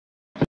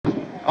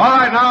All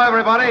right, now,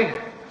 everybody.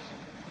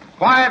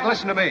 Quiet,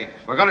 listen to me.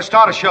 We're going to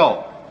start a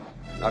show.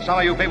 Now, some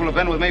of you people have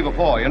been with me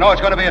before. You know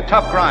it's going to be a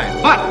tough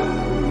grind, but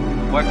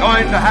we're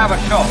going to have a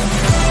show.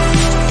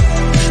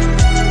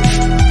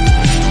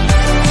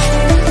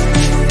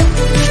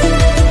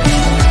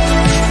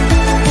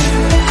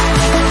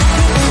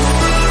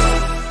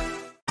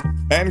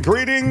 And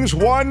greetings,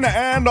 one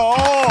and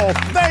all.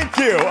 Thank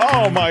you.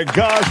 Oh, my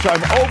gosh,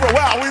 I'm over.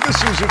 Wow,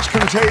 it's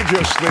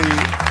contagious.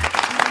 The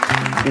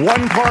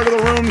one part of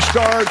the room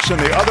starts and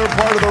the other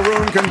part of the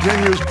room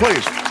continues.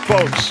 Please,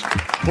 folks,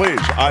 please,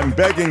 I'm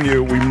begging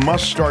you, we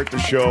must start the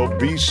show.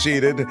 Be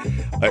seated.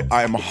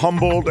 I'm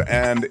humbled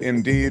and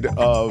indeed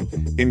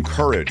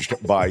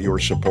encouraged by your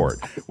support.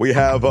 We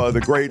have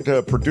the great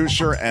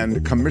producer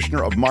and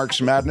commissioner of Marks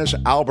Madness,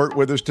 Albert,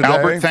 with us today.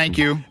 Albert, thank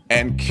you.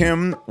 And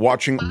Kim,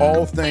 watching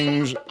all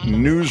things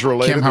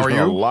news-related. Kim, how are you?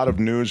 There's been a lot of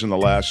news in the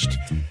last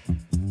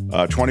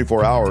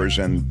 24 hours,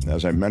 and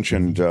as I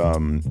mentioned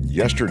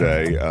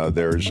yesterday,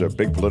 there's a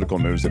big political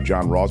news that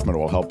John Rothmann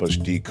will help us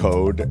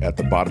decode at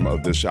the bottom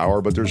of this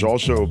hour, but there's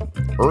also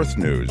Earth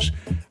news.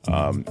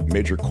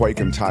 Major quake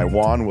in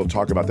Taiwan, we'll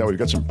talk about that. We've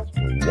got some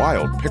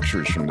wild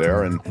pictures from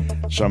there and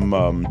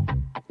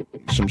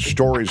some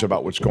stories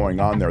about what's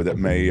going on there that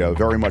may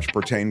very much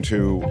pertain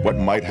to what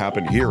might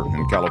happen here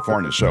in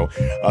California. So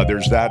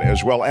there's that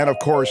as well. And of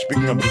course,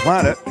 speaking of the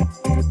planet,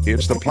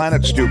 it's the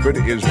Planet Stupid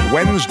is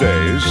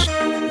Wednesdays.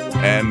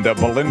 And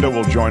Belinda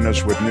will join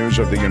us with news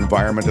of the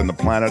environment and the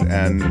planet.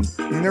 And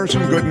there's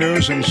some good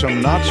news and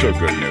some not so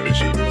good news.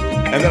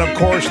 And then, of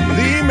course,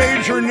 the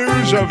major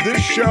news of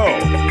this show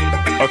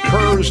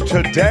occurs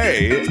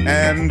today.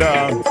 And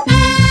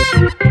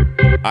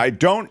I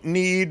don't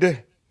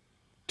need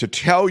to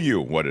tell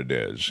you what it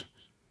is,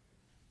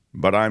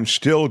 but I'm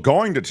still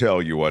going to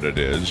tell you what it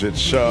is.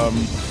 It's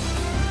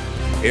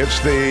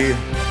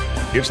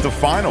the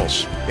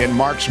finals in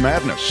March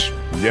Madness.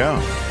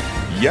 Yeah.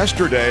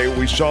 Yesterday,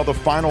 we saw the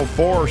Final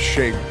Four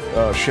shape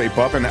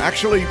up, and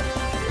actually,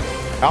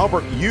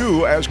 Albert,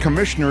 you as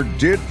commissioner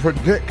did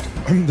predict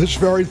this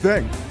very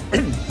thing.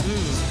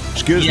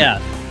 Excuse me.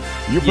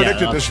 You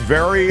predicted this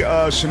very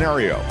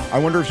scenario. I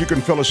wonder if you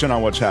can fill us in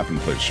on what's happened,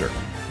 please, sir.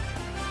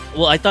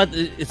 Well, I thought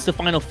it's the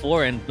Final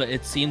Four, but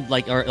it seemed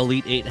like our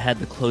Elite Eight had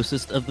the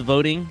closest of the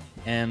voting,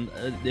 and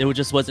it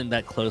just wasn't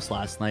that close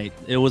last night.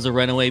 It was a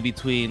runaway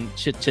between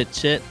chit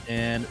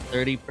and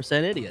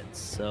 30% idiots.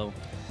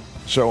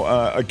 So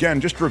again,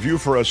 just to review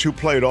for us who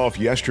played off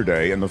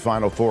yesterday in the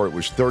Final Four. It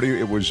was 30.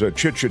 It was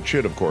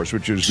Chit, of course,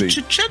 which is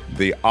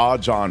the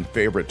odds-on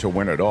favorite to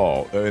win it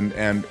all.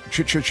 And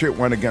Chit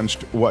went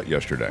against what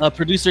yesterday?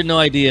 Producer, no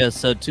idea.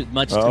 So too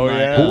much.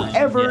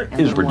 Whoever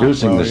is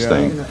producing this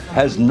thing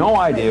has no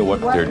idea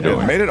what they're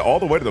doing. It made it all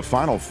the way to the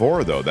Final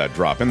Four, though, that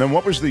drop. And then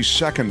what was the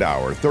second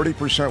hour?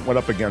 30% went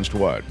up against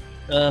what?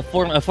 A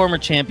former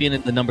champion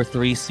at the number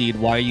 3 seed.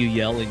 Why are you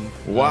yelling?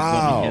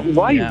 Wow.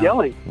 Why are you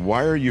yelling?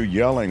 Why are you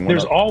yelling?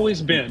 There's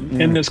always been,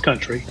 in this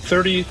country,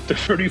 30 to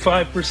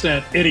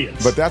 35%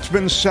 idiots. But that's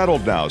been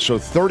settled now. So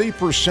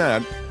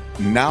 30%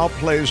 now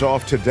plays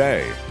off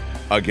today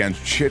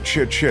against Chit.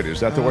 Is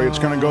that the way it's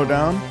going to go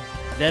down?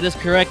 That is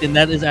correct, and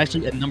that is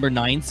actually a number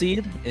 9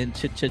 seed in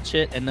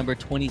Chit, and number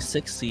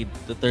 26 seed,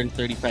 the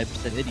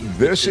 35% idiots.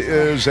 This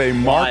is a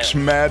Marks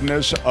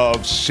Madness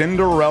of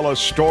Cinderella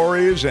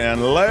stories,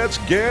 and let's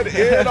get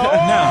it on!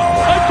 Now,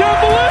 I can't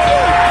believe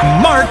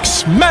it!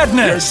 Marks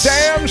Madness! You're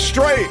damn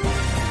straight!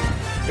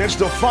 It's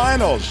the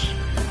finals.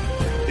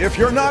 If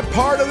you're not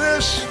part of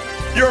this,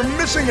 you're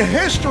missing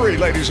history,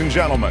 ladies and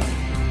gentlemen.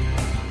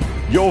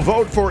 You'll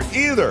vote for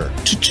either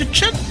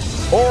Chit.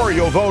 Or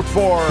you'll vote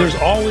for... There's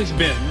always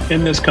been,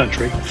 in this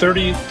country,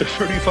 30 to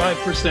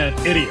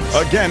 35% idiots.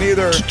 Again,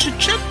 either...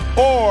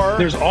 Or...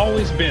 There's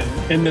always been,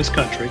 in this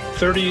country,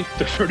 30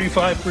 to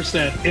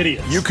 35%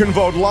 idiots. You can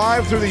vote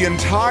live through the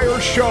entire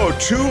show,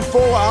 2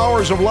 full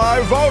hours of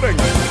live voting.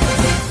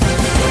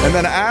 And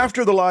then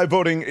after the live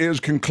voting is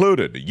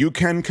concluded, you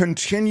can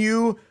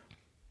continue...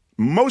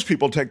 Most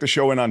people take the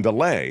show in on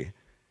delay,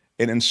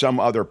 and in some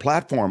other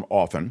platform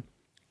often.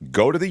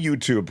 Go to the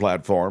YouTube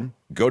platform,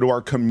 go to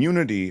our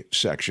community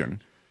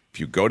section. If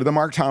you go to the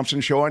Mark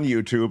Thompson Show on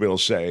YouTube, it'll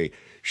say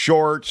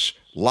shorts,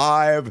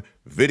 live,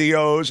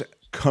 videos,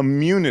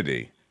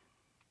 community.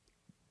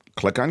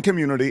 Click on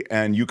community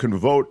and you can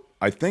vote.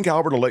 I think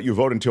Albert will let you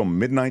vote until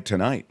midnight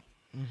tonight.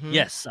 Mm-hmm.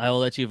 Yes, I will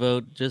let you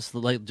vote just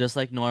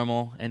like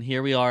normal. And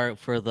here we are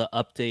for the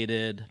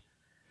updated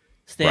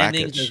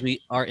standings brackets. As we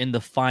are in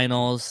the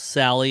finals.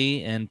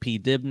 Sally and P.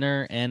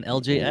 Dibner and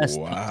LJS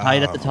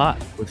tied at the top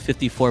with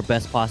 54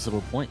 best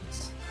possible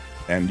points.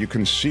 And you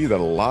can see that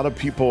a lot of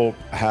people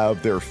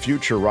have their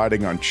future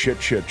riding on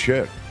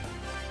Chit.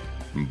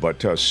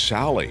 But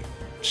Sally,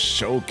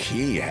 so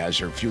key, has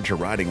her future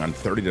riding on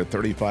 30 to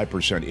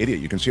 35% idiot.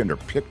 You can see under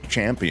Pick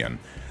Champion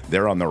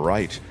there on the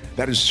right.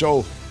 That is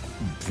so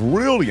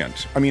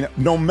brilliant. I mean,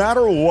 no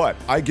matter what,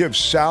 I give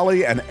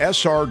Sally and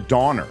S.R.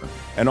 Donner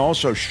and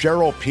also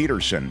Cheryl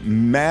Peterson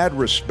mad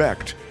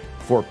respect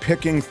for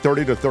picking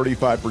 30 to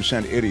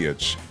 35%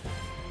 idiots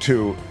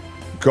to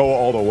go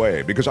all the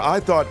way. Because I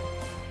thought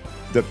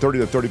that 30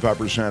 to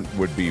 35%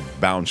 would be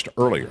bounced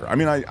earlier. I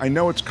mean, I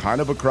know it's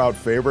kind of a crowd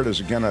favorite, as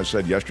again I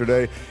said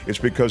yesterday. It's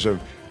because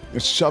of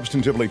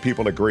substantively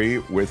people agree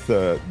with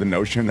the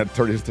notion that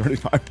 30 to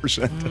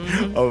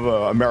 35% of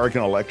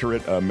American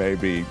electorate may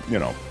be,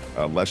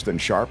 less than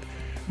sharp.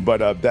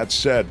 But that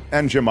said,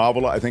 and Jim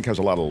Avila, I think, has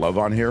a lot of love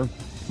on here.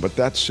 But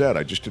that said,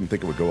 I just didn't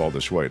think it would go all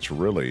this way. It's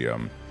really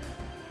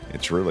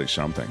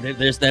something.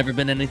 There's never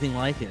been anything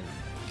like it.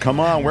 Come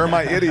on, where are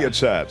my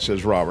idiots at,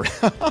 says Robert.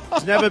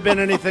 There's never been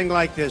anything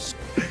like this.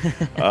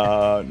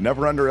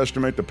 Never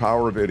underestimate the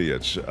power of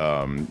idiots.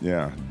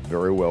 Yeah,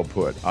 very well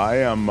put. I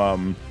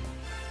am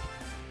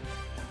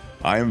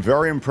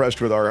very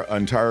impressed with our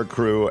entire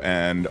crew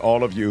and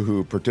all of you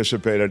who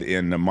participated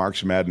in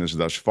Mark's Madness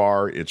thus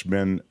far. It's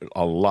been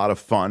a lot of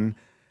fun.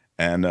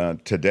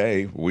 And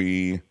today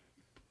we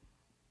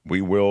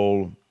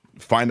will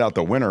find out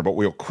the winner, but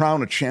we'll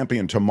crown a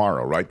champion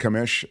tomorrow, right,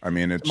 Kamish? I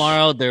mean,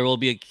 tomorrow there will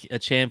be a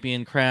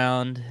champion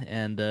crowned,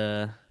 and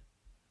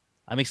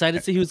I'm excited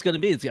to see who's going to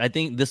be. I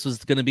think this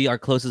was going to be our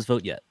closest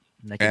vote yet.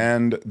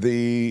 And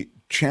the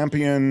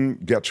champion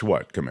gets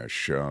what,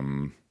 Kamish? A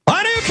new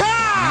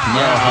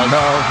car!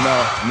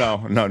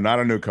 No, not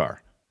a new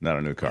car. Not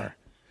a new car.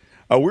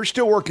 We're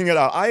still working it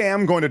out. I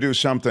am going to do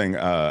something,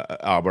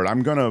 Albert.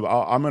 I'm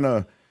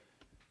gonna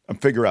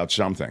figure out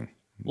something.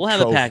 We'll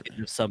have a package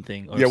of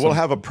something. We'll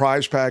have a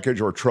prize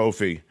package or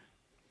trophy.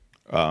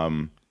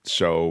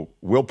 So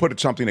we'll put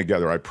something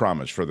together, I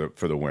promise, for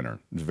the winner.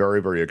 It's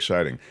very, very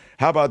exciting.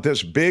 How about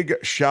this big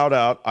shout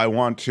out? I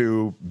want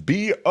to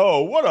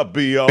B.O. What up,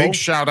 B.O.? Big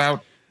shout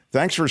out.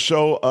 Thanks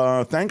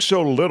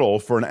so little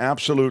for an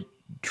absolute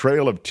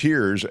trail of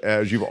tears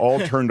as you've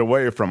all turned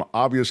away from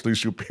obviously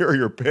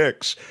superior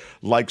picks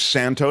like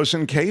Santos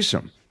and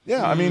Kasem.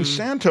 Yeah, I mean,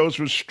 Santos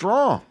was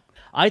strong.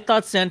 I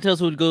thought Santos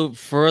would go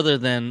further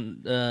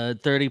than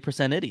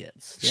 30%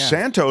 idiots. Yeah.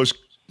 Santos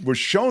was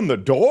shown the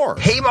door.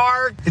 Hey,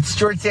 Mark, it's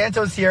George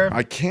Santos here.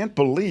 I can't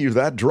believe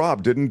that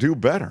drop didn't do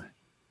better.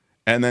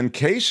 And then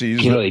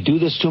Casey's... they do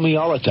this to me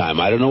all the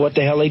time. I don't know what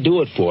the hell they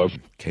do it for.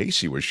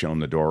 Casey was shown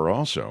the door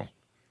also.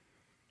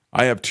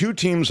 I have 2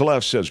 teams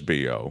left, says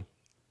B.O.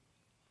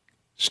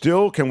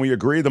 Still, can we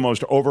agree the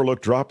most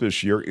overlooked drop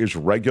this year is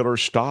regular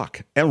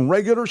stock? And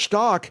regular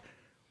stock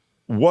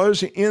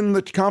was in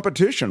the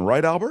competition,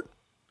 right, Albert?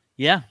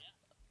 Yeah.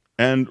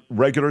 And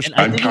regular stock.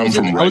 I come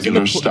from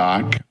regular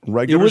stock.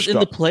 Regular it was stock. in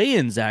the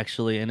play-ins,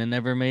 actually, and it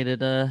never made it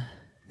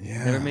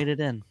never made it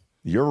in.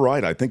 You're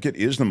right. I think it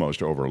is the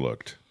most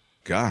overlooked.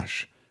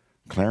 Gosh.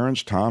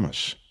 Clarence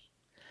Thomas.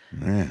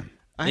 Man.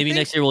 Maybe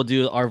next year we'll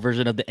do our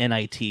version of the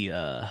NIT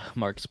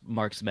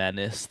Mark's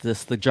Madness.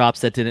 The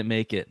drops that didn't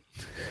make it.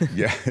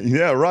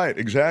 yeah, right.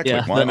 Exactly.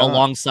 Yeah,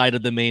 alongside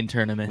of the main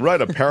tournament. Right,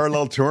 a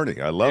parallel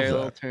tourney. I love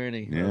parallel that.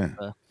 Tourney. Yeah.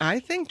 I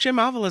think Jim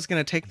Avila is going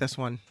to take this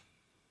one.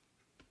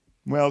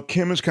 Well,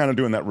 Kim is kind of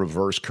doing that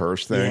reverse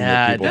curse thing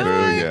that people do.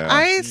 Yeah.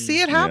 I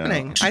see it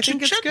happening. Yeah. I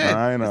think it's good.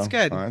 I know. It's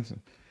good.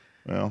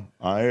 Well,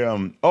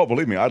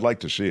 believe me, I'd like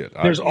to see it.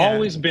 There's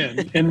always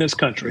been in this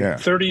country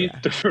 30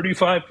 to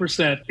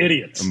 35%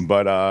 idiots.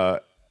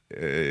 But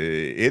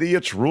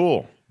idiots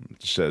rule,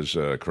 says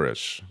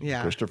Chris.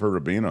 Yeah. Christopher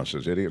Rubino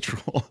says idiots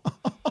rule.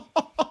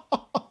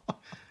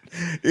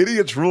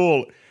 Idiots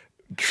rule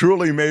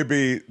truly may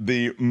be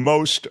the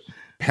most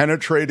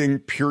penetrating,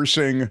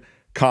 piercing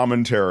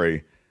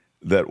commentary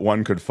that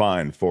one could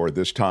find for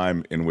this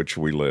time in which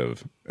we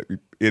live.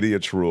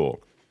 Idiots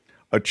rule.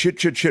 A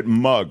chit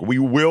mug. We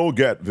will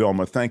get,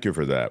 Vilma, thank you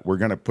for that. We're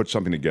going to put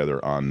something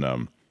together on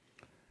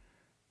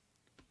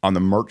the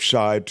merch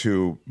side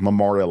to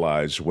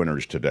memorialize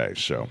winners today.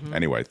 So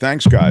anyway,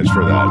 thanks, guys,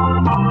 for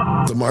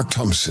that. The Mark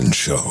Thompson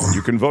Show.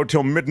 You can vote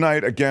till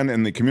midnight again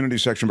in the community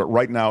section, but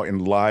right now in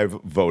live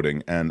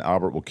voting, and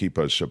Albert will keep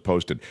us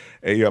posted.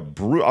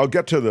 I'll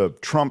get to the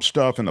Trump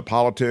stuff and the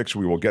politics.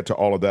 We will get to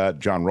all of that.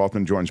 John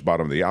Rothmann joins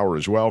bottom of the hour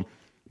as well.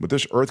 But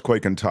this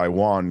earthquake in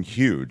Taiwan,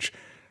 huge.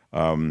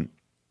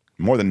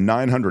 More than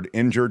 900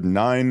 injured,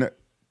 9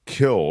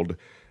 killed,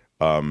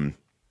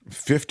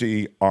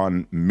 50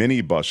 on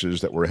minibuses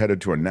that were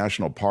headed to a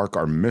national park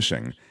are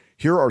missing.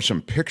 Here are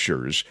some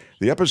pictures.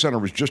 The epicenter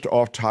was just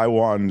off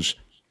Taiwan's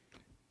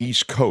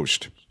east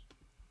coast.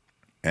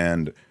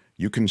 And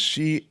you can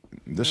see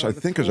this, I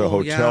think, is a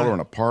hotel or an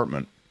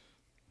apartment.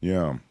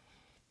 Yeah.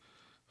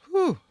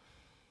 Whew.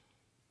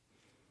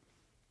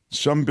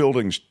 Some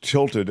buildings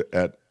tilted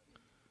at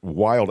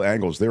wild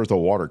angles. There's the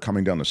water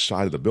coming down the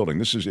side of the building.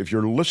 This is, if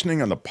you're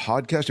listening on the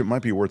podcast, it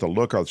might be worth a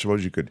look. I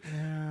suppose you could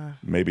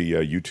maybe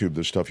YouTube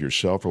this stuff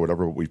yourself or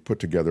whatever. But we've put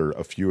together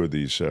a few of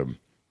these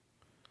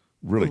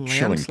really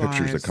chilling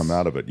pictures that come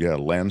out of it. Yeah,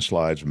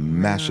 landslides,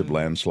 massive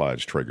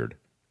landslides triggered.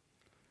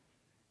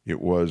 It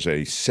was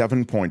a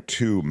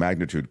 7.2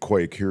 magnitude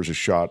quake. Here's a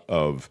shot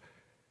of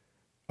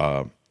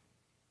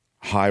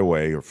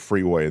highway or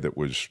freeway that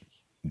was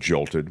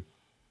jolted.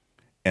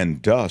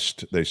 And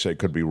dust, they say,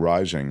 could be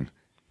rising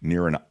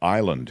near an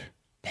island.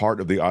 Part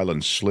of the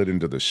island slid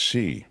into the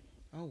sea.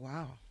 Oh,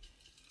 wow.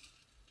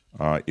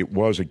 It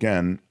was,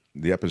 again,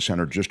 the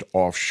epicenter just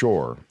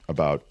offshore,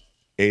 about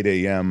 8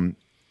 a.m.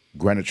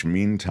 Greenwich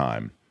Mean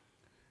Time.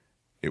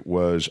 It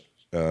was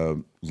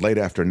late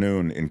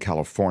afternoon in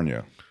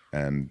California,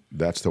 and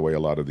that's the way a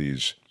lot of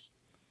these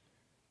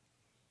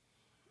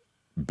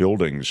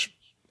buildings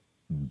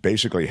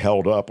basically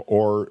held up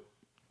or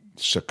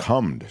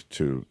succumbed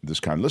to this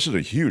kind. This is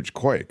a huge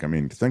quake. I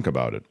mean, think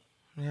about it.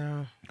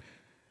 Yeah.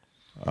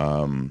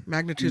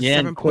 Magnitude Yeah,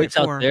 and 7.4. quakes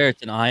out there.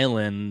 It's an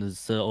island.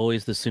 It's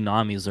always the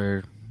tsunamis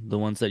are the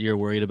ones that you're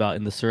worried about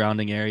in the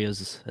surrounding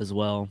areas as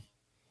well.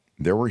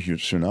 There were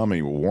huge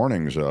tsunami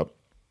warnings up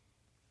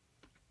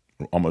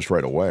almost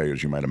right away,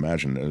 as you might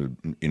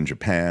imagine, in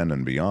Japan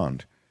and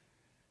beyond.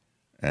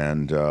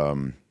 And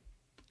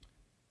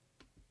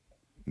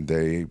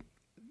they,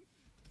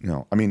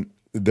 I mean,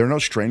 they're no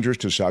strangers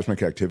to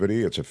seismic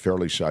activity. It's a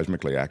fairly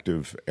seismically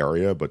active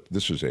area, but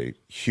this is a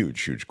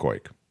huge, huge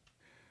quake.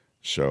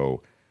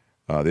 So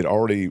they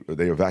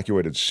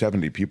evacuated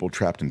 70 people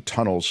trapped in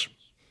tunnels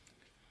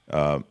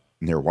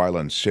near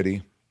Wyland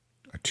City.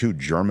 2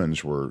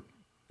 Germans were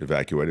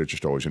evacuated. It's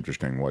just always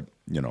interesting what,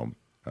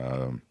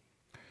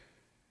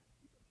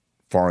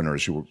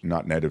 foreigners who were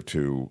not native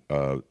to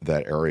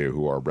that area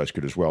who are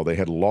rescued as well. They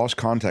had lost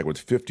contact with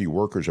 50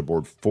 workers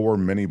aboard 4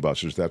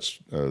 minibuses. That's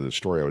the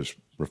story I was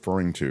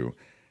referring to,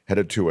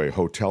 headed to a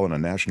hotel in a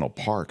national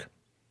park.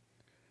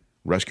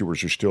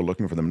 Rescuers are still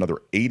looking for them. Another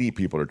 80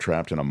 people are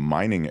trapped in a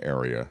mining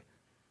area.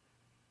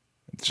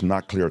 It's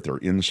not clear if they're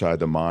inside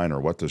the mine or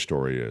what the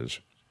story is.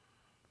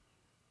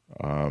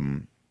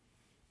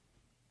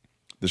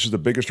 This is the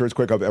biggest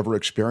earthquake I've ever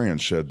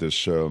experienced, said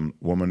this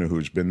woman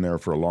who's been there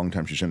for a long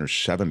time. She's in her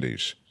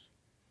 70s.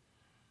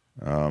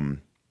 And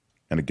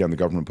again, the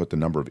government put the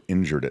number of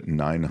injured at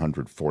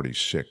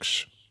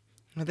 946.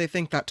 They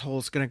think that toll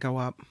is going to go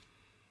up.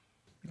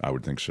 I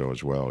would think so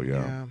as well,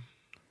 yeah.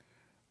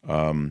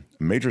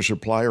 Major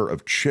supplier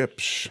of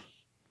chips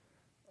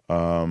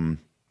to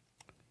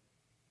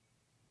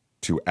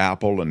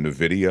Apple and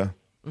NVIDIA,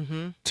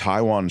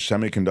 Taiwan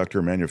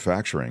Semiconductor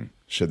Manufacturing,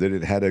 said that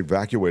it had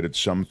evacuated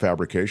some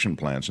fabrication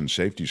plants and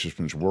safety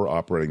systems were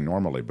operating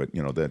normally. But,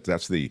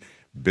 that's the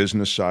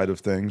business side of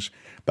things.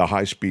 The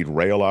high-speed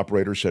rail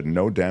operator said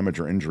no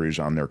damage or injuries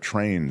on their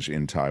trains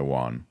in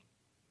Taiwan.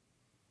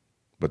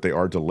 But they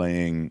are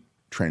delaying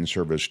train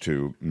service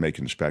to make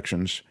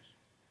inspections.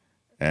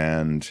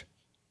 And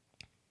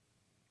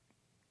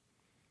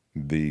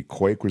the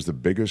quake was the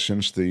biggest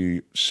since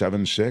the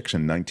 7.6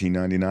 in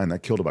 1999.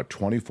 That killed about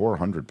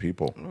 2,400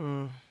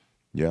 people.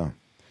 Yeah.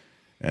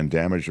 And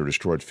damaged or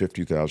destroyed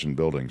 50,000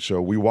 buildings.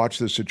 So we watch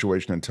this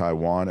situation in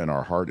Taiwan, and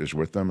our heart is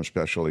with them,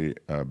 especially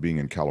being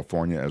in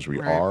California as we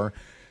are.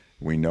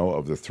 We know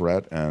of the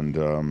threat,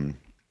 and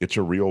it's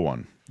a real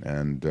one.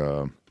 And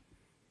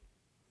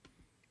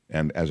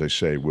as I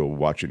say, we'll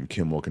watch it, and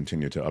Kim will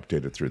continue to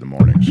update it through the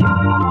morning. So.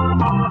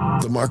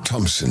 The Mark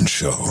Thompson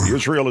Show.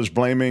 Israel is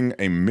blaming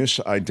a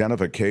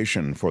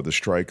misidentification for the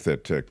strike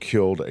that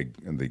killed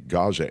the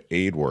Gaza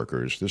aid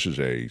workers. This is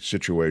a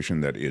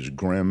situation that is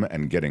grim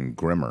and getting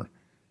grimmer.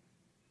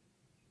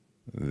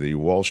 The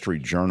Wall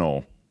Street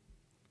Journal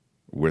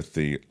with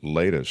the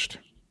latest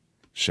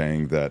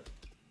saying that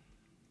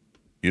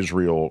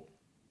Israel,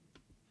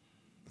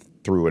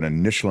 through an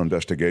initial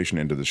investigation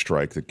into the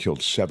strike that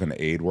killed 7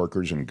 aid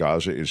workers in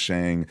Gaza, is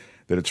saying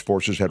that its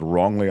forces had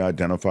wrongly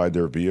identified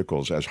their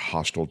vehicles as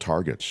hostile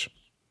targets.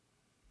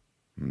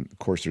 And of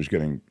course,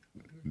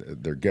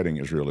 they're getting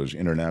Israel's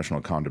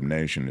international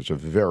condemnation. It's a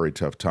very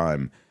tough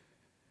time.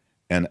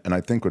 And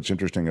I think what's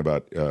interesting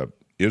about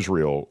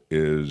Israel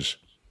is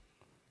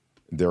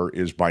there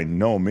is by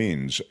no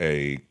means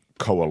a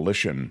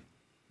coalition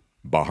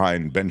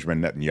behind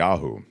Benjamin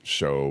Netanyahu.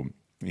 So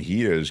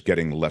he is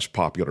getting less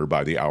popular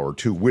by the hour,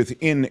 too,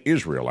 within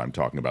Israel, I'm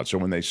talking about. So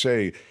when they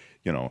say,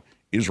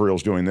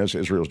 Israel's doing this,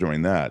 Israel's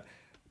doing that,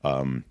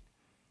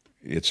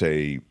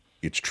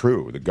 it's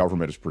true. The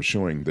government is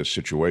pursuing this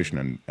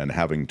situation and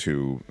having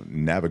to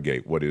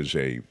navigate what is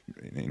a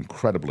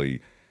incredibly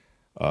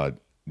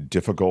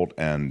difficult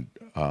and,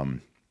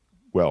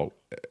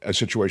 a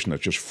situation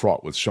that's just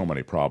fraught with so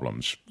many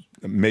problems,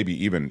 maybe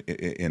even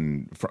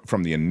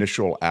from the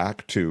initial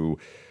act to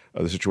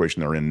the situation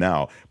they're in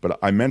now. But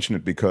I mention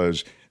it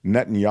because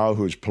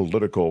Netanyahu's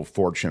political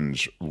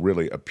fortunes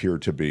really appear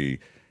to be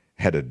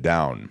headed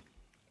down.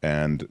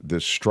 And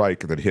this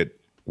strike that hit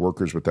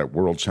workers with that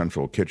World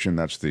Central Kitchen,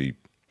 that's the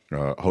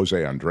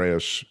Jose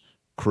Andreas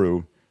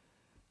crew,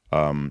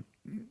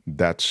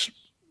 that's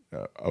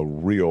a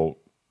real,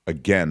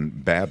 again,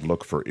 bad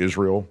look for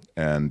Israel,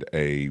 and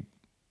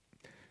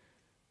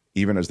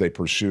even as they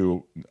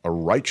pursue a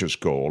righteous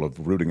goal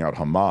of rooting out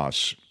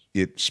Hamas,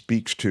 it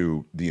speaks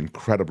to the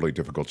incredibly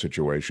difficult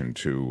situation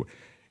to,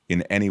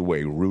 in any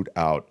way, root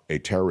out a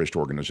terrorist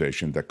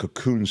organization that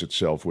cocoons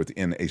itself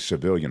within a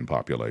civilian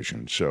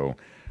population. So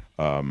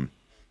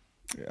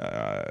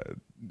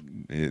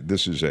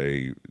this is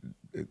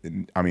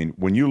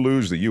when you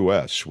lose the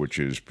U.S., which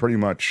is pretty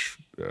much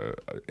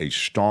a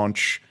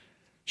staunch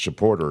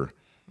supporter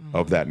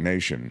of that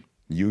nation,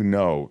 you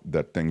know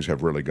that things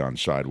have really gone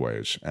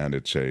sideways. And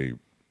in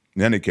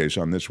any case,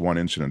 on this one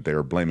incident, they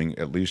are blaming,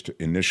 at least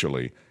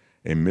initially,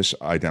 a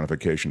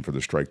misidentification for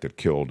the strike that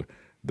killed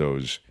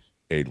those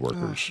aid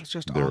workers. It's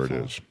just there awful.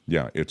 it is.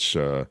 Yeah, it's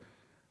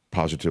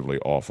positively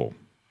awful.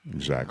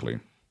 Exactly.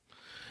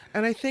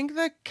 And I think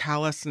the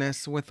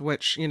callousness with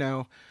which,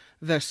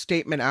 the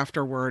statement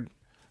afterward,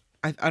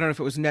 I don't know if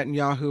it was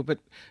Netanyahu, but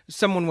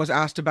someone was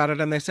asked about it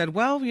and they said,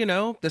 well,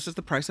 this is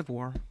the price of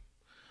war.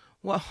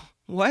 Well,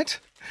 what?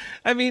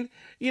 I mean,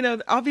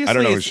 obviously. I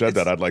don't know who said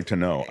that. I'd like to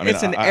know. I mean,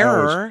 it's an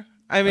error.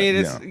 I mean,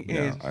 it's.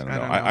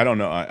 I don't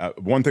know.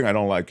 One thing I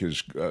don't like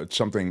is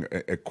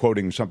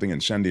quoting something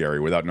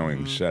incendiary without knowing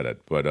who said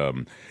it. But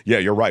yeah,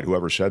 you're right.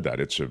 Whoever said that,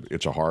 it's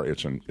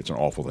an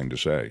awful thing to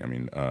say. I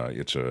mean,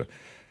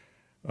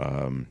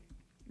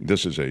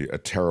 this is a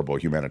terrible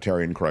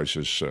humanitarian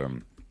crisis,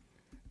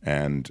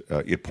 and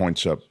it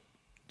points up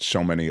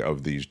so many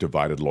of these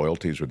divided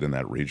loyalties within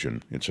that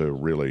region. It's a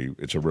really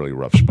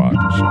rough spot.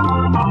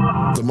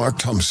 The Mark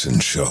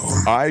Thompson Show.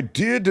 I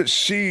did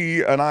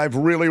see, and I've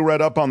really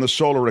read up on the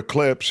solar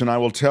eclipse, and I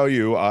will tell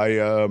you,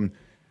 I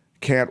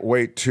can't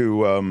wait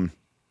to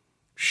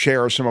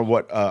share some of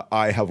what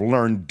I have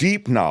learned,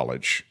 deep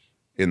knowledge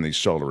in the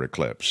solar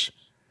eclipse.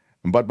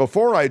 But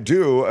before I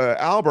do,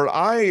 Albert,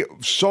 I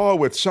saw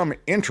with some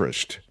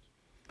interest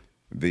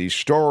the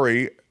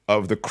story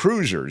of the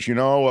cruisers.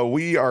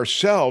 We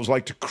ourselves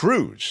like to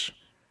cruise.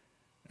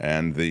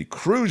 And the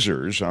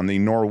cruisers on the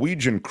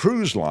Norwegian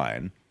cruise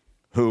line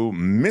who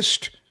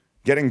missed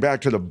getting back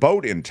to the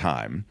boat in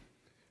time,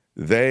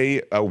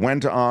 they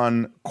went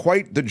on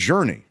quite the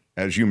journey,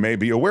 as you may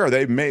be aware.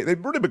 They've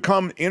really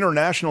become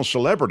international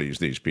celebrities,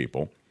 these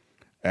people,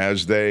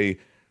 as they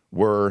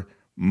were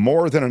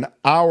more than an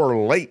hour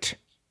late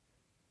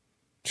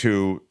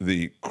to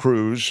the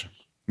cruise.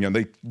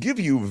 They give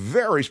you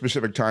very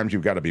specific times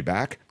you've got to be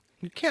back.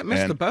 You can't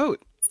miss the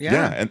boat.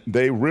 Yeah, and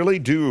they really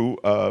do.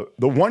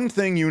 The one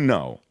thing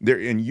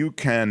and you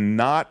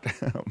cannot,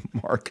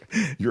 Mark,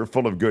 you're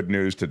full of good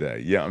news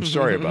today. Yeah, I'm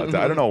sorry about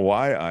that. I don't know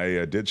why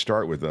I did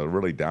start with a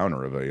really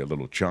downer of a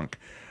little chunk.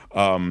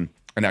 And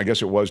I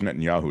guess it was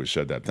Netanyahu who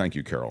said that. Thank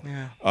you, Carol.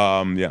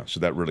 Yeah. So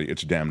that really,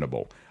 it's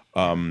damnable.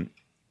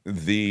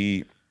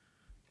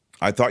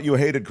 I thought you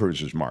hated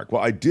cruises, Mark.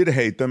 Well, I did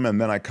hate them, and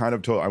then I kind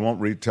of I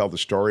won't retell the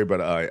story, but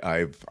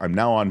I'm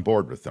now on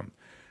board with them.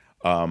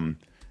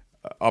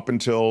 Up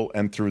until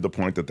and through the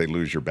point that they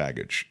lose your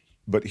baggage.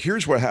 But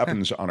here's what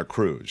happens on a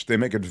cruise. They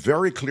make it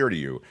very clear to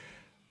you,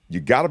 you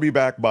got to be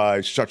back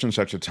by such and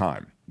such a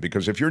time.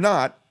 Because if you're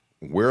not,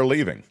 we're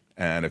leaving.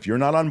 And if you're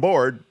not on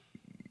board,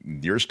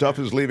 your stuff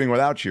is leaving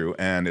without you,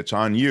 and it's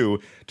on you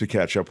to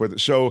catch up with it.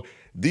 So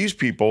these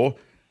people,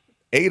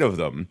 8 of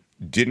them,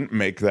 didn't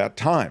make that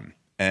time.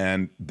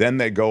 And then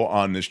they go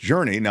on this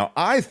journey. Now,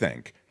 I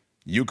think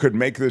you could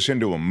make this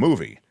into a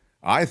movie.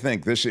 I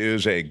think this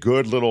is a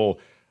good little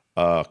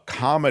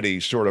comedy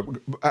sort of.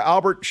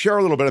 Albert, share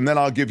a little bit, and then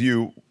I'll give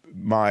you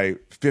my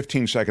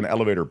 15-second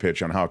elevator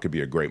pitch on how it could be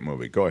a great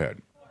movie. Go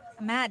ahead.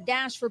 A mad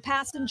dash for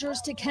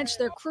passengers to catch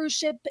their cruise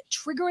ship,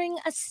 triggering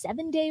a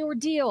 7-day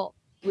ordeal.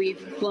 We've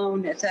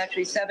flown, it's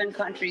actually 7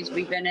 countries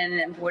we've been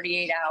in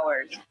 48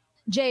 hours.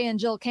 Jay and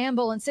Jill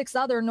Campbell and 6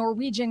 other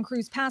Norwegian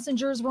cruise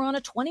passengers were on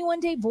a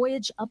 21-day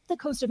voyage up the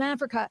coast of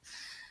Africa.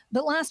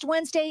 But last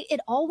Wednesday,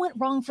 it all went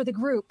wrong for the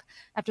group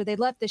after they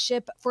left the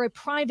ship for a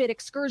private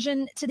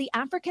excursion to the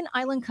African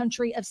island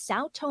country of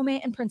Sao Tome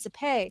and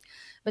Principe,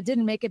 but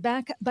didn't make it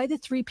back by the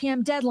 3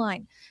 p.m.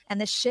 deadline.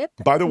 And the ship.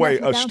 By the way,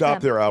 stop them.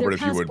 there, Albert,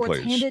 Their if you would,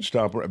 please.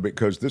 Stop,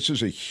 because this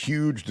is a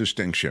huge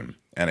distinction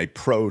and a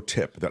pro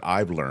tip that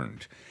I've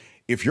learned.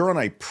 If you're on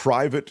a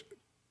private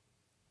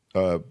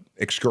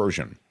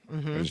excursion,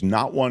 there's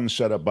not one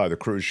set up by the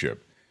cruise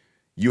ship,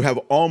 you have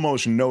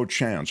almost no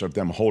chance of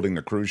them holding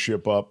the cruise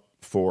ship up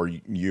for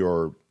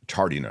your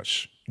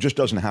tardiness. It just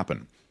doesn't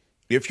happen.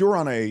 If you're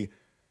on an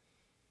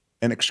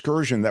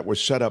excursion that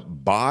was set up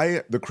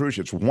by the cruise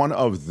ships, one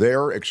of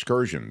their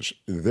excursions,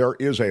 there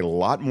is a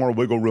lot more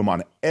wiggle room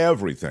on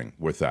everything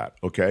with that,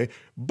 okay?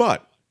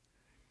 But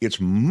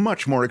it's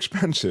much more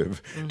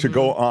expensive to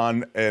go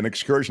on an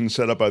excursion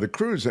set up by the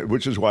cruise,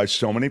 which is why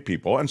so many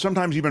people, and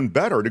sometimes even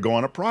better, to go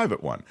on a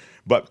private one.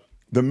 But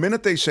the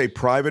minute they say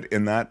private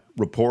in that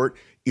report,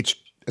 it's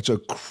a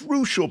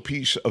crucial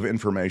piece of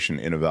information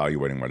in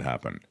evaluating what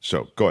happened.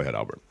 So go ahead,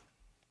 Albert.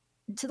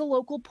 To the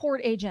local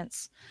port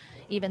agents.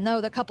 Even though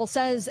the couple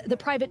says the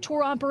private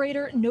tour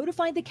operator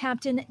notified the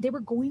captain they were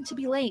going to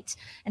be late,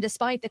 and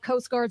despite the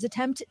Coast Guard's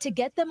attempt to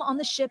get them on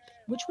the ship,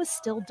 which was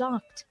still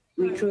docked.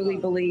 We truly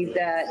believe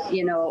that,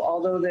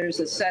 although there's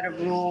a set of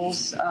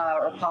rules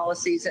or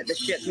policies that the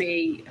ship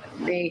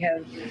may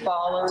have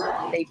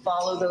followed, they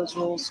follow those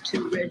rules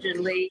too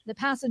rigidly. The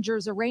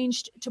passengers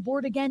arranged to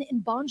board again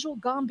in Banjul,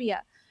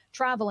 Gambia,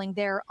 traveling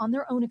there on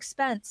their own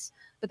expense.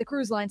 But the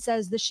cruise line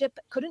says the ship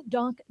couldn't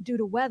dock due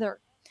to weather.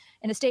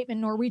 In a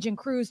statement, Norwegian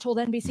Cruise told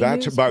NBC News.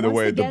 That's, by the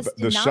way,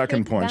 the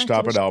second point.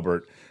 Stop it,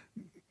 Albert.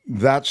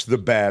 That's the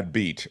bad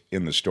beat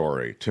in the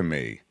story to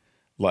me.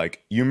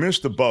 Like, you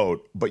missed the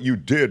boat, but you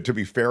did, to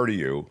be fair to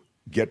you,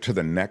 get to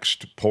the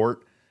next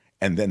port.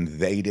 and then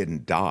they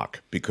didn't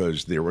dock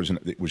because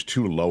it was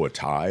too low a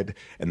tide,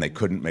 and they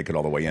couldn't make it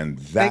all the way in.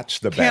 That's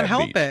the bad beat. Can't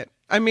help it.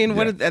 I mean,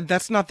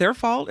 that's not their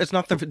fault. It's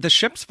not the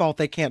ship's fault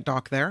they can't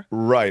dock there.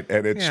 Right,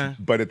 and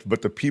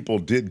but the people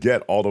did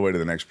get all the way to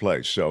the next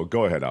place. So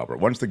go ahead, Albert.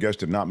 Once the guests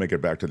did not make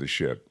it back to the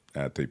ship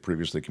at the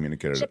previously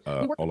communicated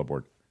all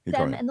aboard.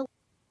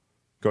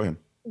 Go ahead.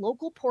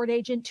 Local port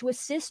agent to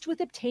assist with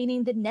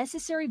obtaining the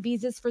necessary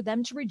visas for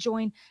them to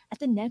rejoin at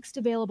the next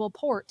available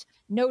port,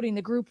 noting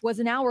the group was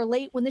an hour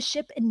late when the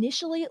ship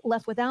initially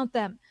left without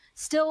them.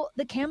 Still,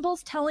 the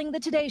Campbells telling the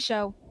Today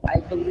Show, I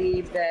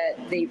believe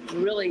that they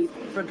really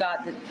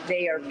forgot that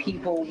they are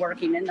people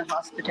working in the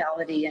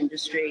hospitality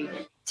industry.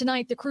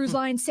 Tonight, the cruise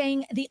line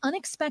saying the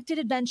unexpected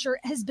adventure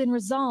has been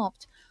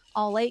resolved.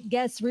 All 8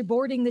 guests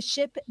reboarding the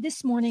ship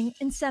this morning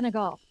in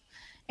Senegal.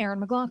 Aaron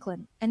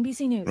McLaughlin,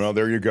 NBC News. Well,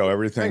 there you go.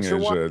 Everything is,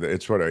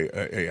 it's what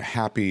a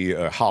happy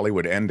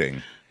Hollywood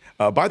ending.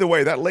 By the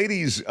way, that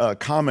lady's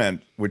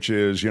comment, which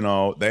is,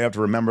 they have to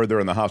remember they're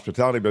in the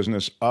hospitality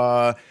business.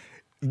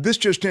 This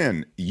just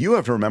in, you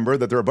have to remember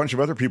that there are a bunch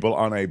of other people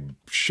on a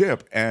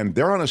ship, and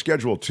they're on a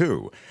schedule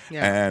too.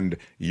 Yeah. And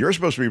you're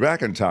supposed to be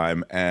back in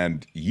time,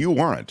 and you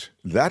weren't.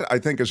 That, I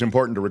think, is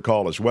important to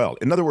recall as well.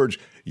 In other words,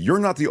 you're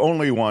not the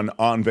only one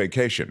on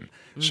vacation.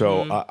 Mm-hmm.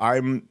 So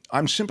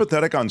I'm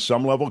sympathetic on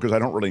some level because I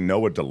don't really know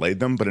what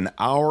delayed them, but an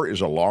hour is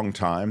a long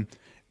time,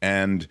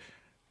 and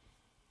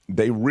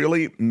they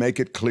really make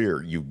it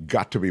clear you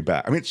got to be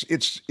back. I mean,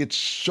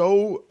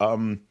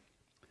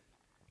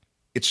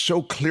 it's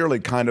so clearly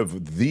kind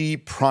of the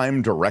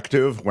prime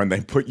directive when they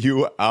put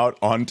you out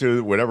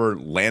onto whatever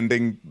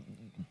landing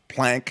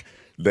plank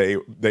they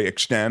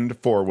extend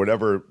for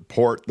whatever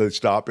port they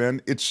stop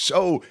in. It's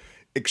so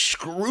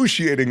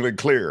excruciatingly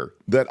clear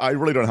that I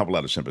really don't have a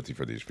lot of sympathy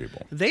for these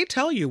people. They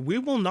tell you, we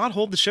will not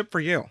hold the ship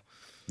for you.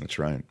 That's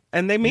right.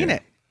 And they mean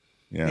it.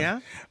 Yeah.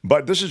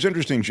 But this is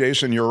interesting,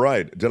 Jason. You're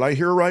right. Did I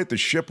hear right? The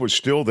ship was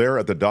still there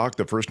at the dock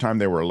the first time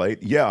they were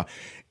late? Yeah.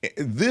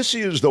 This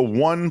is the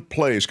one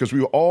place, because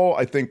we all,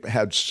 I think,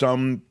 had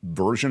some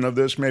version of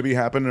this maybe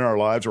happen in our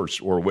lives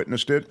or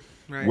witnessed it,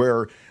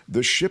 where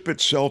the ship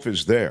itself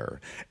is there.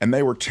 And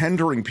they were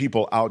tendering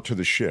people out to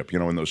the ship,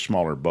 in those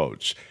smaller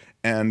boats.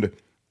 And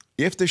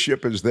if the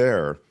ship is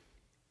there,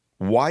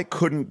 why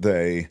couldn't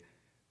they...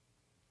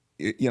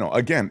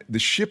 again, the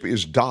ship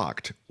is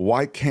docked.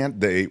 Why can't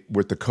they,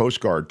 with the Coast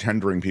Guard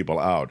tendering people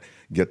out,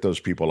 get those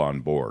people on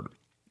board?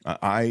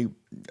 I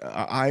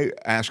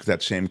ask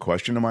that same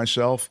question to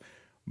myself,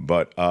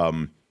 but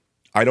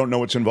I don't know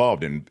what's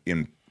involved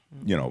in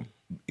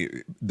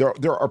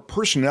there are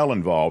personnel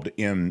involved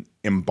in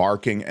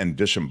embarking and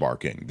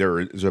disembarking. There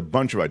is a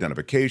bunch of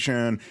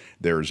identification.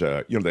 There's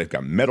they've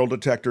got metal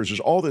detectors. There's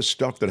all this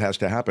stuff that has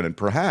to happen, and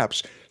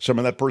perhaps some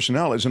of that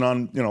personnel isn't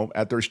on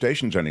at their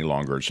stations any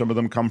longer. Some of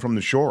them come from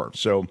the shore.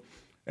 So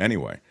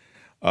anyway,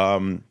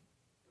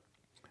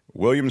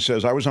 William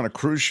says, I was on a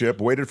cruise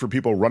ship, waited for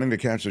people running to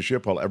catch the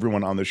ship while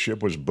everyone on the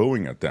ship was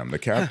booing at them. The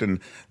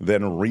captain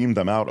then reamed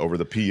them out over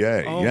the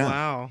PA. Oh,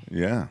 wow.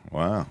 Yeah,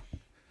 wow.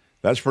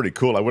 That's pretty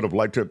cool. I would have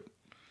liked to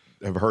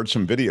have heard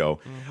some video.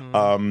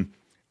 Mm-hmm.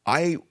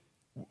 I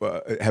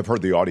have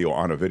heard the audio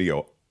on a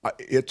video. I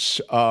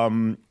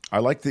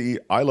like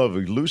the I Love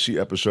Lucy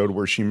episode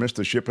where she missed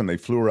the ship and they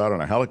flew her out on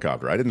a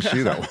helicopter. I didn't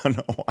see that one.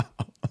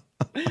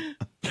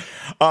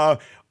 Wow.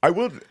 I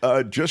will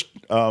just...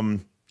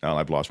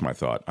 I've lost my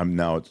thought.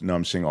 Now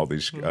I'm seeing all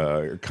these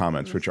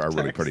comments, which are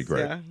really pretty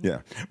great. Yeah.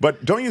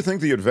 But don't you think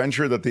the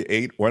adventure that the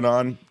 8 went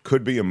on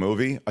could be a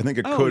movie? I think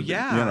it could.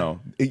 Yeah.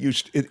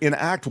 In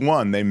Act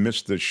 1, they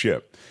missed the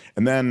ship,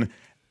 and then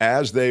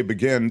as they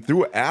begin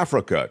through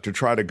Africa to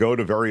try to go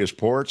to various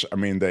ports, I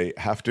mean, they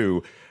have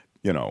to,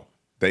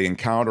 they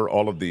encounter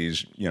all of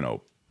these,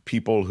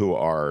 people who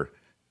are.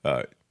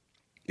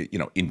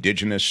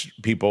 Indigenous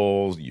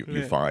people,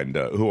 you find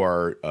who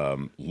are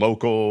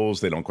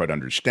locals, they don't quite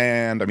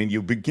understand. I mean,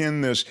 you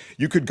begin this,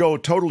 you could go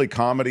totally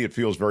comedy. It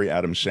feels very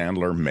Adam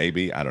Sandler,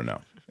 maybe. I don't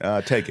know.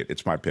 Take it.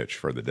 It's my pitch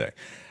for the day.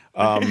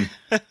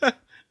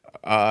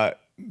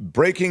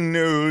 Breaking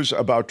news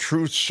about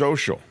Truth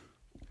Social.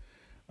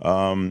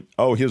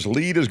 His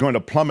lead is going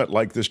to plummet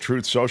like this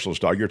Truth Social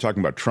stock. You're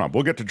talking about Trump.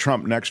 We'll get to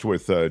Trump next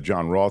with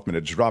John Rothmann.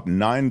 It's dropped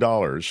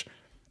 $9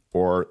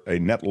 or a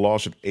net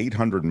loss of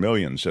 $800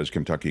 million, says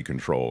Kentucky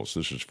Controls.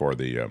 This is for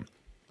the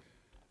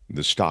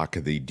stock,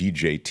 the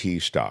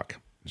DJT stock.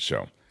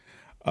 So,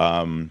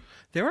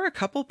 there were a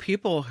couple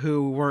people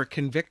who were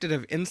convicted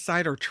of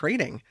insider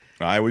trading.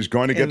 I was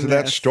going to get to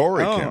that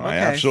story, Kim. Okay, I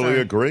absolutely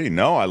agree.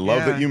 No, I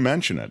love that you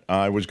mention it.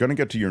 I was going to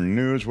get to your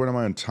news. What am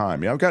I on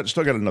time? Yeah,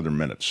 still got another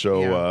minute.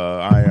 So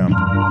I am.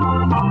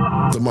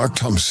 The Mark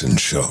Thompson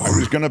Show. I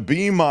was going to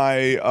be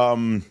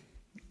my.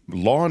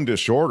 Law and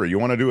Disorder. You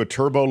want to do a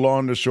turbo Law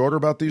and Disorder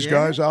about these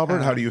guys, Albert?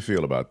 How do you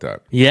feel about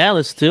that? Yeah,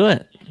 let's do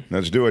it.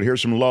 Let's do it. Here's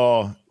some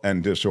Law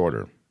and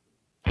Disorder.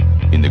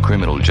 In the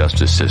criminal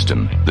justice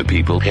system, the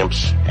people,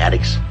 pimps,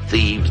 addicts,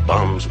 thieves,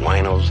 bums,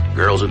 winos,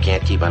 girls who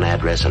can't keep an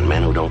address, and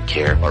men who don't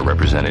care, are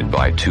represented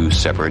by two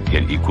separate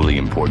yet equally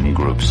important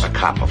groups. A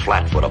cop, a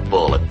flatfoot, a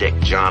bull, a dick,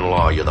 John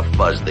Law, you're the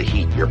fuzz, the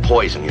heat, you're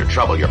poison, you're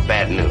trouble, you're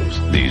bad news.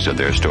 These are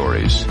their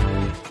stories.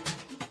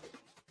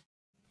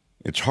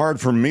 It's hard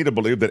for me to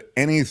believe that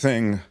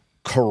anything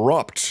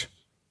corrupt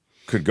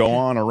could go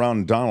on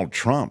around Donald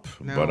Trump,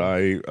 but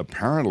I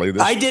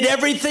did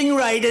everything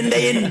right and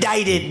they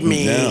indicted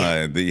me.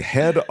 Yeah, the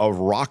head of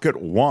Rocket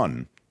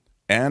One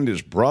and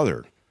his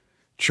brother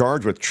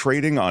charged with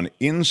trading on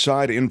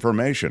inside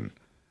information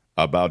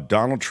about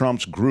Donald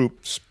Trump's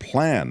group's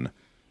plan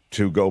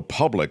to go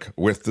public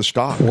with the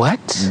stock.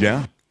 What?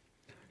 Yeah.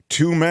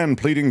 2 men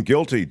pleading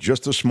guilty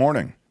just this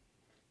morning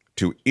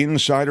to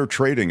insider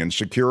trading in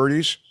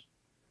securities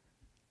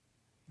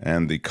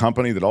and the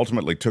company that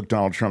ultimately took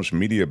Donald Trump's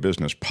media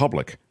business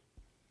public.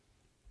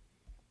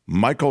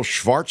 Michael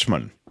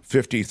Schwartzman,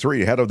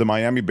 53, head of the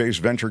Miami-based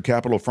venture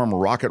capital firm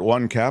Rocket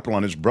One Capital,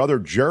 and his brother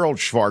Gerald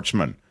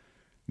Schwartzman.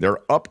 They're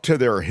up to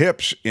their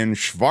hips in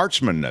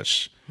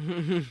Schwartzmanness.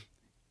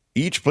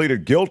 Each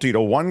pleaded guilty to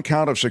 1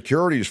 count of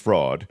securities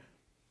fraud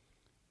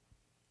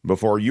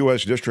before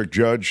U.S. District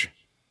Judge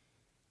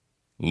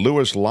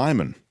Louis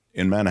Lyman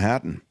in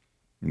Manhattan.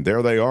 And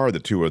there they are, the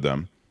 2 of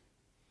them.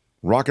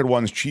 Rocket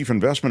One's chief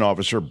investment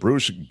officer,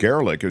 Bruce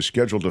Gerlich, is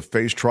scheduled to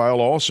face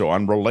trial also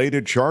on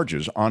related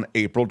charges on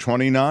April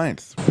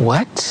 29th.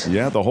 What?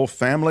 Yeah, the whole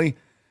family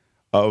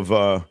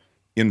of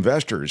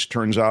investors,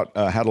 turns out,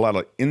 had a lot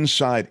of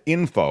inside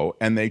info,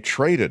 and they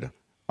traded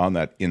on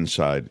that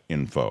inside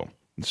info.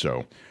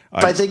 So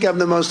I think I'm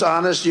the most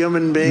honest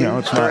human being, no,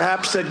 it's not,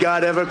 perhaps that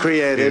God ever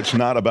created. It's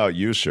not about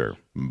you, sir,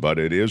 but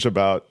it is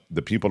about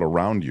the people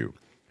around you.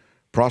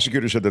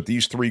 Prosecutors said that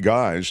these 3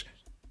 guys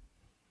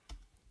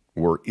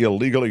were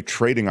illegally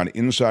trading on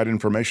inside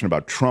information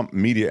about Trump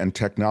Media and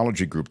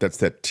Technology Group. That's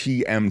that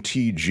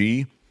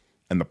TMTG,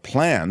 and the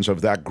plans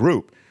of that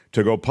group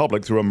to go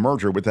public through a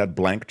merger with that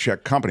blank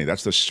check company.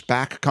 That's the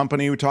SPAC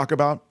company we talk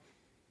about.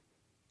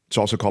 It's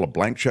also called a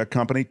blank check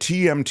company.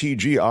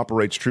 TMTG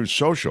operates Truth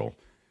Social,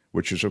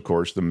 which is, of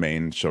course, the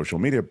main social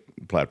media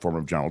platform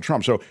of Donald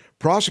Trump. So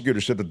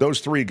prosecutors said that those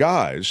 3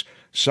 guys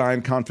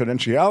signed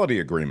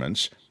confidentiality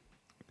agreements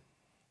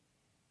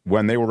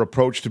when they were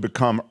approached to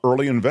become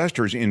early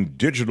investors in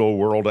Digital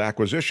World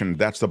Acquisition.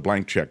 That's the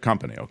blank check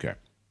company, okay.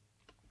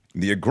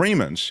 The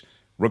agreements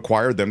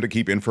required them to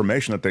keep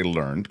information that they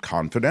learned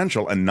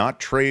confidential and not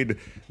trade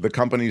the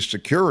company's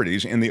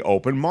securities in the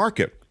open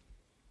market.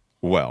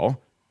 Well,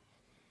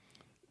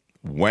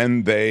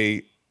 when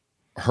they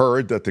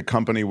heard that the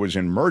company was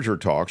in merger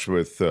talks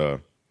with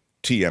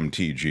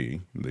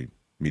TMTG, the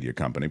media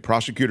company,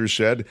 prosecutors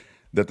said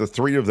that the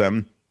 3 of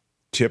them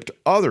tipped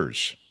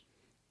others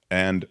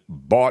and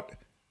bought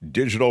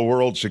Digital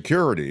World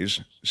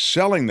securities,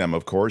 selling them,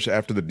 of course,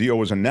 after the deal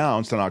was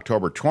announced on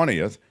October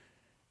 20th.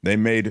 They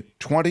made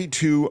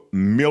 $22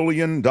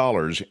 million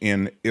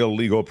in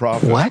illegal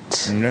profit.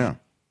 What? Yeah.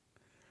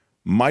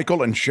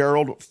 Michael and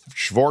Cheryl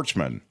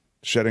Schwartzman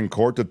said in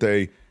court that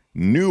they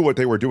knew what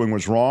they were doing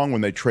was wrong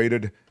when they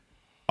traded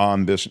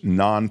on this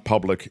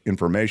non-public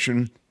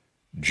information.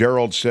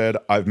 Gerald said,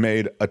 "I've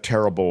made a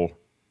terrible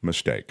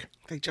mistake."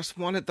 They just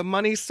wanted the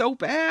money so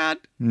bad.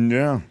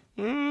 Yeah.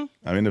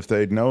 I mean, if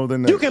they'd know,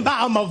 then You can buy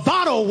a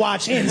Movado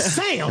watch in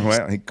Sam's.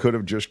 Well, he could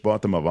have just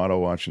bought the Movado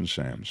watch in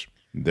Sam's.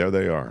 There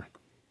they are.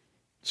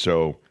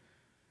 So,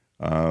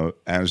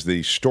 as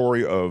the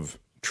story of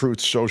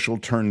Truth Social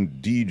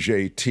turned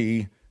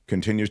DJT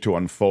continues to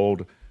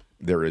unfold,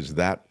 there is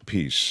that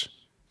piece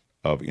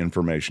of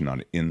information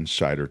on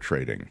insider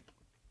trading.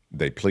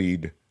 They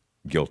plead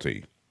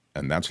guilty,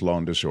 and that's Law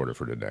and Disorder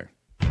for today.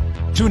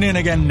 Tune in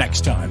again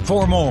next time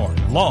for more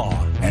Law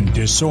and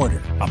Disorder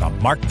on The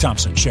Mark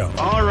Thompson Show.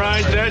 All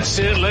right, that's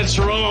it. Let's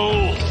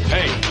roll.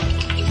 Hey,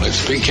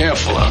 let's be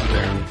careful out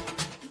there.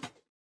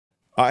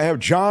 I have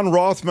John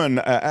Rothmann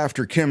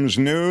after Kim's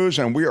News,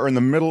 and we are in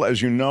the middle,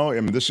 as you know,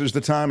 and this is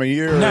the time of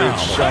year. Now,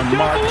 it's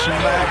Mark's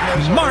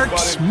Madness.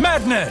 Mark's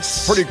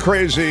Madness. Pretty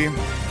crazy.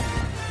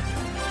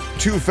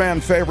 2 fan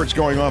favorites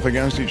going off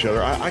against each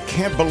other. I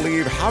can't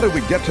believe, how did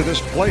we get to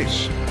this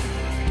place?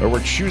 Or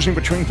we're choosing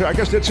between, I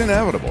guess it's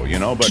inevitable, you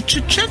know, but it's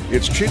chit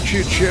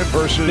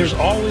versus... There's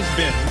always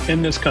been,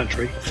 in this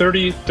country,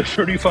 30 to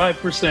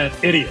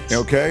 35% idiots.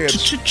 Okay,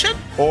 it's...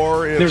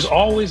 Or it's... There's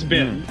always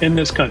been, in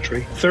this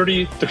country,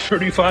 30 to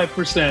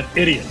 35%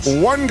 idiots.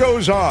 One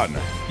goes on.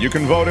 You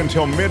can vote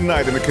until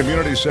midnight in the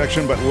community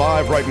section, but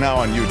live right now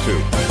on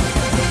YouTube.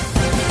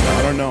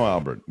 I don't know,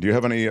 Albert. Do you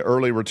have any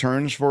early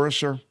returns for us,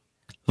 sir?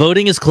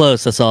 Voting is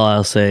close. That's all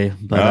I'll say.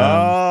 But,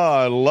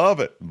 I love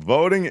it.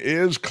 Voting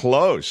is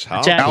close.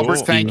 How chat, cool.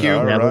 Albert, thank you.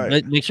 All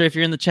right. Make sure if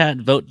you're in the chat,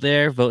 vote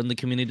there. Vote in the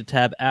community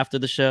tab after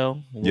the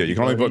show. Yeah, you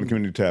can only vote in the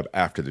community tab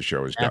after the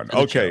show is done. After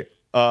the Okay.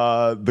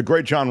 The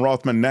great John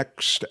Rothmann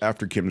next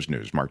after Kim's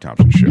News. Mark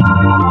Thompson Show.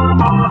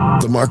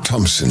 The Mark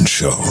Thompson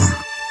Show.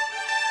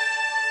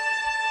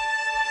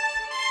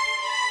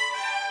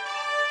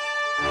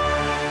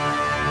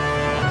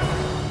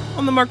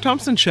 On the Mark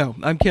Thompson Show,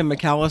 I'm Kim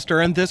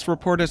McAllister, and this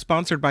report is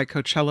sponsored by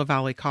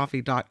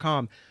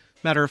CoachellaValleyCoffee.com.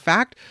 Matter of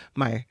fact,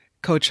 my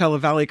Coachella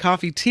Valley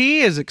Coffee tea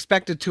is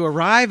expected to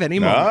arrive any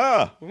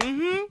moment.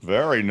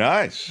 Very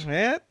nice.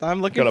 Yeah,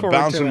 I'm looking forward to it. Got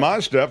a bounce in my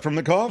step from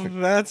the coffee.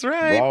 That's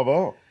right.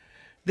 Bravo.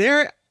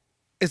 There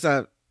is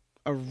a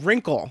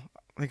wrinkle,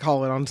 they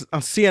call it on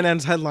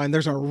CNN's headline.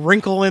 There's a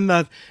wrinkle in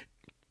the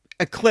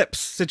eclipse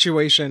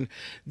situation.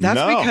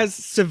 That's because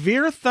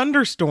severe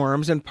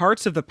thunderstorms in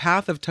parts of the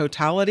path of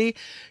totality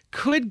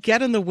could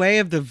get in the way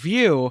of the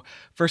view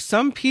for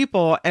some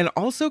people and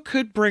also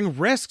could bring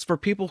risks for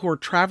people who are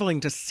traveling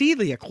to see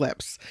the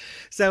eclipse.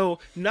 So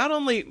not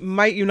only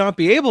might you not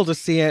be able to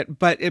see it,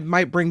 but it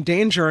might bring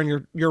danger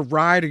on your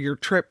ride or your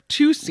trip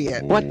to see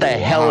it. What the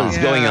hell is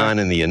going on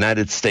in the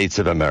United States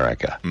of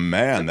America?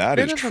 Man, that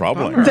is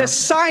troubling. The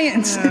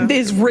science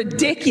is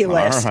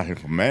ridiculous. All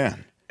right,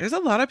 man. There's a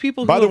lot of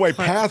people who By the way,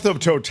 Path of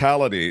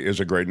Totality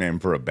is a great name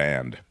for a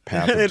band.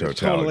 Path of Totality. It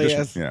totally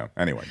is. Yeah.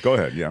 Anyway, go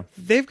ahead. Yeah.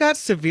 They've got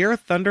severe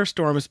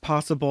thunderstorms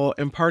possible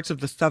in parts of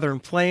the Southern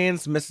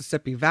Plains,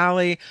 Mississippi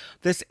Valley.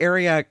 This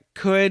area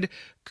could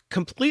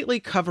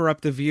completely cover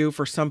up the view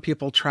for some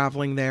people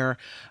traveling there.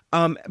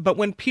 But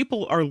when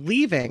people are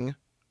leaving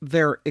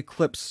their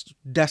eclipse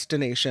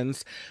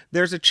destinations,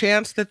 there's a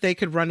chance that they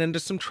could run into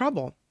some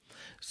trouble.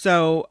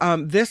 So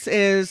this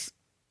is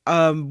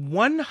a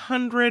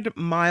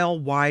 100-mile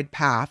wide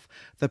path,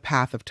 the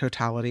Path of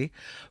Totality,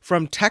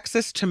 from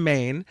Texas to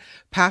Maine,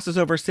 passes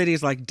over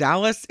cities like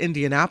Dallas,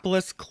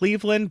 Indianapolis,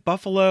 Cleveland,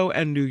 Buffalo,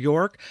 and New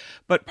York.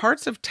 But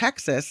parts of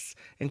Texas,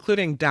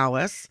 including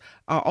Dallas,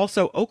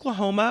 also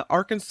Oklahoma,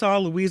 Arkansas,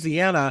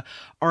 Louisiana,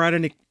 are at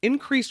an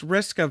increased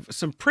risk of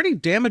some pretty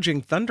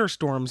damaging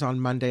thunderstorms on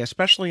Monday,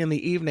 especially in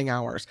the evening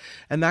hours.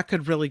 And that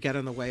could really get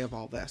in the way of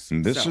all this.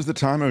 And this is the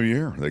time of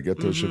year they get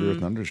those severe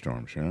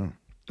thunderstorms, yeah.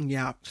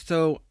 Yeah,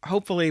 so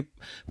hopefully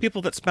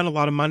people that spend a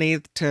lot of money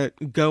to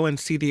go and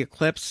see the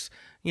eclipse,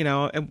 you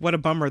know, what a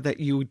bummer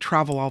that you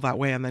travel all that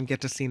way and then get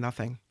to see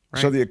nothing.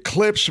 Right? So the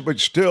eclipse, but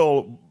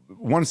still,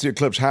 once the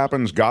eclipse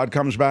happens, God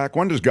comes back.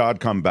 When does God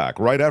come back?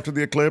 Right after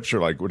the eclipse, or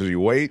like, does he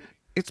wait?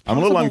 I'm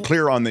a little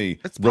unclear on the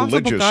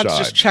religious God's side.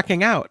 Just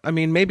checking out. I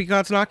mean, maybe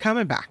God's not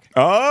coming back.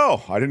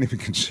 Oh, I didn't even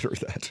consider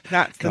that.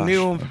 That's the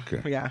new,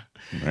 okay.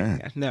 Man.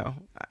 Yeah, no.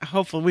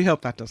 Hopefully, we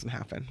hope that doesn't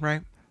happen,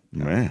 right?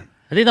 Man.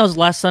 I think that was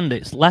last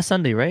Sunday. Last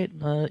Sunday, right?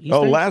 Easter?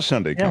 Oh, last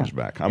Sunday comes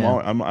back. I'm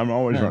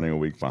always running a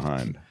week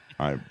behind.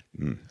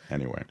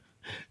 Anyway.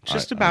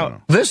 Just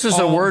about. This is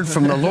a word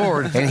from the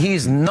Lord, and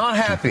he's not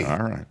happy. All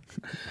right.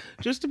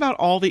 Just about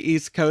all the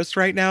East Coast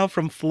right now,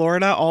 from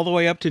Florida all the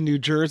way up to New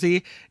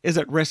Jersey, is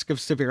at risk of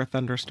severe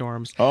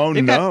thunderstorms. Oh,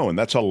 no. And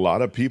that's a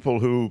lot of people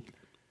who,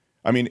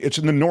 I mean, it's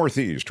in the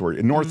Northeast,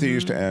 where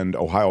Northeast and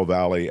Ohio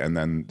Valley, and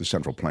then the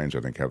Central Plains,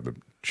 I think, have the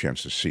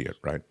chance to see it,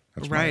 right?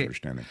 That's my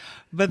understanding.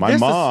 But my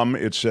mom,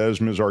 it says,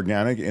 Ms.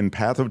 Organic, in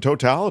Path of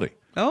Totality.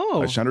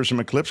 Oh. I sent her some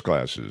eclipse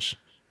classes.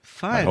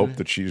 Fun. I hope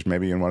that she's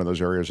maybe in one of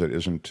those areas that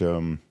isn't.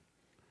 The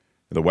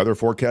weather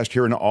forecast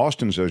here in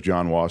Austin, says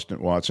John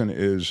Watson,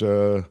 is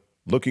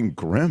looking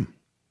grim.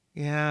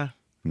 Yeah,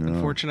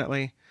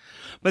 unfortunately.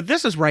 But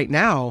this is right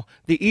now.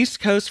 The East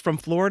Coast from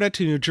Florida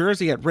to New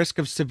Jersey at risk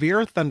of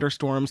severe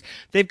thunderstorms.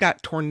 They've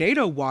got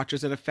tornado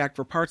watches in effect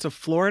for parts of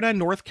Florida,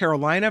 North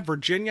Carolina,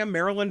 Virginia,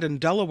 Maryland, and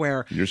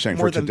Delaware. You're saying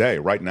for today,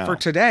 right now. For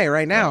today,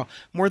 right now. Yeah.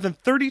 More than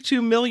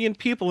 32 million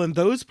people in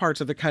those parts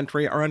of the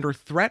country are under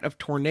threat of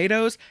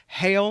tornadoes,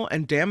 hail,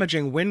 and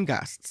damaging wind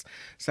gusts.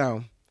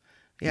 So,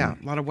 yeah,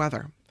 a lot of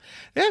weather.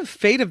 The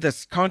fate of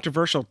this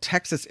controversial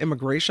Texas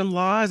immigration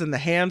law is in the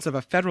hands of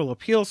a federal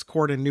appeals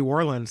court in New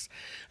Orleans.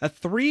 A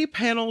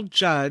three-panel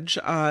judge,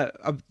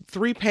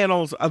 three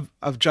panels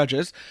of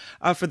judges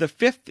for the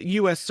 5th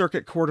U.S.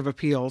 Circuit Court of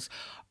Appeals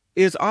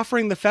is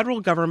offering the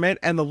federal government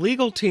and the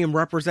legal team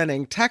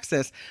representing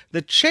Texas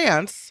the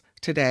chance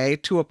today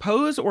to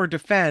oppose or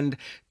defend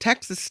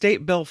Texas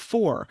State Bill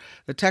 4.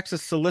 The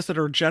Texas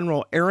Solicitor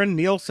General Aaron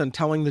Nielsen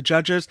telling the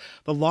judges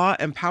the law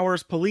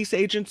empowers police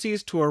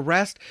agencies to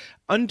arrest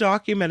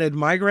undocumented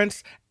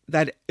migrants,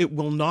 that it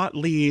will not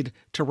lead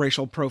to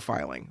racial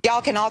profiling.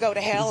 Y'all can all go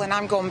to hell, and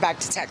I'm going back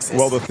to Texas.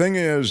 Well, the thing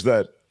is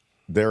that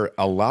they're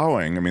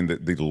allowing, I mean,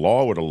 the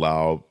law would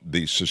allow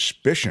the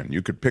suspicion.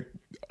 You could pick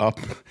up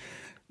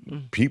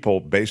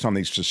people based on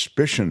the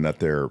suspicion that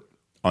they're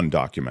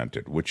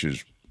undocumented, which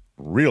is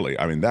really,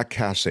 I mean, that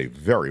casts a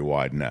very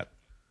wide net.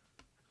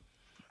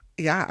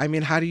 Yeah, I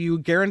mean, how do you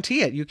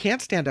guarantee it? You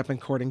can't stand up in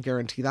court and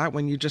guarantee that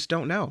when you just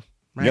don't know.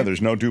 Right? Yeah,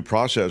 there's no due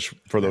process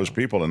for those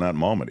people in that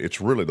moment. It's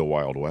really the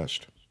Wild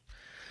West.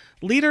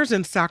 Leaders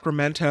in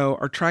Sacramento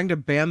are trying to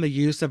ban the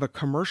use of a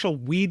commercial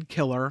weed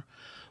killer,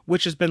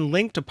 which has been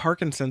linked to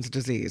Parkinson's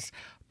disease.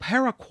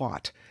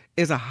 Paraquat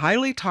is a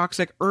highly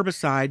toxic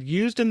herbicide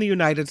used in the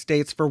United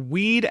States for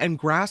weed and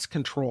grass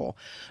control.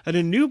 And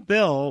a new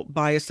bill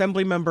by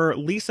Assemblymember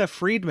Lisa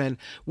Friedman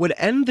would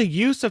end the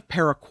use of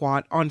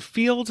paraquat on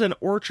fields and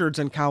orchards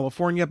in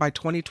California by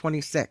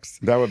 2026.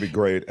 That would be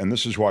great. And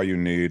this is why you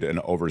need an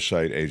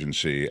oversight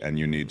agency, and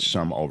you need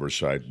some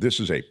oversight. This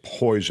is a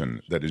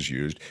poison that is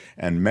used,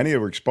 and many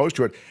are exposed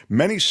to it.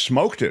 Many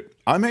smoked it.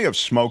 I may have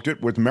smoked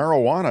it with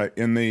marijuana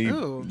in the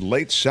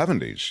late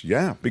 70s.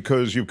 Yeah,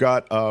 because you've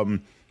got...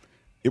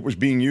 it was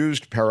being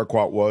used,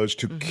 paraquat was,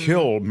 to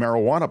kill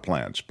marijuana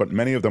plants, but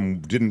many of them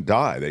didn't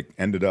die. They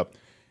ended up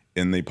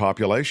in the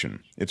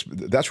population.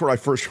 That's where I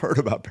first heard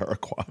about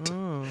paraquat.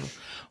 Oh.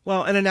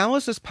 Well, an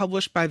analysis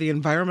published by the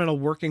Environmental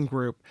Working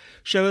Group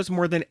shows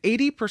more than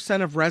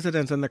 80% of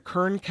residents in the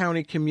Kern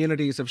County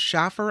communities of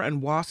Schaffer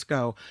and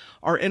Wasco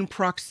are in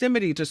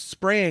proximity to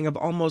spraying of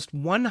almost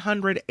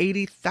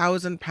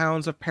 180,000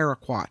 pounds of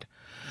paraquat.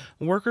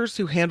 Workers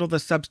who handle the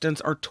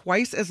substance are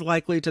twice as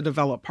likely to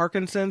develop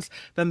Parkinson's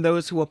than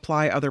those who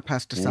apply other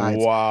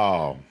pesticides.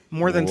 Wow.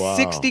 More than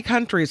 60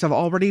 countries have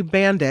already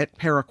banned it,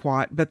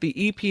 paraquat, but the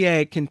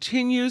EPA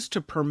continues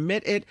to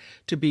permit it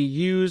to be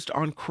used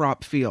on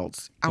crop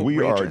fields.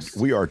 Outrageous.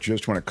 We are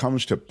just, when it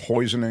comes to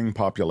poisoning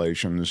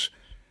populations,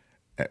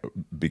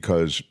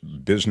 because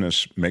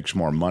business makes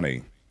more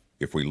money,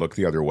 if we look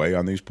the other way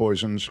on these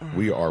poisons,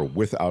 we are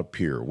without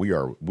peer.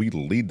 We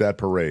lead that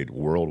parade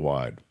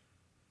worldwide.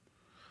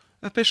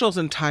 Officials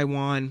in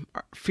Taiwan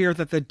fear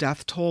that the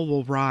death toll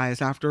will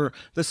rise after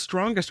the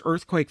strongest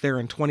earthquake there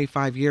in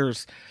 25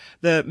 years.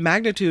 The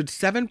magnitude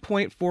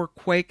 7.4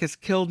 quake has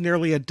killed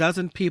nearly a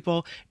dozen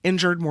people,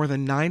 injured more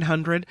than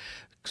 900.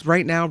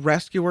 Right now,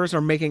 rescuers are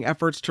making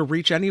efforts to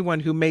reach anyone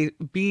who may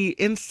be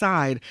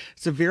inside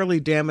severely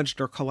damaged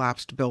or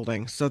collapsed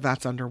buildings, so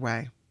that's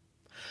underway.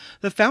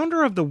 The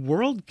founder of the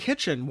World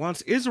Kitchen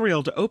wants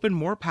Israel to open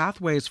more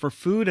pathways for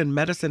food and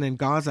medicine in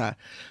Gaza.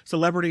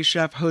 Celebrity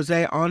chef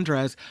Jose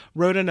Andres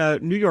wrote in a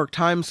New York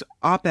Times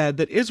op-ed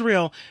that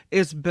Israel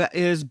is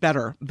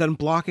better than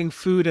blocking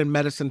food and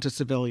medicine to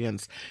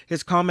civilians.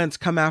 His comments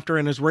come after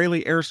an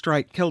Israeli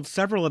airstrike killed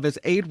several of his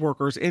aid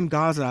workers in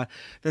Gaza.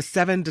 The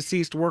 7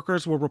 deceased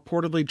workers were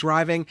reportedly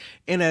driving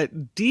in a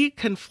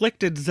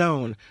deconflicted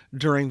zone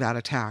during that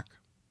attack.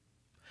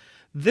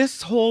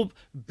 This whole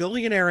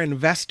billionaire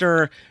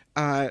investor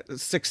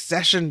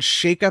succession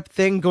shakeup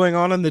thing going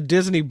on the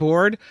Disney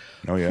board.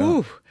 Oh, yeah.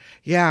 Whew.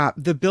 Yeah,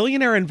 the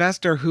billionaire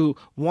investor who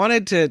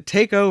wanted to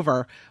take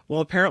over will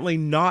apparently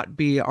not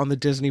be on the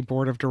Disney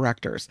board of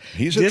directors.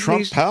 He's a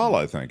Trump pal,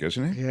 I think,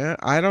 isn't he? Yeah,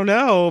 I don't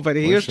know, but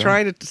he was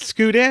trying to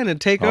scoot in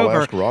and take over.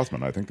 I'll ask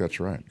Rothmann. I think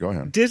that's right. Go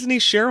ahead. Disney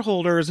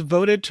shareholders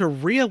voted to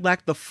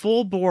re-elect the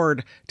full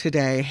board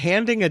today,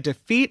 handing a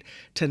defeat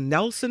to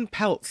Nelson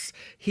Peltz.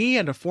 He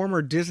and a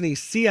former Disney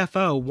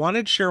CFO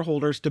wanted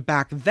shareholders to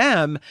back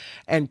them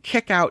and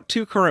kick out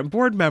 2 current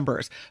board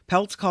members.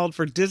 Peltz called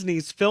for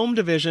Disney's film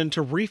division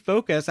to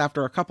refocus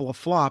after a couple of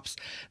flops.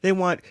 They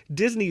want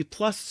Disney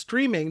Plus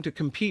streaming to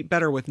compete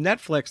better with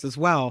Netflix as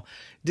well.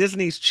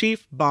 Disney's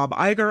chief, Bob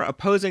Iger,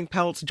 opposing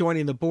Peltz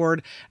joining the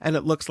board, and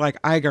it looks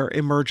like Iger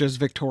emerges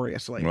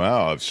victoriously.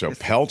 Wow, so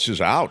Peltz is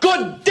out.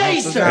 Good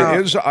day,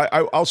 sir!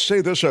 I'll say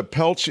this,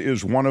 Peltz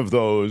is one of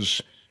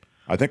those,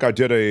 I think I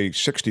did a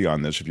 60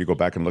 on this if you go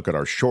back and look at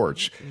our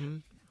shorts.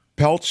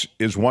 Peltz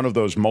is one of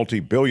those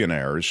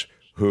multi-billionaires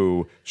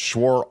who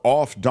swore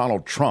off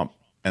Donald Trump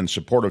and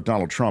support of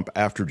Donald Trump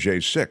after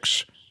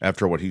J6,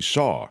 after what he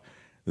saw.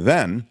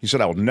 Then he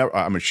said,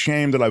 I'm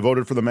ashamed that I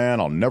voted for the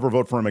man. I'll never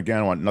vote for him again.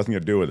 I want nothing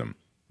to do with him.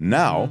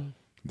 Now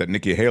that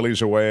Nikki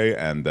Haley's away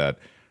and that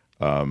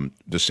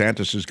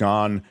DeSantis is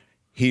gone,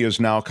 he is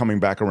now coming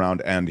back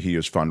around and he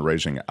is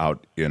fundraising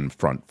out in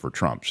front for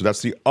Trump. So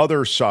that's the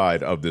other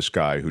side of this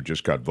guy who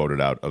just got voted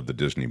out of the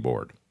Disney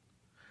board.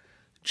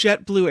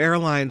 JetBlue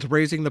Airlines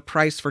raising the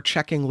price for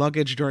checking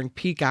luggage during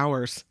peak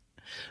hours.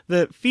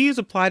 The fees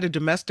apply to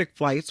domestic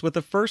flights, with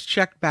the first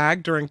checked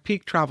bag during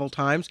peak travel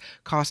times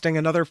costing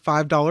another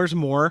 $5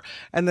 more,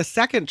 and the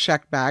second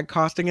checked bag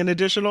costing an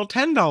additional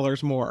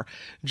 $10 more.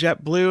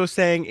 JetBlue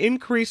saying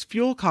increased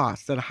fuel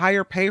costs and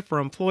higher pay for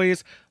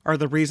employees are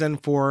the reason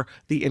for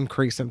the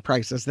increase in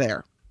prices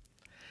there.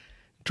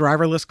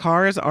 Driverless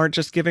cars aren't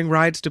just giving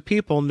rides to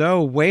people.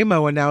 No,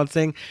 Waymo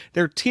announcing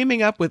they're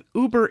teaming up with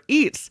Uber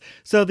Eats.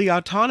 So the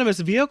autonomous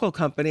vehicle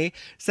company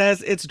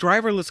says its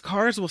driverless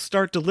cars will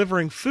start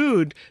delivering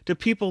food to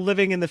people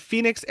living in the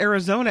Phoenix,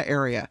 Arizona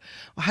area.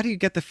 Well, how do you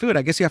get the food?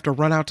 I guess you have to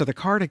run out to the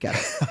car to get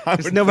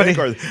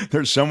it.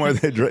 There's somewhere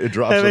it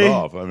drops it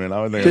off. I mean,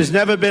 I would think there's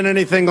never been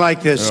anything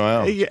like this.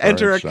 You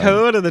enter a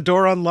code and the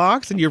door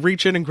unlocks and you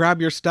reach in and grab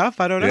your stuff.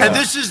 I don't know. Yeah. And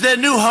this is their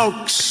new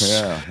hoax.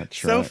 Yeah,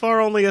 that's right. So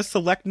far, only a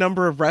select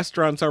number of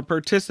restaurants are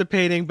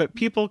participating, but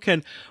people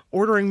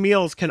ordering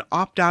meals can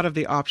opt out of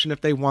the option if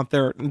they want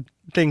their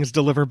things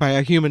delivered by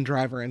a human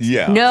driver instead.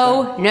 Yeah.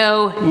 No.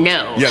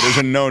 Yeah, there's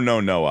a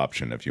no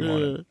option if you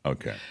want it.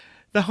 Okay.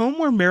 The home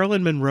where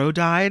Marilyn Monroe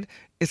died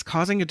is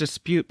causing a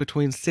dispute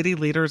between city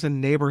leaders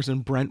and neighbors in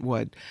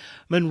Brentwood.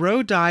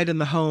 Monroe died in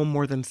the home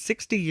more than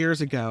 60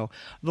 years ago.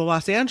 The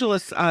Los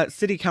Angeles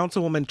City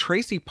Councilwoman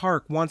Tracy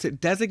Park wants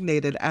it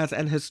designated as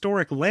an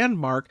historic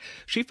landmark.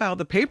 She filed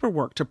the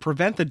paperwork to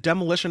prevent the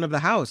demolition of the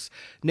house.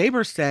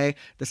 Neighbors say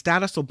the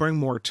status will bring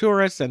more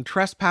tourists and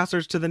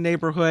trespassers to the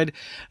neighborhood.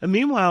 And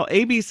meanwhile,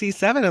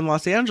 ABC7 in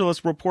Los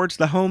Angeles reports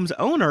the home's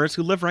owners,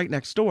 who live right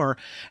next door,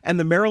 and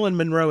the Marilyn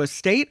Monroe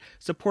estate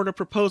support a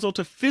proposal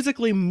to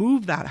physically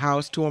move that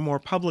house to a more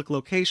public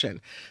location.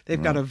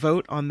 They've got a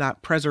vote on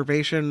that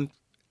preservation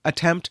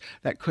attempt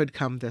that could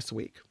come this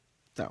week.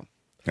 So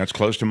that's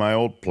close to my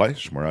old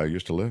place where I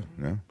used to live.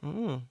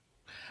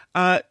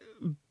 Yeah.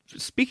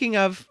 Speaking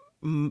of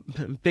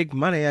big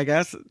money, I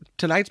guess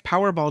tonight's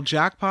Powerball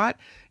jackpot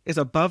is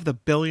above the $1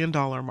 billion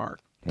mark.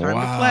 Time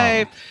to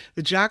play.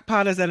 The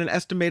jackpot is at an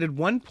estimated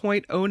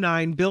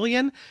 $1.09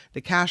 billion.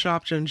 The cash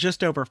option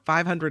just over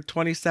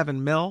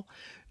 $527 million.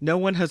 No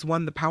one has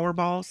won the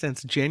Powerball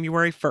since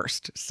January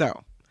 1st.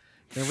 So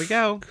there we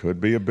go.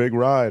 Could be a big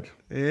ride.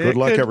 Good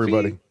luck,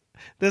 everybody.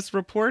 This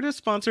report is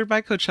sponsored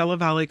by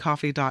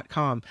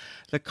CoachellaValleyCoffee.com.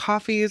 The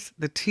coffees,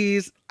 the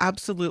teas,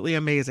 absolutely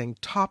amazing,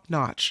 top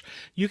notch.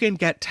 You can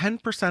get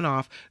 10%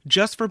 off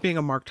just for being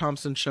a Mark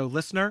Thompson Show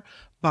listener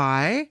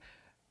by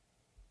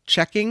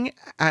checking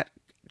at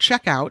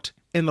checkout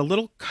in the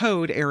little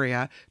code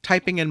area,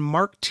 typing in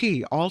Mark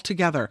T all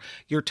together.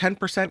 Your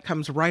 10%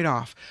 comes right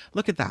off.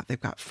 Look at that.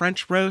 They've got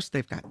French roast,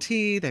 they've got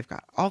tea, they've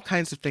got all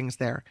kinds of things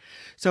there.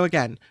 So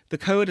again, the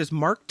code is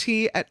Mark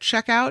T at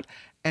checkout,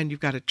 and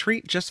you've got a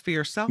treat just for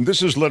yourself.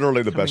 This is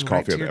literally the best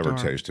coffee I've ever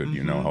tasted.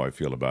 You know how I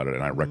feel about it,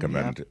 and I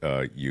recommend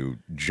you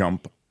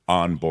jump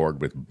on board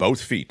with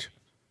both feet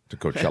to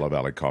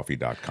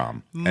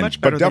CoachellaValleyCoffee.com.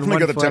 Much better but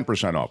definitely than get a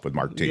 10% off with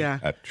Mark T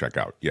at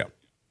checkout. Yeah.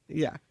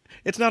 Yeah.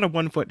 It's not a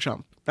 1 foot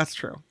jump. That's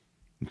true.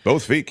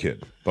 Both feet,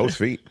 kid. Both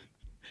feet.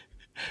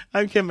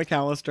 I'm Kim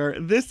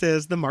McAllister. This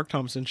is The Mark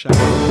Thompson Show.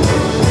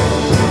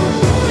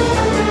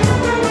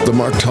 The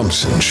Mark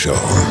Thompson Show.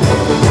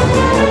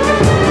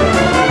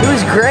 It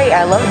was great.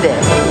 I loved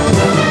it.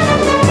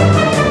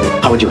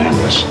 How would you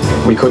handle this?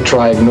 We could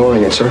try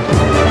ignoring it, sir.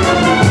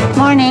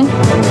 Morning.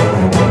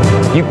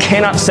 You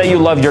cannot say you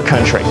love your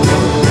country.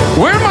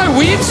 Where are my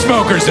weed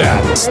smokers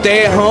at?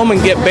 Stay at home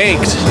and get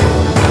baked.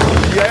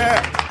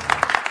 Yeah.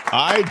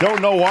 I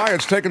don't know why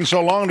it's taken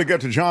so long to get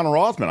to John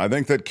Rothmann. I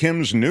think that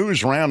Kim's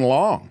news ran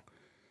long.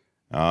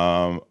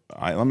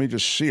 Let me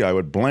just see. I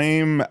would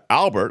blame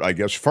Albert, I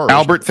guess, first.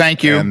 Albert,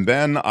 thank you. And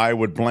then I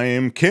would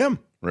blame Kim,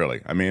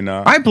 really. I mean...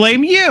 I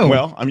blame you.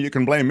 Well, I mean, you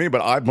can blame me,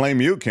 but I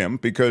blame you, Kim,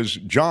 because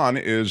John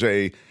is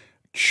a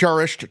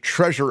cherished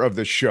treasure of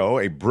this show,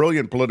 a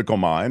brilliant political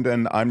mind,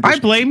 and I'm just... I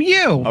blame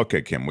you.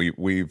 Okay, Kim,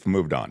 we've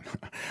moved on.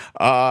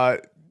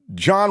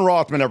 John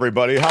Rothmann,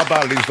 everybody. How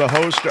about it? He's the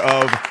host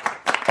of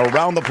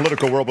Around the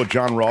Political World with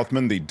John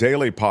Rothmann, the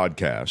daily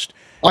podcast.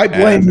 I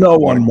blame no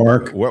one,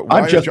 Mark.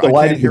 I'm just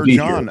delighted to be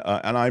John,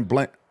 here. And I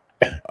blame...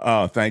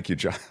 thank you,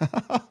 John.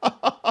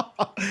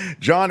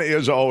 John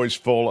is always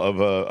full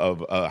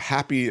of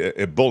happy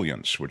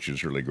ebullience, which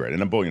is really great.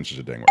 And ebullience is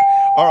a ding word.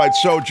 All right,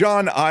 so,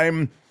 John,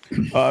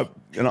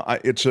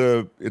 it's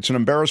an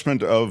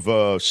embarrassment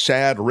of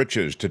sad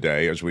riches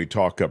today as we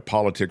talk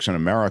politics in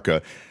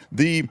America.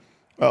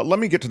 Let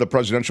me get to the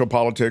presidential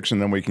politics, and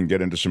then we can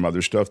get into some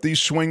other stuff. These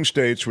swing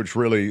states, which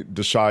really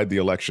decide the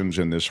elections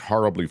in this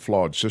horribly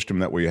flawed system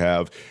that we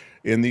have,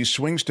 in these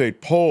swing state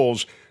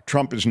polls,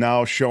 Trump is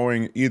now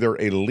showing either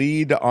a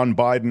lead on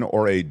Biden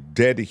or a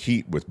dead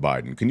heat with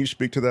Biden. Can you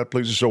speak to that,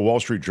 please? This is a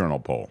Wall Street Journal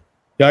poll.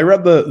 Yeah, I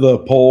read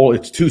the poll.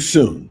 It's too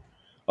soon.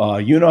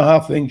 You know how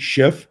things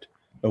shift.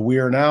 We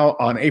are now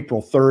on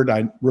April 3rd.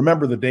 I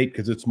remember the date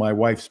because it's my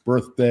wife's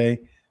birthday,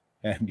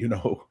 and,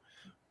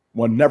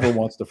 one never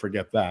wants to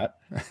forget that.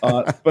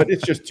 But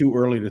it's just too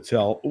early to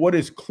tell. What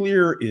is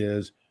clear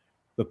is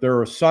that there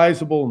are a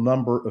sizable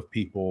number of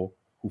people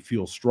who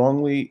feel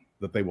strongly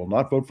that they will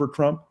not vote for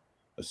Trump,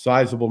 a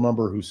sizable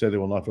number who say they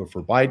will not vote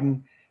for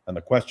Biden. And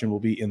the question will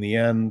be, in the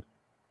end,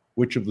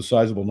 which of the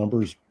sizable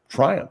numbers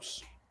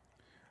triumphs?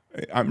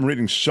 I'm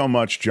reading so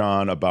much,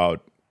 John,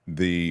 about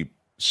the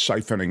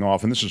siphoning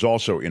off, and this is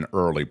also in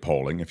early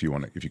polling. If you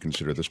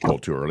consider this poll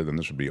too early, then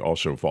this would be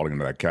also falling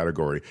into that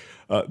category.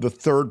 The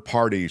third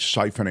party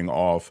siphoning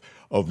off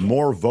of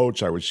more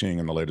votes I was seeing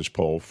in the latest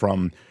poll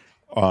from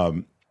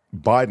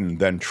Biden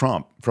than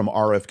Trump, from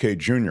RFK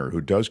Jr., who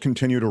does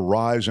continue to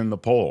rise in the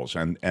polls,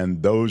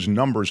 and those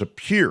numbers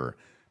appear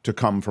to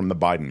come from the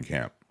Biden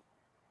camp.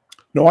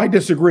 No, I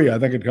disagree. I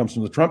think it comes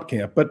from the Trump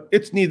camp, but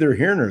it's neither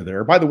here nor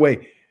there. By the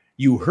way,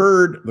 you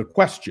heard the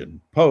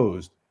question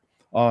posed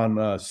on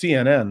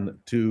CNN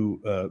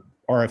to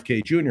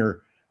RFK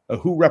Jr.,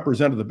 who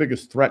represented the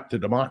biggest threat to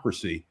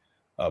democracy,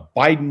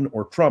 Biden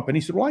or Trump. And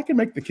he said, well, I can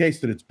make the case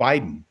that it's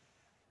Biden.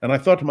 And I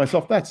thought to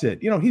myself, that's it.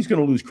 He's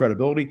going to lose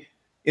credibility.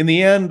 In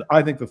the end,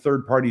 I think the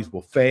third parties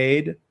will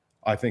fade.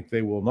 I think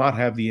they will not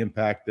have the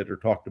impact that are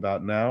talked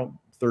about now.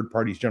 Third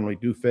parties generally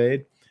do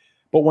fade.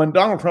 But when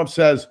Donald Trump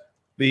says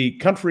the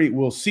country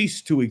will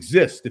cease to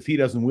exist if he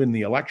doesn't win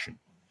the election,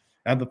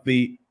 and that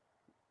the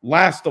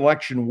last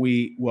election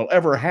we will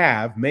ever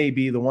have may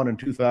be the one in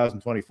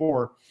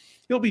 2024,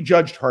 he'll be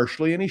judged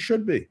harshly, and he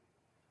should be.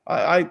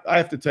 I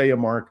have to tell you,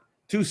 Mark,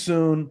 too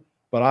soon,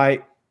 but I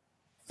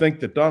think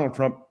that Donald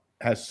Trump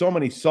has so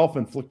many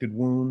self-inflicted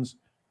wounds,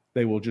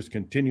 they will just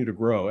continue to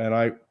grow. And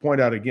I point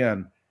out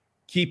again,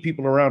 key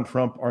people around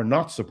Trump are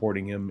not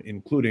supporting him,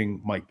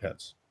 including Mike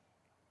Pence.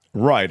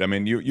 Right. I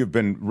mean, you've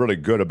been really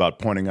good about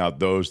pointing out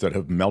those that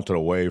have melted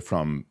away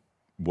from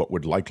what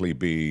would likely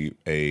be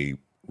a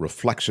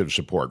reflexive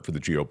support for the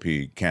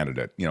GOP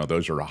candidate. You know,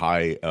 those are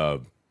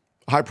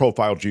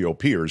high-profile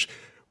GOPers,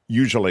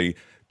 usually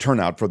turn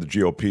out for the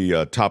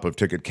GOP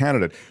top-of-ticket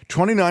candidate.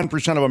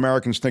 29% of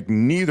Americans think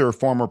neither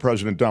former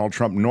President Donald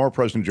Trump nor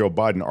President Joe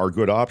Biden are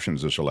good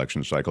options this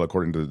election cycle,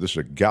 according to this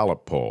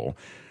Gallup poll.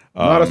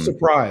 Not a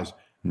surprise.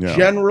 Yeah.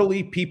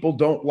 Generally, people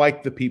don't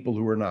like the people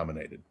who are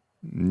nominated.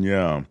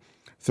 Yeah.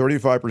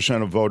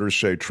 35% of voters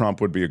say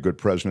Trump would be a good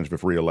president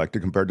if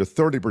reelected, compared to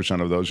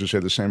 30% of those who say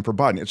the same for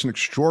Biden. It's an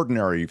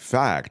extraordinary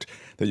fact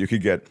that you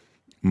could get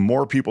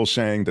more people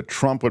saying that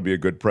Trump would be a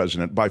good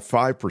president by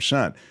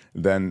 5%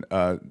 than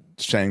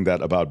saying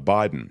that about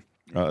Biden.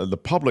 The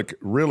public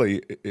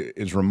really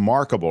is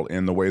remarkable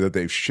in the way that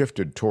they've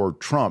shifted toward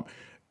Trump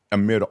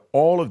amid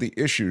all of the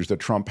issues that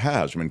Trump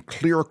has. I mean,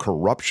 clear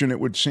corruption, it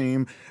would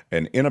seem,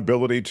 an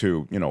inability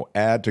to,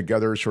 add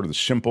together sort of the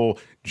simple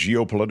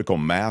geopolitical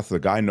math. The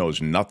guy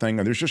knows nothing.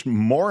 And there's just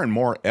more and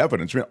more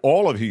evidence. I mean,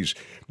 all of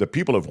the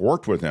people have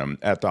worked with him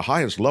at the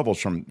highest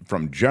levels,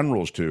 from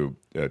generals to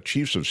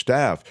chiefs of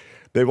staff.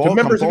 They've all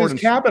members come of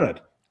his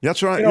cabinet.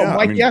 That's right.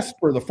 Mike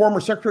Esper, the former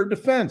Secretary of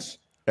Defense.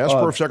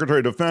 Esper, Secretary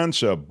of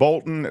Defense,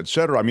 Bolton, et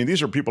cetera. I mean,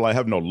 these are people I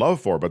have no love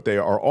for, but they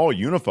are all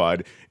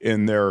unified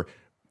in their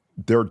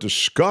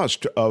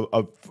disgust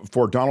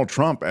for Donald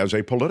Trump as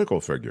a political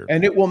figure.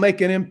 And it will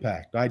make an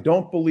impact. I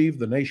don't believe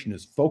the nation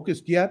is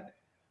focused yet,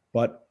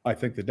 but I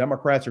think the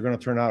Democrats are going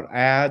to turn out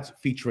ads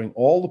featuring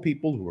all the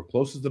people who are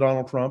closest to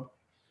Donald Trump.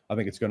 I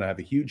think it's going to have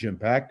a huge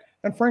impact.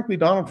 And frankly,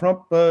 Donald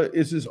Trump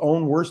is his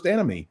own worst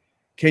enemy.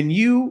 Can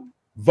you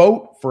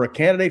vote for a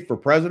candidate for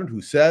president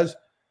who says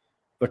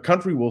the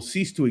country will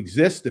cease to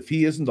exist if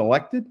he isn't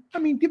elected? I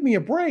mean, give me a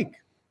break.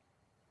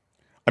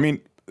 I mean,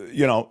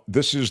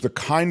 this is the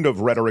kind of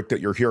rhetoric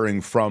that you're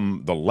hearing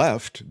from the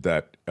left,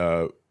 that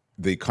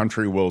the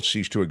country will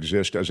cease to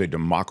exist as a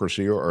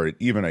democracy or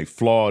even a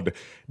flawed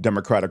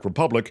democratic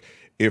republic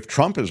if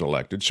Trump is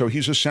elected. So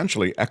he's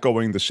essentially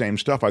echoing the same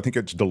stuff. I think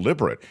it's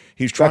deliberate.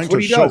 He's trying That's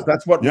what he does.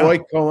 That's what Roy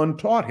Cohen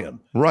taught him.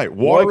 Right.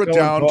 Water it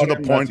down to the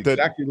point that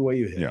exactly the way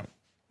you hit.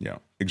 Yeah,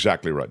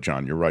 exactly right,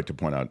 John. You're right to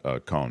point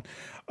out Cohen.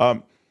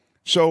 Can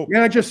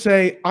I just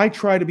say, I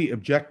try to be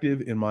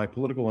objective in my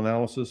political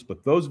analysis,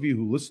 but those of you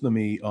who listen to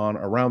me on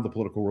Around the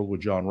Political World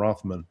with John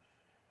Rothmann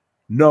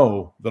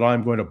know that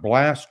I'm going to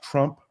blast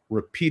Trump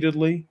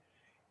repeatedly.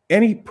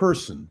 Any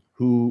person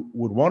who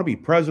would want to be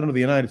president of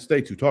the United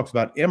States who talks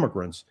about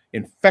immigrants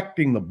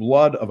infecting the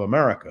blood of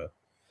America,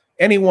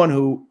 anyone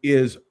who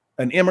is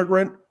an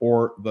immigrant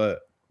or the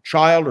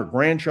child or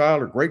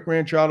grandchild or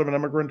great-grandchild of an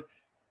immigrant,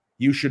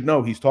 you should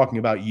know he's talking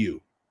about you.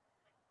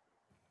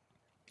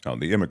 Oh,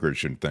 the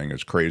immigration thing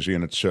is crazy,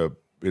 and it's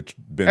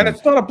been... And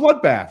it's not a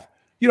bloodbath.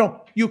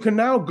 You can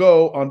now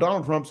go on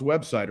Donald Trump's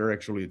website, or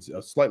actually it's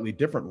a slightly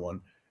different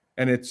one,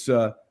 and it's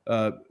the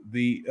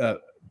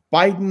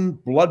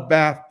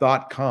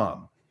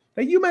BidenBloodbath.com.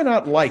 Now, you may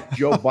not like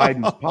Joe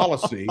Biden's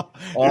policy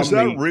on is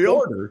that the real?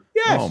 border.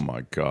 Yes. Oh,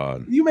 my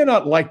God. You may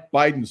not like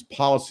Biden's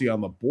policy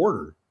on the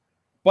border,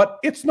 but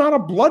it's not a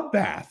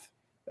bloodbath.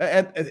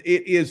 And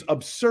it is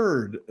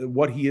absurd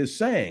what he is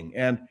saying.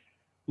 And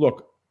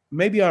look,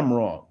 maybe I'm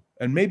wrong,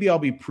 and maybe I'll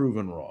be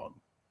proven wrong,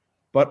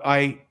 but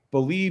I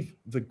believe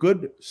the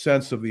good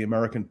sense of the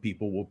American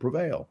people will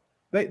prevail.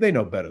 They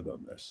know better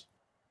than this.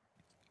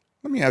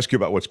 Let me ask you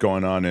about what's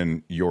going on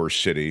in your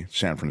city,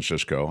 San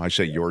Francisco. I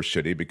say your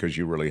city because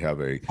you really have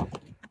a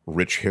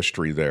rich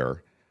history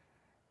there.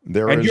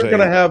 And you're going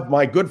to have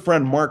my good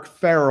friend Mark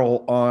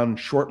Farrell on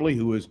shortly,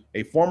 who is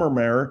a former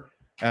mayor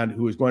and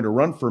who is going to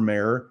run for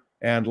mayor.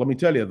 And let me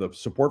tell you, the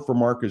support for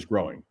Mark is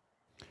growing.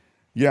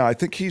 Yeah, I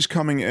think he's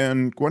coming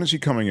in. When is he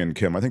coming in,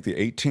 Kim? I think the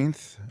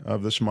 18th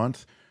of this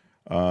month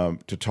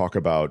to talk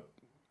about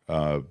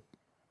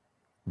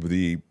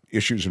the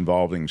issues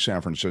involving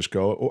San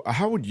Francisco.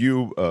 How would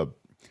you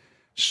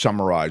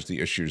summarize the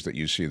issues that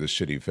you see the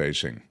city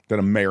facing that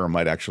a mayor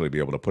might actually be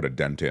able to put a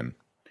dent in?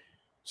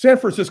 San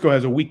Francisco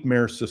has a weak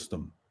mayor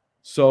system,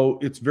 so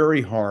it's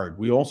very hard.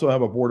 We also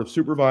have a board of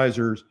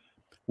supervisors,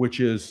 which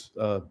is,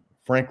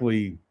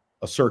 frankly,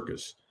 a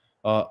circus.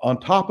 On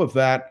top of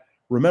that,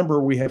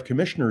 remember, we have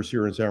commissioners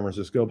here in San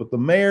Francisco, but the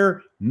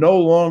mayor no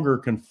longer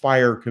can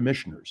fire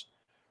commissioners.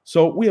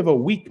 So we have a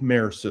weak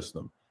mayor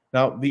system.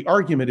 Now, the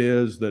argument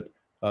is that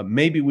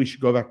maybe we should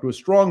go back to a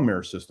strong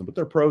mayor system, but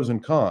there are pros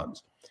and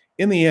cons.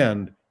 In the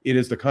end, it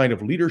is the kind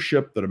of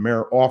leadership that a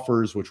mayor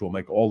offers which will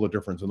make all the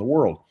difference in the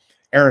world.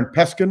 Aaron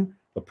Peskin,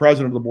 the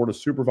president of the Board of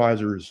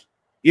Supervisors,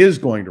 is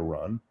going to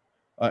run,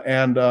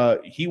 and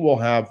he will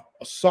have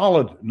a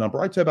solid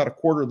number, I'd say about a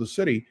quarter of the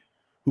city,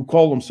 who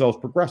call themselves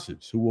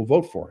progressives, who will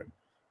vote for him.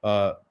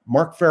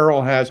 Mark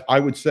Farrell has, I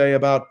would say,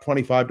 about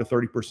 25 to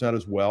 30%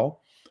 as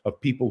well of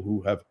people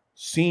who have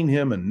seen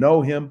him and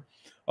know him.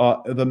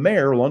 The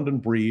mayor, London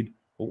Breed,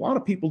 a lot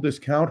of people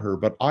discount her,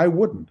 but I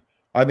wouldn't.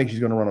 I think she's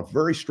going to run a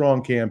very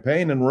strong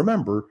campaign. And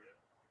remember,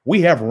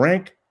 we have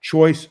ranked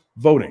choice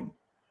voting,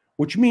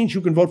 which means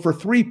you can vote for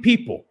 3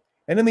 people.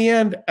 And in the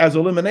end, as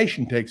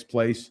elimination takes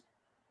place,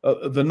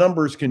 the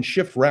numbers can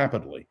shift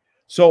rapidly.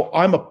 So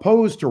I'm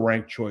opposed to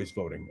ranked choice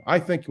voting. I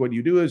think what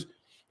you do is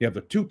you have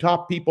the 2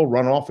 top people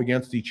run off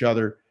against each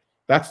other.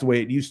 That's the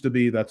way it used to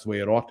be. That's the way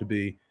it ought to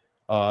be.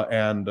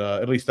 And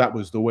at least that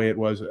was the way it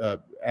was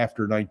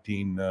after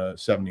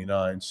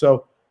 1979.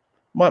 So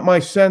my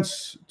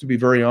sense, to be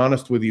very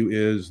honest with you,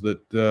 is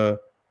that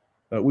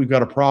we've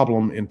got a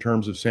problem in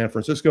terms of San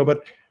Francisco.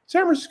 But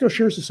San Francisco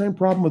shares the same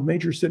problem with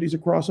major cities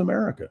across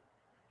America.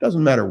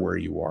 Doesn't matter where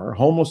you are.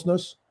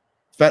 Homelessness,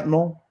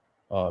 fentanyl,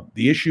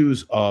 the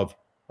issues of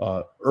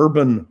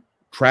urban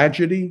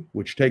tragedy,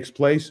 which takes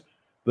place,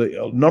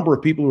 the number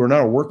of people who are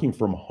now working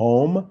from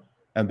home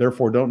and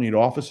therefore don't need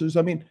offices.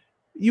 I mean,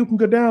 you can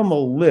go down the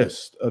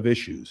list of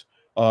issues.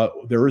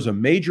 There is a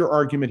major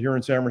argument here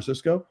in San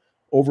Francisco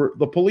over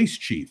the police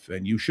chief,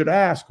 and you should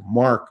ask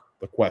Mark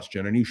the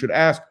question, and you should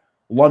ask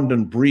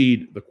London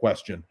Breed the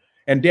question,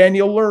 and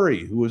Daniel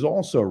Lurie, who is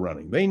also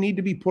running. They need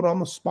to be put on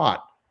the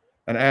spot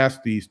and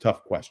ask these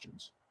tough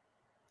questions.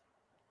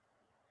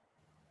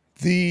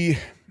 You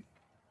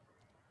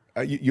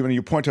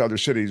point to other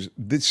cities.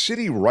 The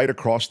city right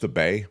across the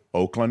bay,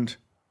 Oakland,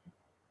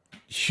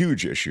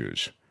 huge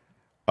issues.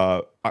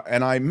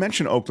 And I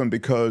mention Oakland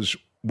because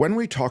when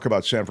we talk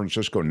about San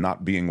Francisco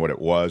not being what it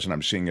was, and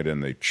I'm seeing it in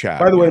the chat.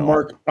 By the way,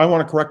 Mark, I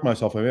want to correct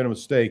myself. I made a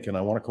mistake, and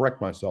I want to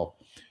correct myself.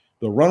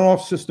 The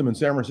runoff system in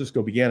San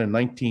Francisco began in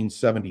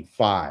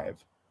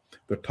 1975.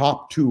 The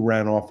top 2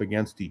 ran off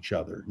against each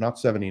other, not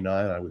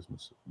 79. I was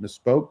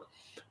misspoke.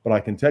 But I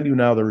can tell you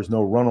now there is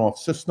no runoff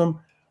system.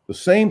 The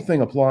same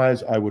thing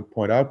applies, I would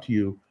point out to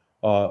you,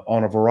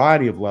 on a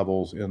variety of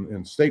levels in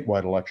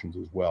statewide elections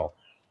as well.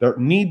 There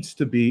needs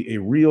to be a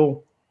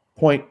real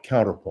point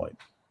counterpoint.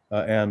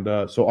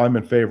 So I'm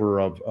in favor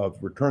of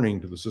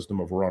returning to the system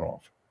of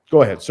runoff.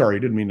 Go ahead. Sorry,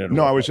 didn't mean to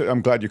interrupt. No,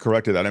 I'm glad you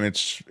corrected that. I mean,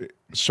 it's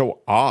so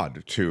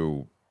odd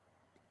to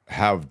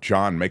have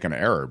John make an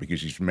error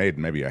because he's made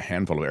maybe a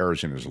handful of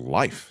errors in his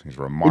life. He's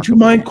remarkable. Would you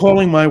mind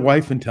calling my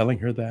wife and telling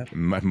her that?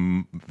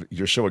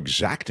 You're so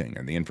exacting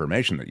in the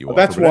information that you offer.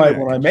 That's why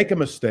when I make a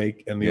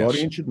mistake, and the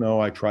audience should know,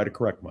 I try to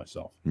correct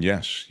myself.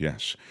 Yes,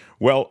 yes.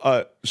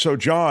 Well, so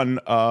John,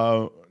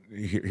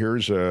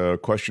 here's a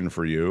question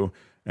for you.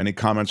 Any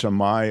comments on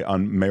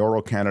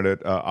mayoral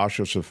candidate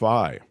Asha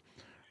Safai?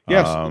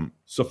 Yes,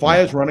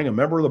 Safai is running, a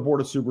member of the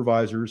Board of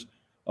Supervisors,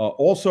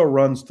 also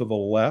runs to the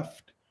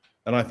left.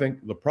 And I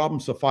think the problem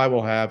Safai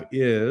will have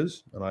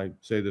is, and I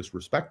say this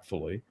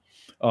respectfully,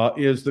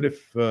 is that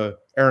if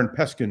Aaron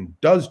Peskin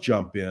does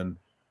jump in,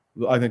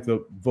 I think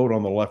the vote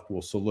on the left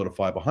will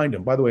solidify behind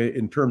him. By the way,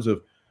 in terms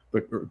of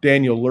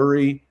Daniel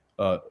Lurie,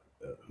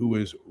 who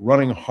is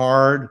running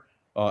hard,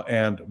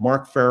 and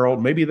Mark Farrell,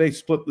 maybe they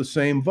split the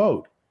same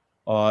vote.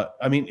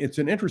 I mean, it's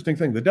an interesting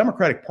thing. The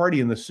Democratic Party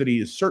in this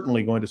city is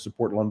certainly going to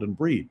support London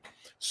Breed.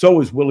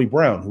 So is Willie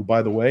Brown, who,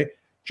 by the way,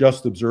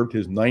 just observed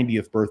his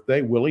 90th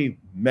birthday. Willie,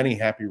 many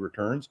happy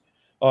returns.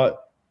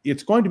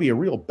 It's going to be a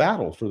real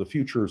battle for the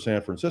future of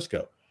San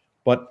Francisco.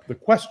 But the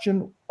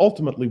question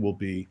ultimately will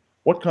be,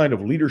 what kind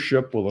of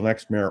leadership will the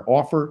next mayor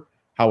offer?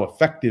 How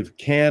effective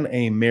can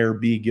a mayor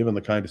be given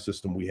the kind of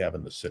system we have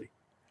in the city?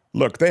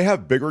 Look, they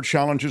have bigger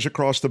challenges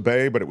across the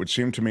bay, but it would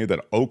seem to me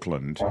that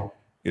Oakland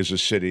is a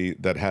city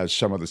that has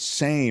some of the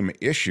same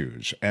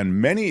issues.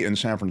 And many in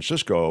San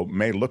Francisco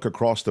may look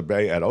across the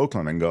bay at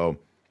Oakland and go,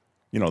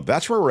 you know,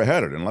 that's where we're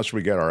headed unless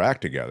we get our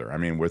act together. I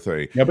mean, with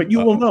a... Yeah, but you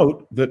will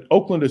note that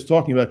Oakland is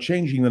talking about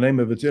changing the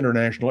name of its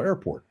international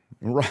airport.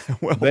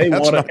 Right. Well, they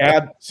want to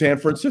add San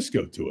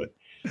Francisco to it.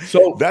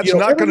 So that's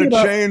not going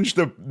to change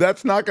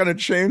that's not going to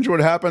change what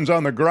happens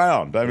on the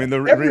ground. I mean,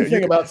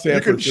 everything about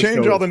San Francisco, you can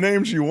change all the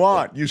names you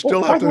want. You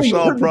still have to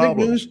solve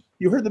problems.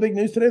 You heard the big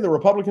news today. The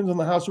Republicans in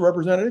the House of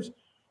Representatives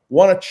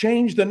want to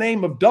change the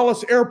name of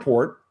Dulles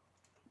Airport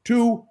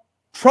to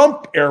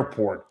Trump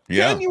Airport.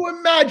 Yeah. Can you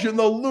imagine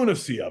the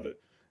lunacy of it?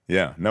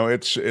 Yeah, no,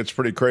 it's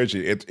pretty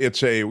crazy.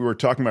 We were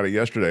talking about it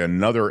yesterday,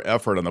 another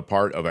effort on the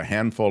part of a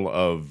handful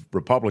of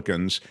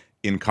Republicans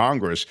in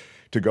Congress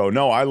to go,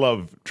 no, I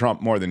love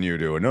Trump more than you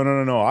do. And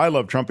no, I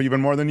love Trump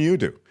even more than you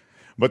do.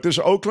 But this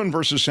Oakland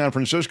versus San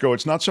Francisco,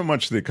 it's not so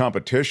much the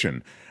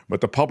competition,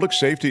 but the public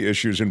safety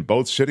issues in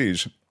both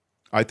cities,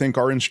 I think,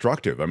 are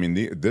instructive. I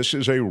mean, this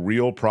is a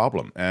real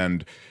problem,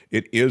 and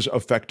it is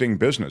affecting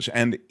business.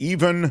 And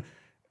even,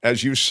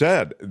 as you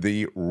said,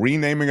 the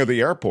renaming of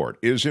the airport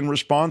is in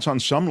response on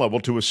some level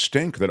to a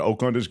stink that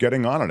Oakland is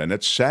getting on it. And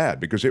it's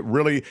sad because it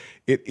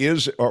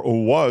is or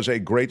was a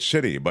great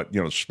city. But,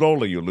 you know,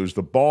 slowly you lose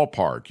the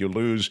ballpark, you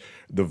lose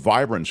the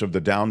vibrance of the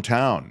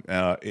downtown.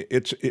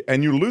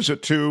 And you lose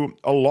it to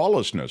a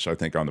lawlessness, I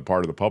think, on the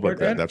part of the public.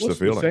 That's the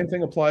feeling. The same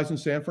thing applies in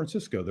San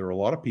Francisco. There are a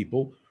lot of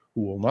people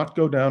who will not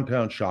go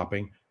downtown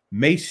shopping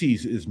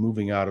Macy's is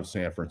moving out of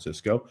San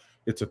Francisco.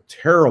 It's a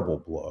terrible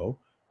blow.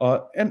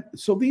 And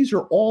so these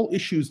are all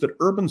issues that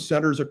urban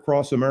centers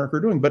across America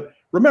are doing. But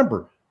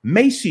remember,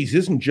 Macy's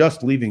isn't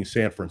just leaving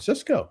San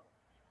Francisco.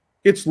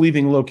 It's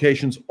leaving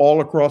locations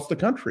all across the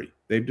country.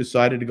 They've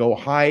decided to go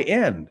high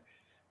end.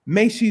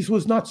 Macy's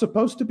was not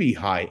supposed to be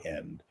high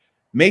end.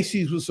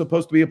 Macy's was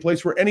supposed to be a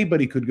place where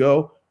anybody could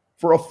go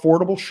for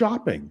affordable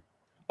shopping.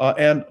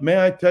 And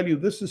may I tell you,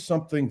 this is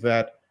something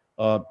that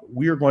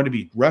we are going to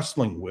be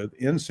wrestling with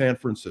in San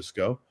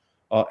Francisco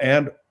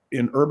and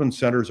in urban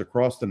centers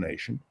across the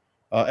nation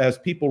as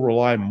people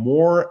rely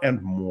more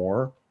and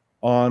more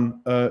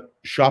on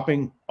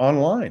shopping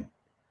online.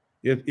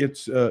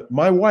 It's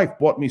my wife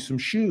bought me some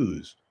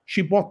shoes.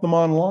 She bought them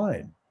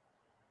online.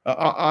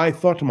 I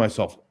thought to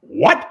myself,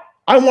 what?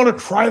 I want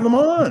to try them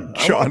on.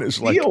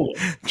 John's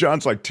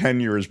like 10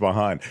 years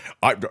behind.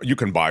 You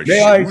can buy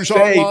May shoes I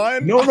say,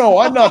 online? No,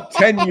 I'm not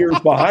 10 years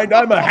behind.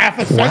 I'm a half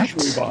a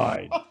century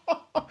behind.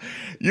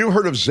 You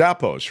heard of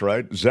Zappos,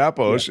 right?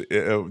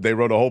 Zappos, they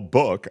wrote a whole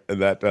book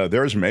that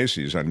there's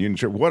Macy's on Union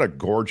Square. What a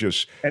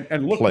gorgeous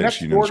and look, place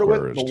next Union door to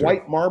Square it, is. the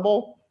white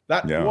marble,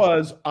 that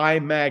was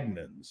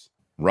iMagnon's.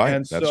 Right.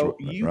 And so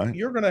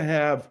you're going to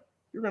have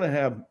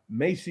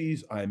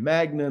Macy's,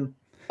 iMagnon,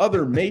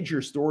 other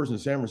major stores in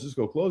San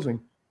Francisco closing.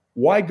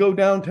 Why go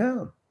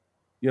downtown?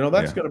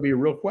 That's going to be a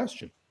real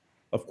question.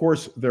 Of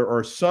course, there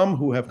are some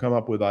who have come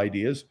up with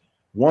ideas.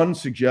 One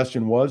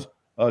suggestion was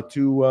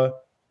to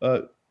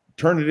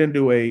turn it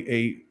into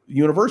a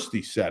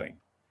university setting.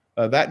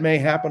 That may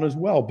happen as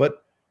well.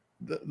 But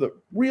the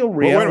real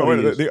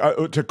reality is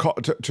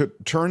to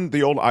turn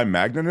the old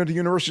iMagnon into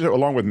university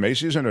along with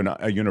Macy's into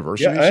a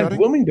university and setting?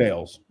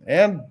 Bloomingdale's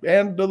and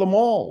the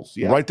malls.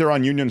 Yeah. Right there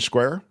on Union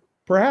Square?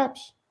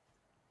 Perhaps.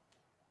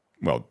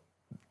 Well,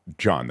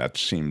 John, that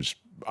seems...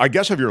 I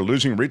guess if you're a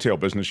losing retail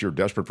business, you're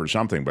desperate for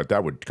something, but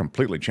that would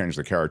completely change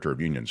the character of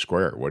Union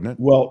Square, wouldn't it?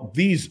 Well,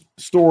 these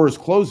stores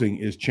closing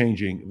is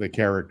changing the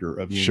character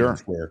of Union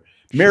Square.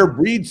 Mayor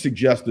Breed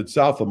suggested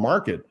south of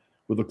Market,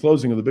 with the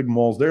closing of the big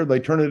malls there, they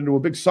turn it into a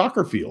big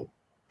soccer field.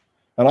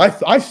 And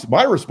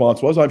my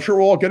response was, I'm sure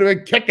we'll all get a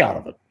big kick out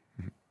of it.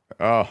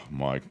 Oh,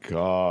 my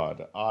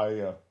God.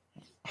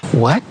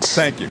 What?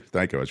 Thank you.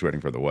 I was waiting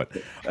for the what.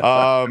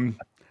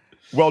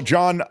 Well,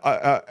 John,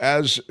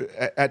 as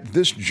at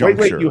this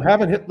juncture... Wait, you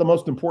haven't hit the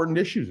most important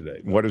issue today.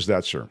 What is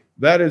that, sir?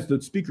 That is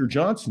that Speaker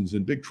Johnson's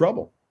in big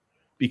trouble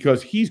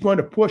because he's going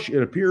to push,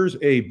 it appears,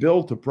 a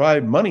bill to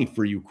provide money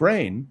for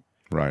Ukraine.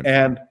 Right.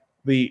 And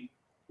the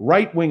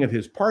right wing of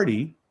his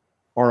party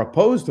are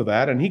opposed to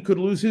that, and he could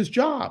lose his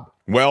job.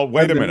 Well,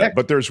 wait a minute.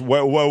 But there's...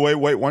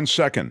 Wait 1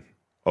 second.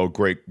 Oh,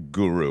 great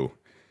guru.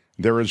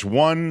 There is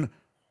one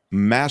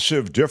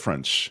massive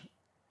difference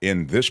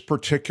in this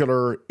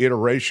particular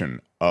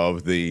iteration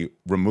of the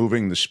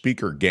removing the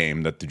speaker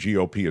game that the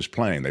GOP is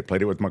playing. They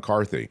played it with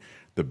McCarthy.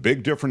 The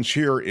big difference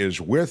here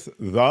is with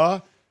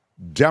the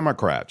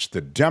Democrats.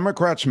 The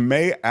Democrats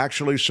may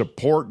actually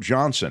support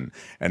Johnson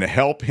and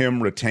help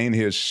him retain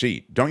his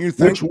seat. Don't you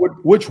think?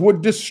 Which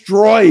would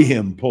destroy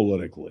him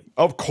politically.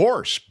 Of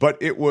course, but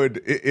it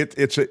would.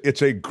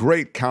 It's a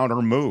great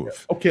counter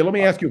move. Okay, let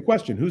me ask you a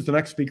question. Who's the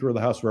next Speaker of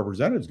the House of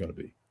Representatives going to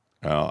be?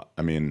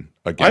 I mean,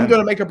 again, I'm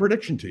going to make a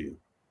prediction to you.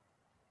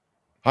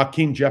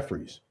 Hakeem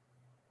Jeffries.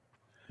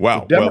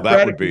 Wow, the Democratic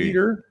that would be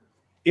leader,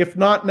 if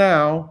not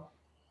now,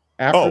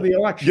 after the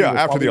election. Yeah,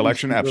 after the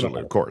election,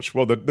 absolutely, of course.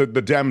 Well, the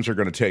Dems are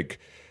going to take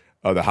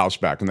the House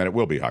back, and then it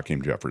will be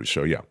Hakeem Jeffries.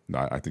 So yeah,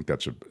 I think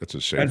it's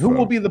a safe. And who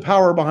will be the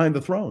power behind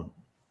the throne?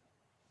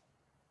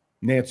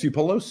 Nancy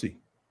Pelosi.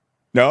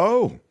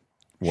 No,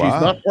 she's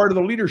not part of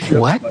the leadership.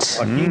 What? But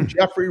Hakeem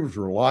Jeffries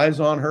relies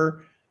on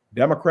her.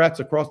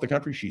 Democrats across the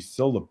country. She's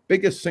still the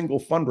biggest single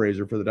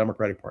fundraiser for the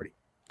Democratic Party.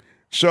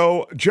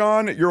 So,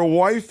 John, your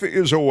wife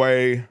is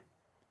away.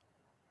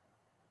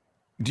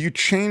 Do you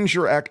change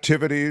your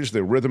activities,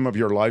 the rhythm of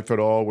your life at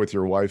all with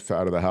your wife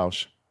out of the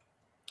house?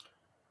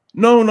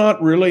 No,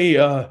 not really.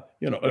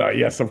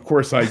 Yes, of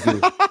course I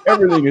do.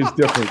 Everything is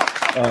different.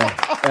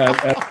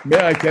 And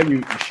may I tell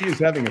you, she is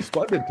having a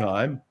splendid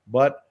time,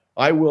 but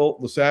I will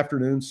this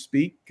afternoon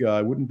speak.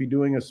 I wouldn't be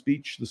doing a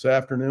speech this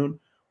afternoon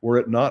were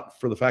it not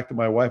for the fact that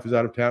my wife is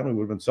out of town. We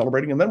would have been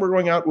celebrating. And then we're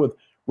going out with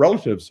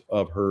relatives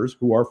of hers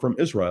who are from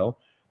Israel.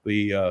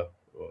 The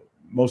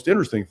most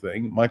interesting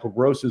thing, Michael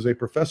Gross is a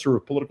professor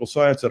of political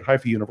science at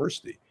Haifa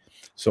University.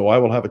 So I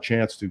will have a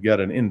chance to get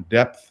an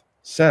in-depth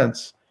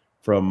sense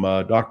from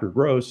Dr.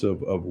 Gross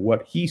of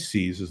what he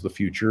sees as the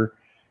future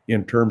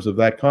in terms of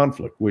that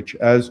conflict, which,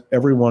 as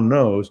everyone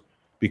knows,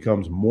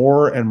 becomes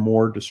more and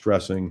more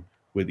distressing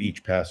with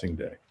each passing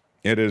day.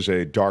 It is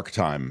a dark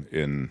time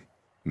in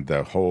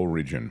the whole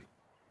region.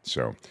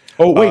 So,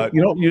 oh, wait,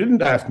 you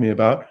didn't ask me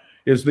about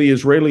is the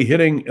Israeli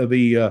hitting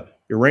the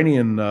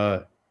Iranian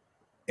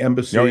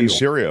embassy in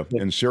Syria.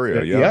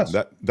 Yeah. Yes.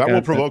 That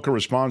will provoke a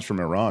response from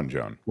Iran,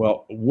 John.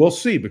 Well, we'll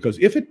see, because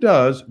if it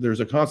does, there's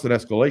a constant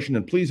escalation.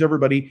 And please,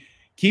 everybody,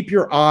 keep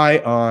your eye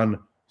on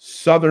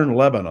southern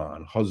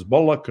Lebanon.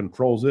 Hezbollah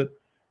controls it.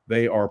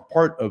 They are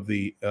part of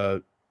the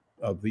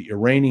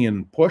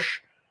Iranian push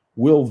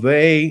will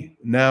they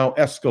now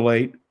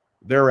escalate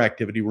their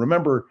activity?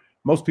 Remember,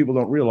 most people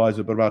don't realize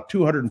it, but about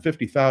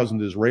 250,000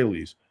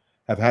 Israelis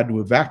have had to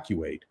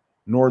evacuate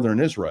northern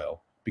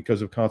Israel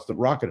because of constant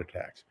rocket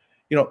attacks.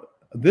 You know,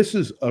 this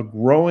is a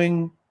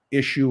growing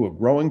issue, a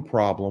growing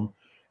problem.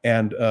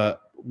 And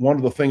one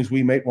of the things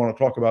we may want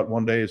to talk about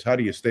one day is how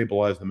do you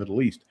stabilize the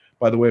Middle East?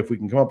 By the way, if we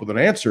can come up with an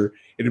answer,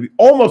 it'd be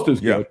almost as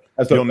good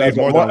as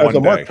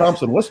the Mark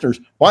Thompson listeners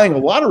buying a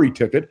lottery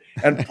ticket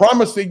and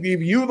promising to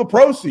give you the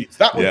proceeds.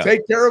 That would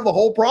take care of the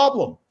whole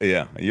problem.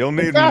 Yeah, you'll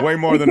need way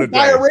more than a day.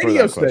 Buy a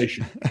radio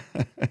station.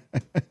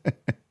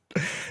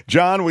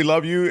 John, we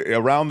love you.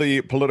 Around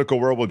the Political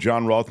World with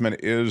John Rothmann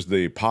is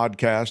the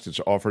podcast. It's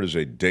offered as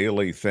a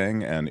daily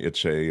thing, and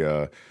it's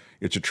a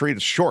treat.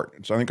 It's short.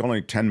 It's, I think,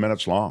 only 10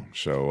 minutes long.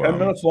 So 10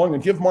 minutes long.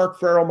 And give Mark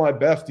Farrell my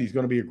best. He's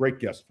going to be a great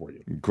guest for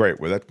you. Great.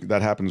 Well,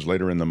 that happens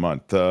later in the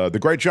month. The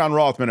great John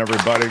Rothmann,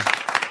 everybody.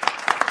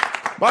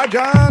 Bye,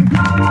 John.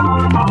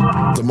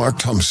 The Mark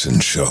Thompson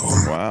Show.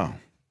 Wow.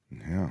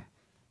 Yeah.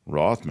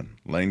 Rothmann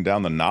laying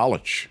down the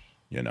knowledge,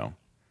 you know.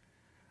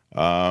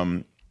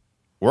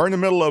 We're in the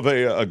middle of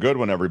a good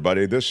one,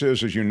 everybody. This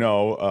is, as you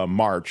know,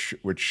 March,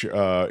 which,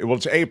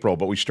 it's April,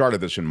 but we started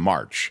this in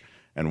March.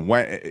 And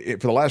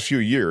for the last few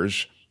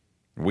years,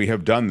 we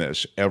have done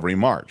this every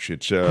March.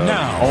 It's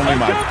only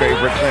my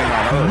favorite thing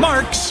on earth.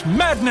 March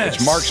Madness.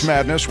 It's March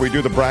Madness. We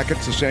do the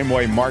brackets the same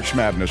way March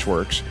Madness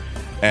works.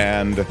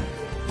 And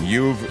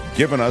you've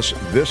given us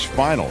this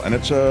final, and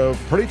it's a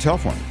pretty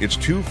tough one. It's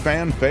two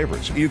fan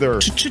favorites. Either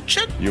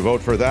you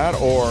vote for that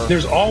or...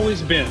 There's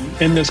always been,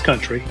 in this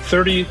country,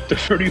 30 to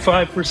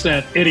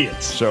 35%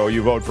 idiots. So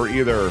you vote for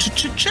either...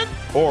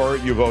 Or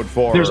you vote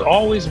for... There's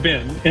always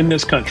been, in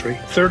this country,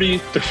 30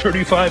 to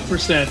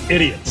 35%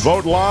 idiots.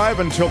 Vote live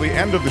until the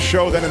end of the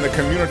show, then in the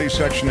community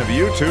section of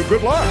YouTube.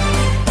 Good luck.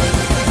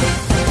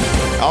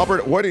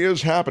 Albert, what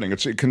is happening?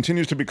 It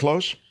continues to be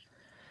close?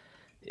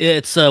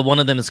 It's one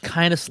of them is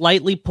kind of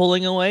slightly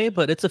pulling away,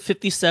 but it's a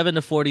 57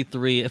 to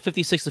 43, a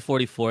 56 to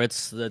 44.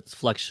 It's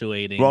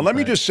fluctuating. Well, let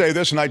me just say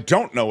this, and I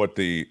don't know what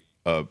the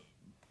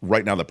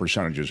right now the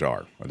percentages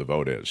are or the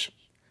vote is,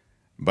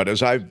 but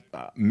as I've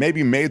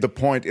maybe made the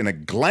point in a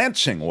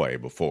glancing way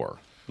before,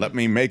 let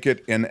me make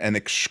it in an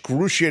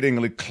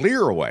excruciatingly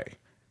clear way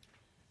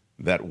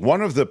that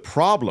one of the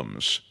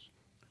problems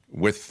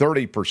with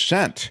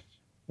 30%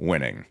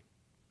 winning,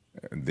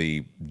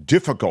 the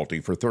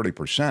difficulty for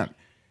 30%.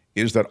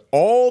 Is that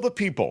all the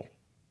people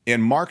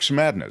in March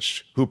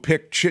Madness who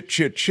pick chit,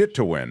 chit, chit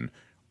to win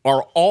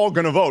are all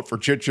going to vote for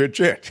chit, chit,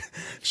 chit.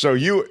 So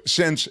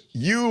since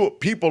you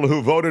people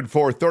who voted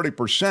for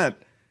 30%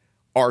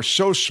 are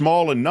so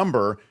small in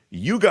number,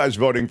 you guys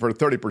voting for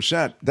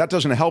 30%, that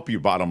doesn't help you,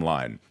 bottom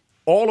line.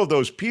 All of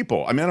those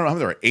people, I mean, I don't know how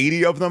there are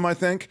 80 of them, I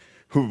think,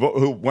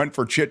 who went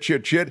for chit,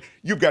 chit, chit.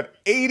 You've got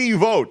 80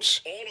 votes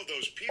all of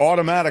those people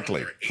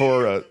automatically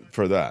for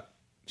that.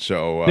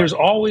 So there's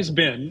always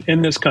been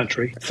in this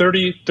country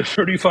 30 to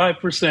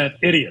 35%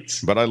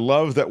 idiots. But I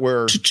love that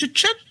we're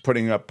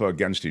putting up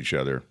against each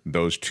other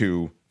those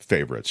two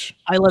favorites.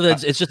 I love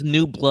it. It's just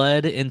new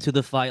blood into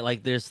the fight.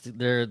 Like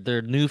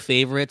they're new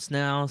favorites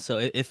now, so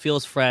it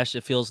feels fresh.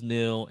 It feels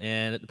new,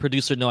 and the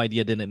producer No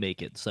Idea didn't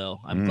make it.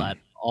 So I'm glad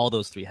all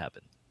those three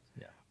happened.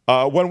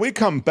 Yeah. When we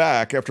come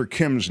back after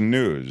Kim's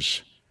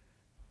news.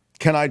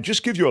 Can I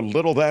just give you a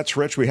little That's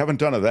Rich? We haven't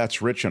done a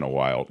That's Rich in a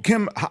while.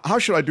 Kim, how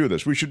should I do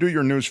this? We should do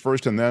your news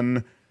first and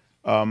then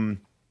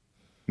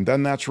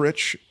That's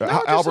Rich?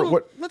 No,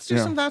 Albert, let's do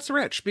some That's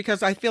Rich,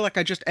 because I feel like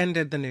I just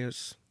ended the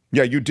news.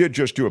 Yeah, you did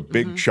just do a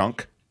big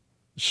chunk.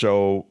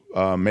 So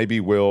maybe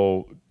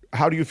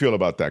how do you feel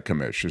about that,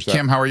 Kamish?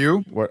 Kim, how are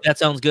you? That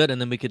sounds good, and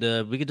then we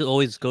could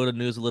always go to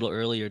news a little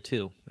earlier,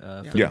 too.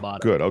 For the bottom.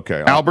 Good,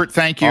 okay. Albert,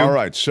 thank you. All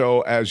right,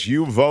 so as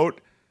you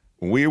vote,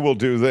 we will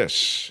do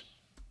this.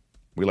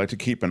 We like to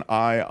keep an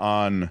eye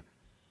on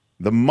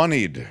the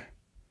moneyed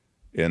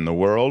in the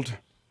world.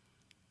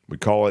 We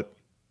call it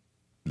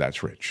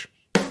That's Rich.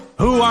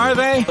 Who are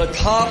they? The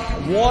top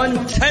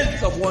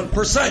 1/10 of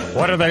 1%.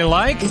 What are they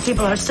like? These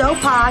people are so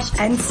posh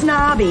and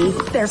snobby,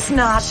 they're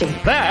snotty.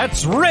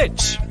 That's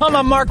Rich on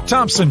the Mark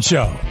Thompson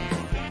Show.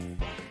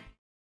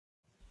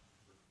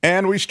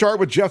 And we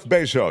start with Jeff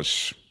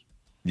Bezos.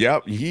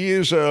 Yeah,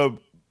 he's a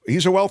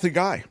wealthy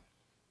guy.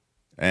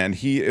 And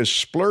he is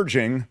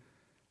splurging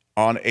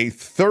on a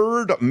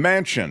third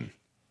mansion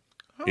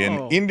in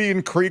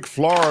Indian Creek,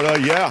 Florida.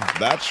 Yeah,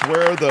 that's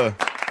where the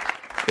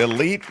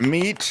elite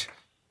meet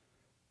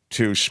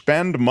to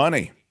spend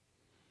money.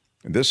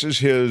 This is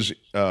his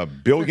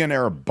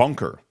billionaire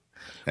bunker.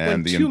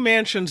 And two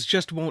mansions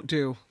just won't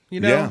do,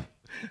 you know?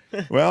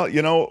 Yeah. Well,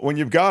 you know, when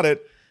you've got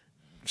it,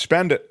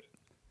 spend it.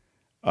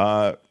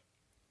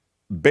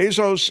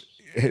 Bezos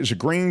is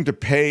agreeing to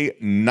pay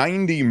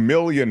 $90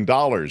 million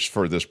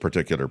for this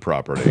particular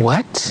property.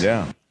 What?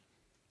 Yeah.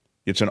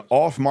 It's an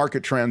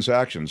off-market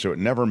transaction, so it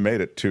never made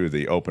it to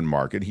the open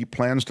market. He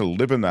plans to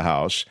live in the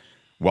house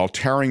while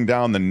tearing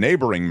down the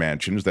neighboring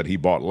mansions that he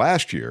bought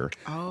last year.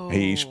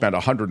 He spent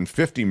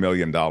 $150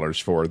 million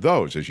for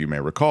those, as you may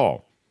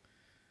recall.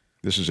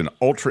 This is an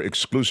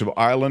ultra-exclusive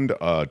island.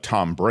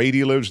 Tom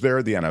Brady lives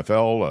there, the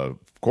NFL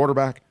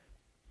quarterback.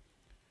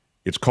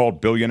 It's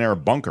called Billionaire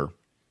Bunker.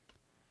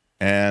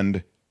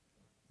 And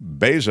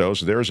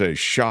Bezos, there's a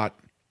shot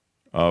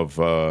of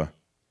the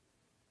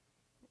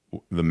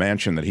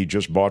mansion that he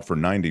just bought for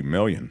 $90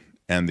 million.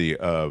 And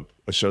the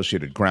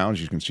associated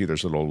grounds, you can see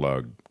there's a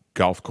little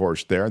golf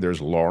course there.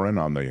 There's Lauren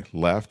on the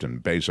left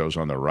and Bezos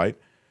on the right.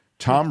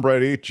 Tom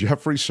Brady,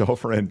 Jeffrey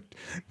Sofer, and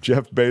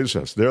Jeff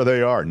Bezos. There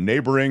they are,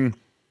 neighboring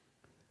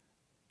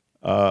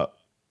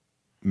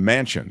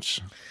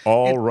mansions,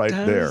 all right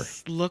there. It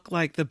does look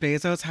like the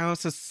Bezos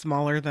house is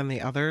smaller than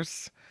the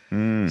others.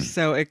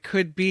 So it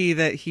could be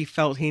that he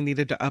felt he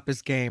needed to up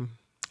his game.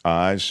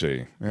 I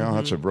see. Yeah,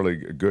 that's a really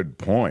good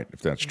point,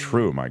 if that's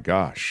true. My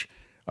gosh.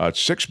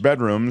 6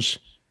 bedrooms,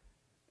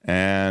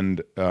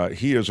 and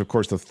he is, of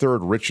course, the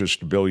 3rd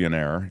richest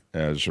billionaire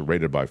as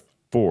rated by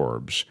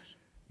Forbes.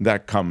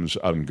 That comes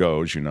and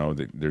goes. You know,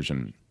 there's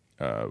an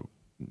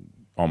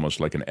almost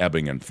like an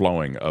ebbing and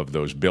flowing of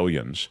those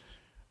billions.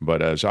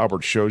 But as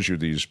Albert shows you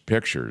these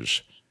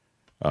pictures,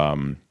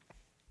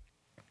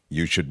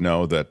 you should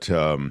know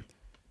that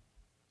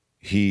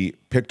he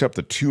picked up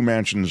the 2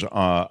 mansions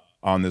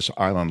on this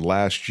island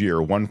last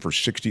year, one for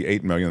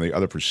 $68 million, the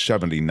other for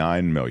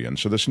 $79 million.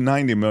 So this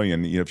 $90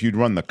 million, you know, if you'd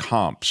run the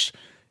comps,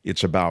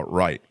 it's about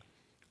right.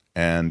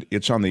 And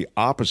it's on the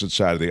opposite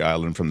side of the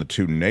island from the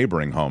 2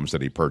 neighboring homes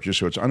that he purchased,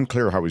 so it's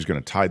unclear how he's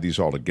going to tie these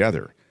all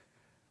together.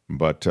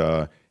 But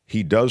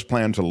he does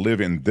plan to live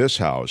in this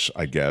house,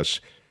 I guess,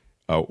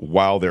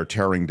 while they're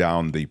tearing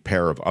down the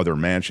pair of other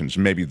mansions.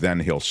 Maybe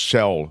then he'll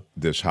sell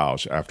this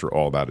house after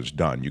all that is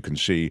done. You can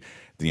see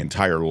the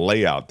entire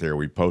layout there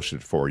we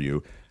posted for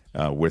you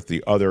with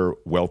the other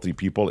wealthy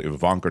people.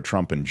 Ivanka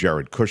Trump and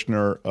Jared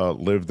Kushner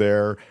live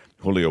there.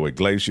 Julio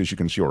Iglesias, you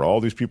can see where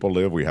all these people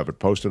live. We have it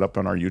posted up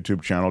on our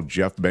YouTube channel.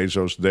 Jeff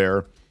Bezos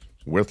there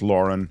with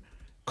Lauren,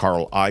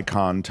 Carl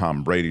Icahn,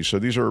 Tom Brady. So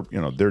these are, you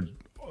know, they're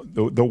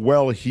the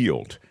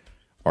well-heeled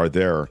are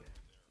there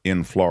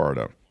in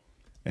Florida.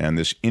 And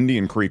this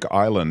Indian Creek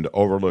Island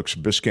overlooks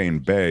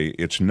Biscayne Bay.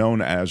 It's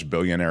known as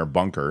Billionaire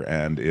Bunker,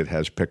 and it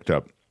has picked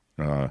up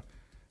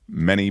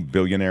many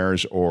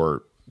billionaires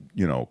or,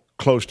 you know,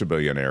 close to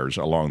billionaires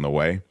along the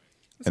way.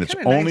 And it's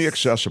only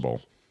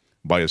accessible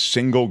by a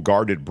single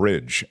guarded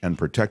bridge and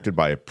protected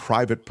by a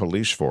private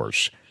police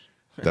force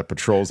that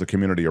patrols the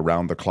community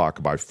around the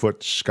clock by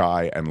foot,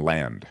 sky, and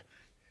land.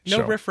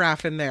 No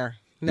riffraff in there.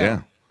 No.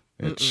 Yeah.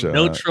 It's,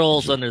 no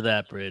trolls under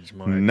that bridge,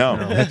 Mark. No.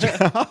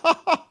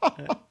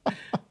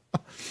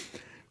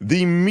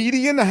 The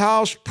median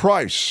house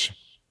price.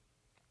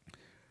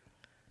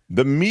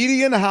 The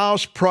median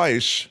house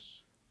price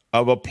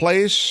of a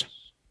place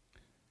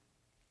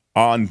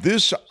on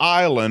this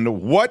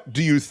island, what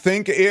do you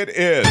think it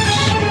is?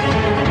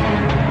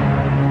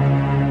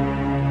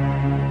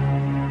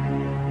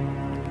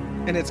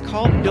 And it's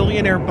called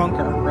Billionaire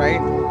Bunker,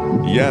 right?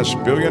 Yes,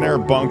 Billionaire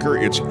Bunker.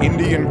 It's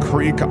Indian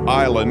Creek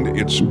Island.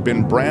 It's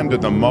been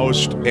branded the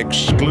most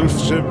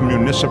exclusive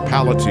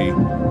municipality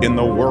in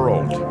the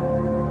world.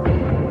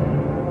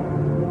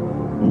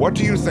 What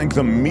do you think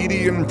the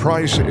median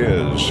price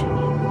is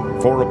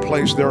for a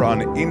place there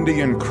on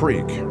Indian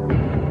Creek?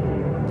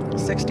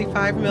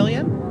 65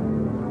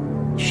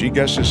 million? She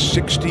guesses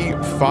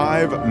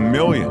 65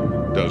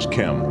 million, does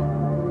Kim.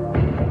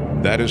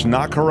 That is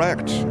not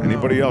correct.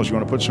 Anybody else? You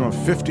want to put some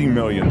 50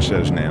 million,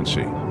 says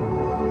Nancy.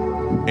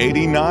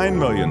 89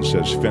 million,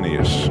 says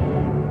Phineas.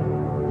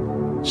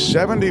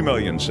 70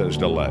 million, says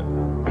Dillette.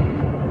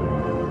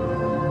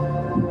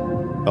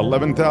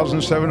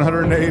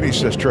 11,780,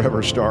 says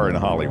Trevor Starr in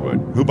Hollywood,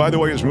 who, by the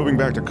way, is moving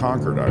back to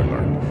Concord, I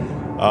learned.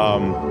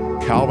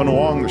 Calvin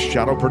Wong, the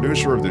shadow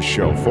producer of this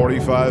show,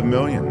 45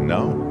 million.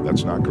 No,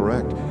 that's not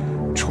correct.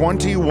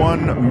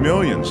 21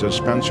 million, says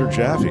Spencer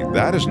Jaffe.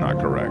 That is not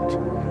correct.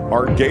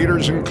 Are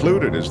gators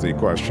included, is the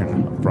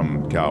question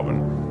from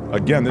Calvin.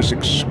 Again, this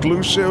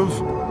exclusive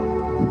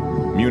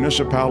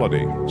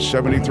municipality,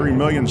 73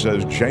 million,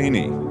 says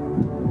Janie.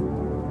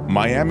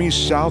 Miami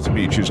South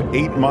Beach is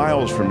 8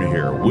 miles from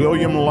here.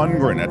 William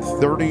Lundgren at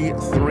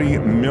 33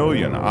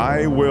 million.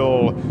 I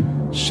will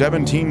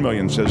 17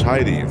 million, says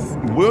Heidi.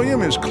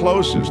 William is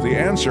closest. The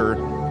answer,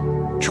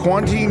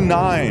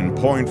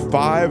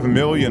 $29.5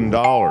 million.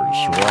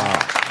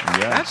 Wow.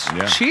 That's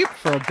cheap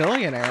for a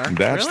billionaire.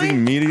 That's the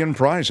median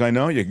price. I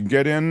know. You can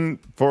get in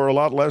for a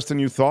lot less than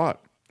you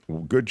thought.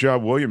 Good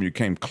job, William. You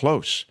came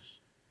close.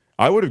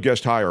 I would have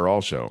guessed higher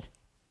also.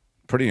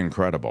 Pretty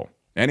incredible.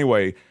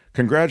 Anyway,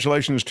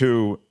 congratulations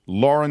to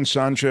Lauren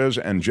Sanchez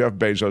and Jeff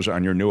Bezos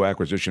on your new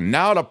acquisition.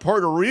 Now to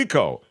Puerto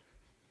Rico.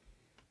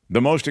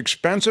 The most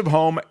expensive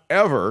home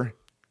ever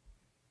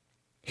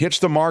hits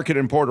the market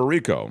in Puerto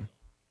Rico.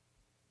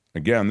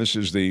 Again, this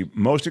is the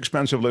most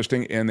expensive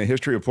listing in the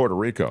history of Puerto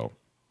Rico.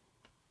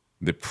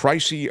 The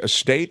pricey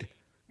estate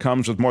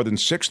comes with more than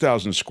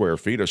 6,000 square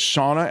feet, a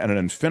sauna, and an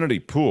infinity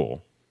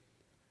pool.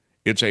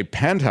 It's a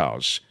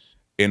penthouse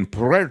in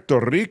Puerto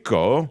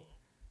Rico,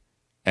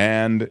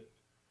 and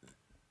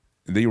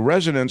the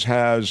residence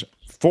has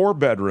 4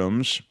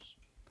 bedrooms,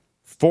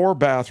 4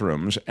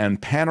 bathrooms,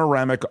 and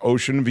panoramic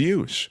ocean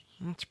views.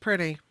 It's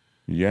pretty.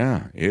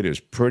 Yeah, it is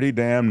pretty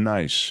damn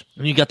nice.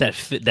 And you got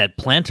that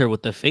planter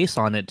with the face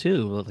on it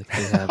too, like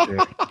they have here.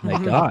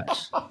 My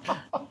gosh.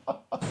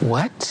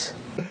 What?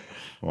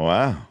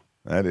 Wow,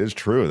 that is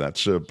true.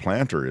 That's a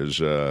planter.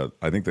 Is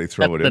I think they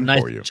throw it in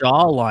nice for you.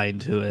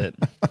 Jawline to it.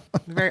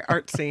 Very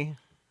artsy.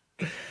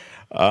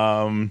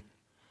 I'll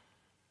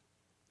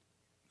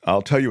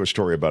tell you a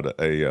story about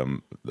a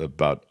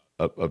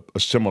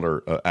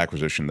similar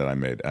acquisition that I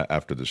made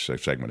after this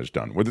segment is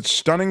done. With its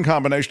stunning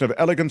combination of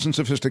elegance and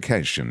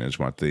sophistication, is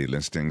what the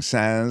listing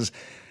says.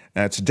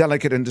 Its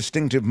delicate and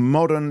distinctive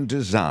modern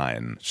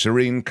design,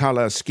 serene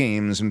color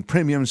schemes, and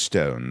premium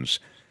stones.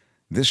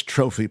 This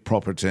trophy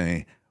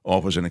property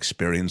offers an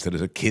experience that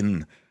is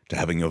akin to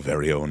having your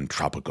very own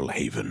tropical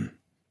haven.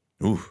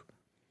 Ooh.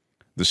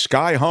 The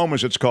Sky Home,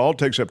 as it's called,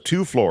 takes up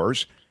 2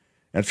 floors,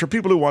 and it's for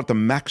people who want the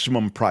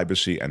maximum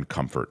privacy and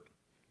comfort.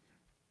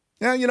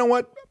 Yeah, you know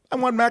what? I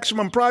want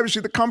maximum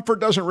privacy. The comfort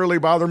doesn't really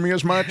bother me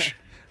as much.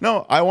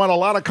 No, I want a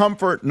lot of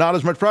comfort, not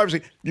as much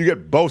privacy. You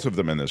get both of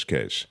them in this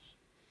case.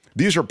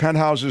 These are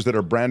penthouses that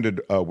are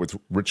branded with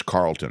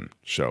Ritz-Carlton.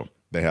 So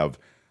they have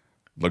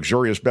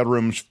luxurious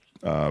bedrooms,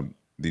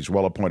 these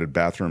well-appointed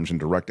bathrooms, and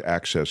direct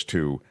access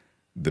to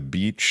the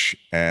beach.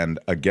 And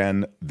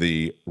again,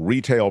 the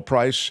retail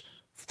price,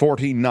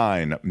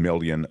 $49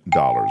 million,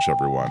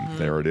 everyone.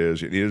 There it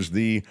is. It is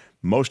the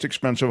most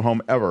expensive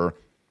home ever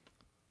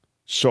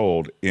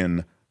sold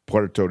in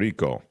Puerto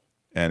Rico.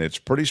 And it's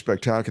pretty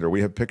spectacular.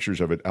 We have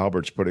pictures of it.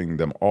 Albert's putting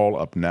them all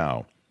up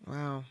now.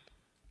 Wow.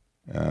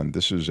 And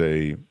this is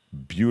a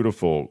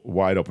beautiful,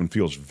 wide open,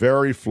 feels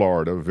very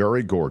Florida,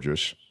 very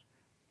gorgeous.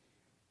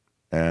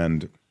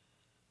 And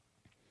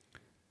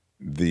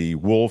the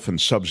Wolf and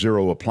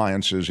Sub-Zero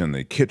appliances in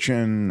the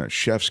kitchen, a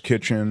chef's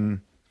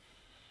kitchen.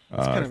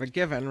 It's kind of a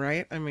given,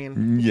 right? I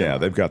mean, yeah,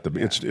 they've got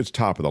it's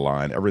top of the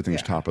line.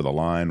 Everything's top of the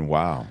line.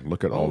 Wow,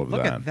 look at all of that.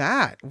 Look at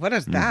that. What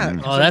is that?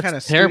 Oh, that's kind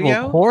of terrible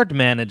studio? cord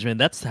management.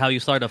 That's how you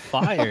start a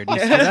fire. Do you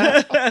see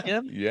that?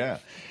 Yeah.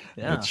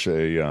 Yeah. It's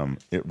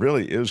it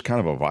really is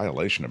kind of a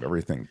violation of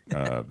everything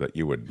that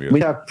you would be. We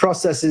have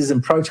processes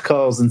and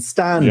protocols and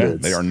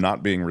standards. Yeah, they are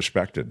not being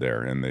respected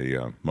there in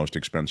the most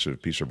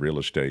expensive piece of real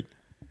estate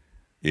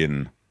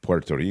in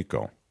Puerto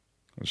Rico.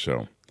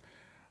 So,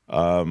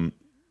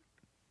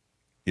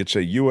 it's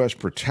a U.S.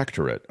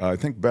 protectorate. I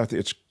think, Beth,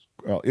 it's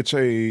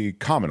a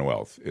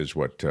Commonwealth is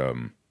what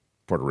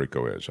Puerto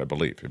Rico is, I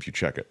believe, if you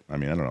check it. I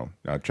mean, I don't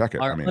know. Check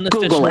it. Our I mean,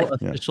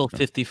 unofficial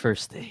 51st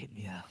state,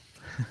 yeah.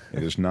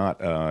 It is not,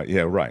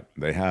 yeah, right.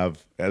 They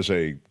have, as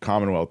a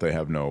Commonwealth, they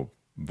have no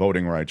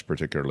voting rights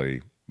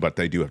particularly, but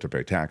they do have to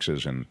pay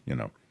taxes and, you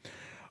know.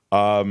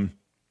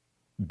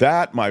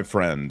 That, my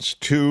friends,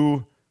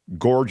 2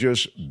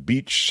 gorgeous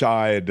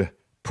beachside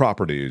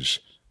properties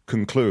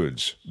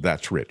concludes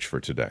That's Rich for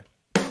today.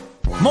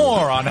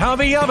 More on how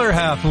the other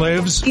half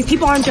lives. These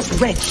people aren't just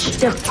rich,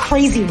 they're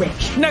crazy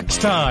rich.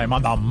 Next time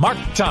on The Mark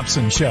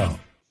Thompson Show.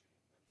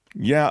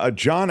 Yeah,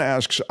 John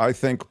asks, I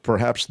think,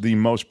 perhaps the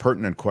most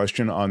pertinent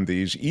question on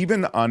these,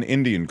 even on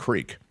Indian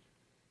Creek.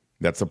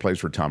 That's the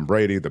place where Tom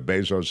Brady, the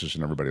Bezoses,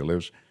 and everybody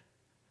lives.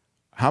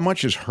 How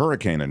much is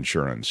hurricane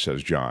insurance,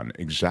 says John?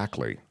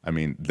 Exactly. I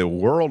mean, the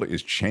world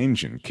is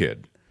changing,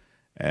 kid.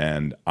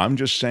 And I'm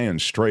just saying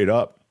straight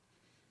up,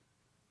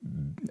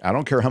 I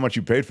don't care how much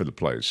you paid for the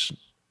place.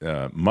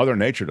 Mother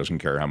Nature doesn't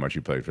care how much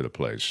you paid for the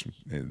place.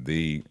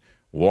 The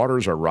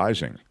waters are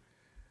rising.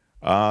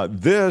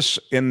 This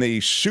in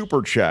the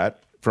super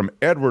chat from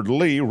Edward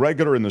Lee,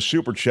 regular in the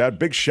super chat.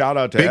 Big shout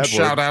out to Edward. Big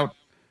shout out.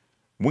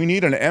 We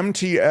need an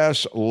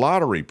MTS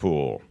lottery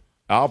pool.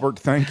 Albert,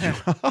 thank you.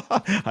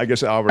 I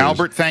guess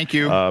Albert, thank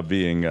you.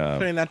 Being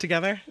putting that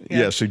together.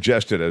 Yeah,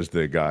 suggested as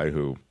the guy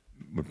who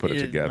would put it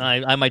together.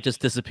 I might just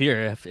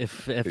disappear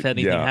if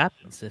anything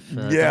happens.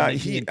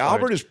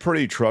 Albert is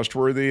pretty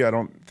trustworthy. I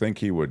don't think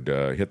he would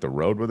hit the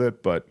road with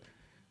it, but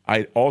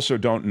I also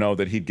don't know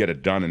that he'd get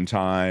it done in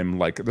time.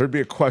 Like, there'd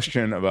be a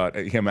question about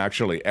him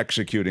actually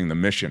executing the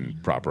mission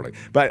properly.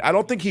 But I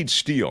don't think he'd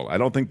steal. I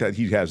don't think that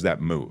he has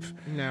that move.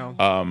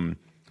 No.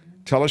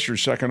 Tell us your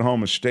second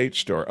home estate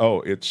story.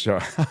 Oh, it's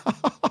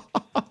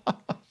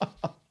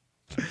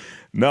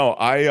no.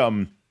 I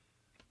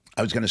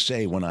was going to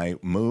say, when I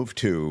moved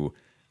to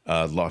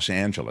Los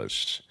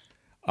Angeles,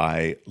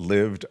 I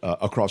lived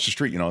across the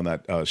street. You know, on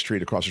that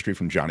street across the street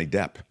from Johnny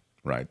Depp.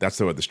 Right. That's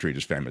the way the street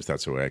is famous.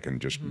 That's the way I can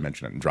just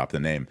mention it and drop the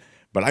name.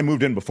 But I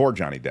moved in before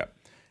Johnny Depp.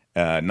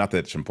 Not that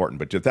it's important,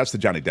 but that's the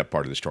Johnny Depp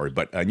part of the story.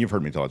 But and you've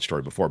heard me tell that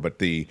story before. But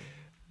the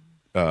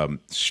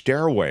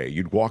stairway,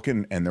 you'd walk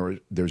in, and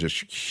there's this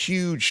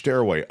huge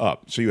stairway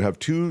up. So you have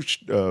 2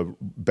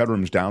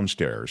 bedrooms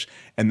downstairs,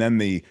 and then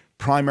the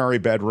primary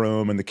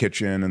bedroom and the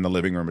kitchen and the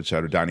living room, et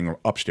cetera, dining room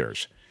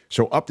upstairs.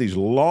 So up this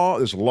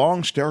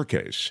long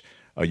staircase,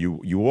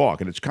 you walk,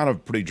 and it's kind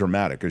of pretty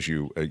dramatic as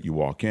you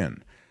walk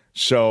in.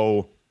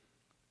 So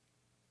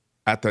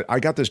I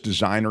got this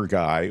designer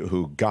guy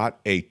who got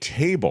a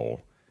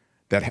table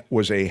that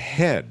was a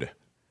head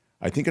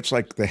I think it's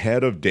like the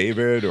head of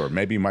David or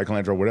maybe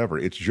Michelangelo, whatever.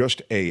 It's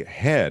just a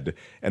head,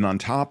 and on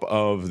top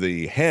of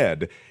the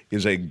head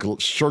is a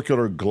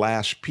circular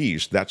glass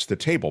piece. That's the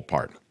table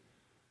part.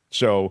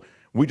 So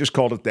we just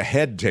called it the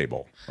head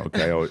table.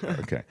 Okay,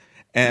 okay.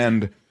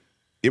 And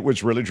it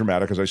was really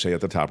dramatic, as I say,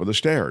 at the top of the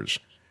stairs.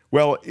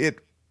 Well, it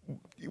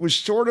was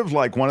sort of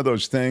like one of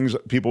those things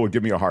people would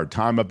give me a hard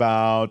time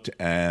about,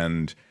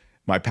 and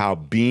my pal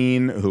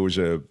Bean, who was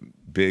a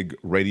big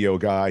radio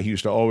guy, he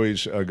used to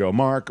always go,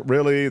 Mark,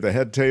 really? The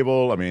head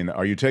table? I mean,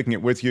 are you taking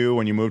it with you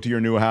when you move to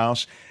your new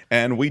house?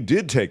 And we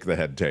did take the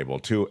head table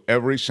to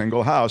every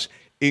single house,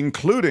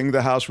 including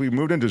the house we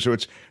moved into. So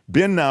it's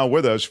been now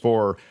with us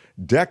for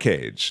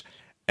decades.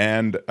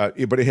 And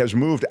but it has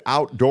moved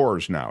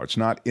outdoors now. It's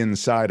not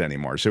inside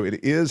anymore. So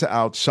it is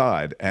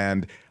outside.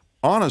 And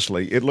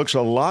honestly, it looks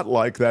a lot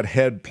like that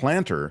head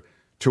planter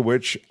to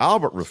which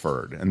Albert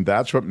referred. And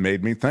that's what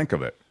made me think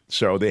of it.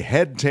 So the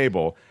head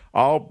table,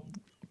 I'll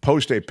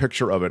post a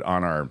picture of it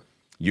on our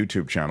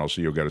YouTube channel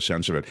so you'll get a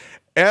sense of it.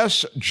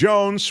 S.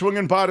 Jones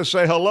swinging by to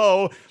say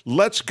hello.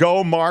 Let's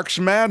go Mark's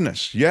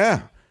Madness.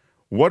 Yeah.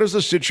 What is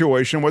the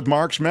situation with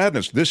Mark's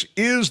Madness? This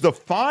is the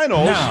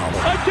final. Now,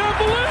 I can't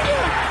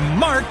believe it!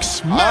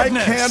 Mark's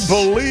Madness. I can't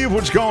believe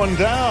what's going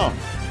down.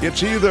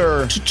 It's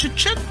either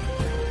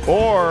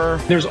or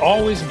there's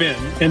always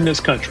been in this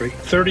country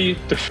 30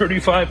 to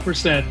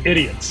 35%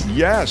 idiots.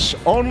 Yes,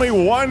 only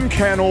one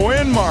can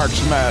win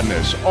Mark's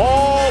Madness.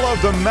 All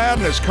of the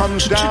madness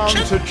comes down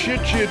to chit,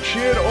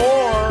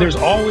 or there's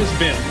always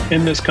been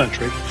in this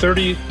country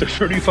 30 to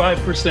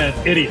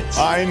 35% idiots.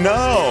 I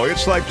know.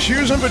 It's like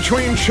choosing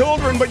between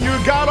children, but you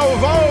gotta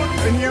vote,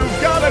 and you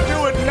gotta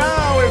do it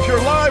now if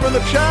you're live in the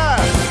chat.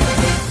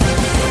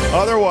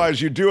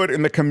 Otherwise, you do it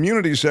in the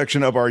community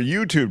section of our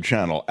YouTube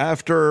channel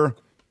after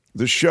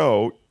the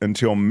show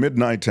until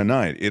midnight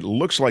tonight. It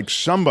looks like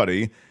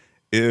somebody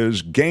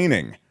is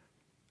gaining,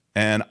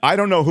 and I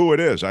don't know who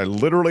it is. I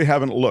literally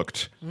haven't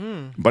looked.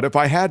 But if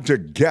I had to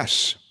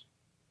guess,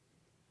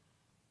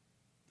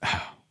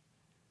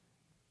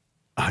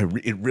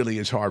 it really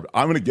is hard.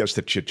 I'm going to guess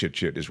that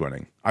Chit is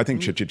winning. I think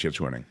Chit's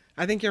winning.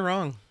 I think you're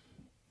wrong.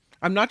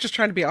 I'm not just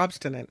trying to be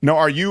obstinate. No,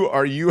 are you?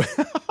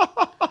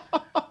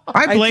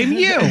 I blame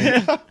you.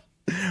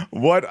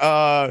 What?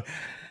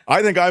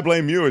 I think I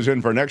Blame You is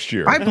in for next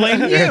year. I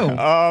blame you.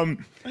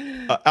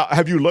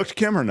 Have you looked,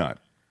 Kim, or not?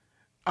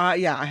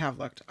 Yeah, I have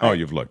looked.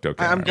 You've looked.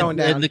 Okay. I'm going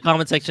down. In the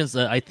comment sections,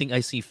 I think I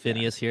see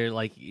Phineas here,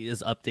 like,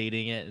 is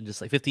updating it, and just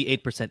like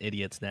 58%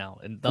 idiots now.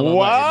 And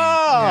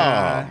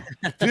wow,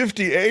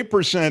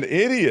 58%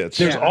 idiots.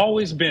 There's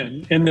always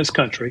been in this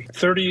country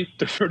 30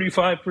 to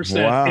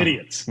 35%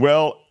 idiots.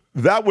 Well,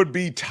 that would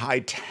be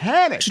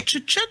Titanic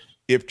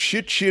if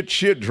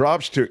Chit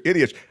drops to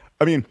idiots.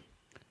 I mean,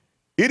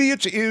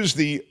 idiots is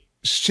the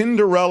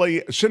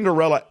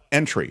Cinderella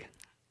entry,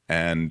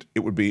 and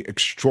it would be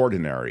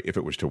extraordinary if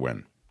it was to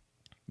win.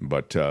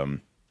 But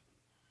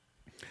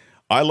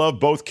I love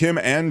both Kim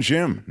and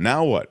Jim.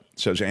 Now what?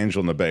 Says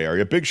Angel in the Bay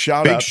Area. Big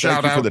shout out.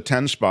 Thank you for the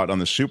 10 spot on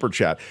the super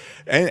chat.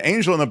 And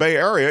Angel in the Bay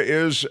Area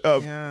is,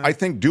 I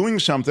think, doing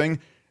something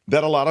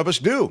that a lot of us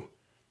do.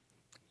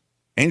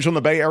 Angel in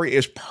the Bay Area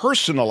is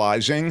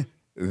personalizing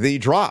the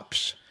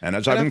drops. And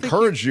as I've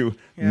encouraged you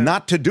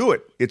not to do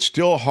it, it's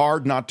still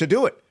hard not to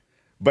do it.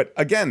 But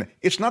again,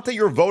 it's not that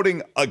you're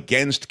voting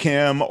against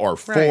Kim or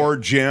for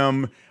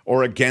Jim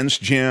or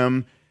against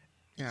Jim.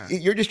 Yeah.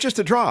 It's just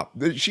a drop.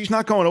 She's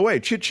not going away.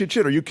 Chit.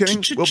 Are you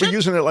kidding? We'll be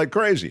using it like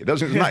crazy.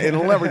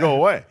 It'll never go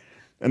away.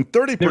 And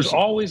 30%. There's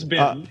always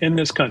been in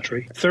this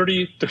country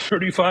 30 to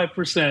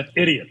 35%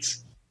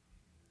 idiots.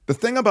 The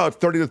thing about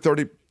 30 to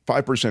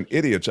 35%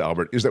 idiots,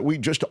 Albert, is that we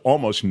just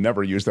almost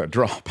never use that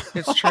drop.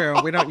 It's true.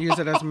 We don't use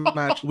it as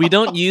much. We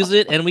don't use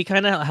it, and we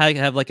kind of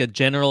have like a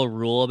general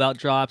rule about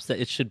drops that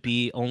it should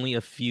be only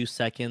a few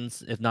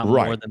seconds, if not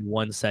more than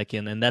 1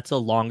 second, and that's a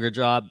longer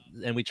drop,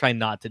 and we try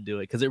not to do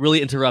it because it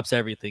really interrupts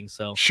everything.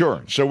 So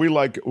sure. So we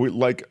like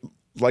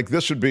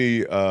this would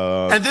be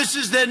and this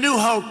is their new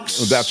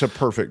hoax. That's a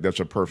perfect drop.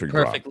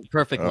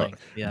 Perfect length.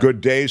 Yeah.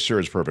 Good day, sir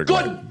is perfect.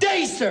 Good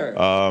day, sir.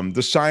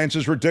 The science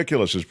is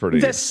ridiculous is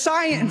pretty. The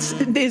science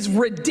is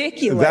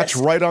ridiculous. That's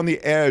right on the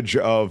edge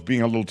of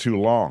being a little too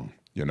long,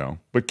 you know.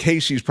 But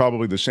Casey's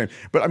probably the same.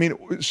 But I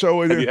mean,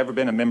 so have you ever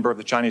been a member of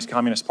the Chinese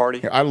Communist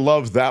Party? I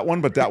love that one,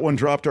 but that one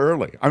dropped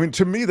early. I mean,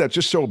 to me, that's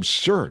just so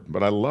absurd,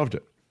 but I loved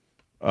it.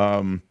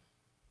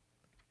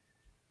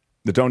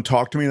 The don't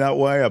talk to me that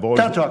way.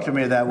 Don't talk to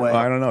me that way.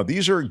 I don't know.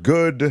 These are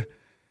good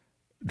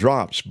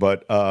drops,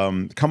 but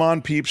come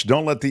on, peeps.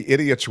 Don't let the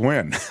idiots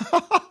win.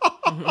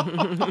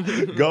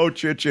 Go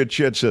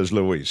chit, says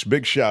Luis.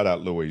 Big shout out,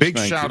 Luis. Big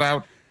shout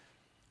out.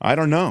 I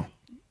don't know,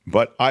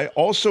 but I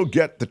also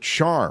get the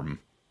charm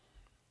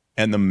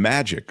and the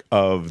magic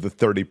of the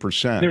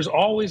 30%. There's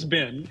always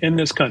been in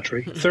this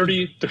country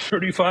 30 to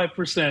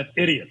 35%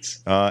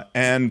 idiots.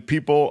 And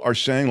people are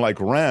saying, like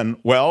Ren,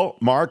 well,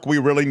 Mark, we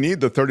really need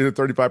the 30 to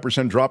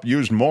 35% drop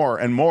used more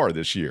and more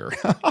this year.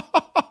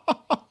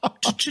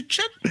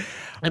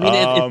 I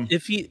mean,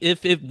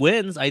 if it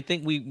wins, I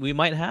think we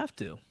might have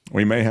to.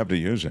 We may have to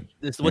use it.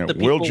 It's what the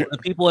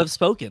people have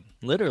spoken.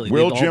 Literally,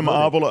 will Jim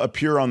Avila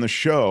appear on the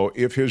show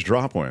if his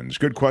drop wins?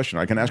 Good question.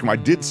 I can ask him. I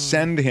did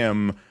send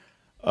him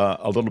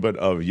a little bit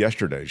of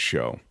yesterday's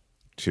show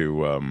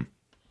to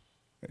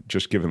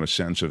just give him a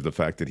sense of the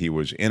fact that he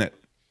was in it,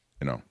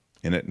 in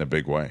a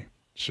big way.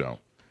 So,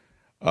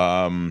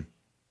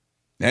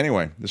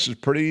 anyway, this is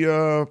pretty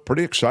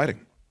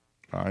exciting.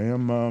 I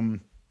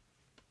am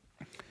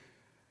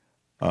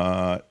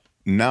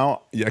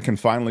now I can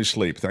finally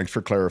sleep. Thanks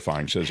for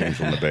clarifying, says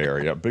Angel in the Bay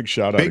Area. Big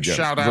shout out Big again.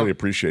 shout out. Really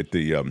appreciate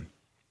the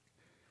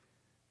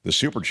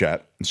super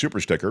chat and super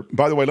sticker.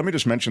 By the way, let me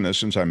just mention this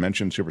since I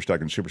mentioned super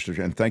sticker and super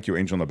sticker, and thank you,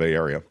 Angel in the Bay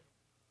Area.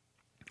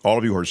 All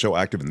of you who are so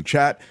active in the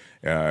chat,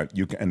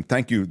 and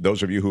thank you,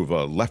 those of you who've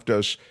left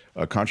us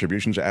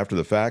contributions after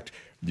the fact.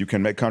 You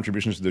can make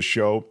contributions to this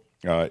show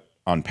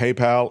on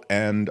PayPal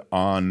and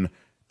on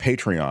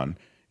Patreon.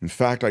 In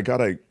fact, I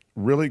got a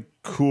really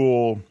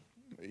cool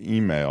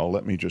email.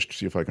 Let me just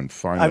see if I can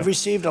find it. I've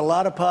received a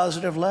lot of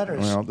positive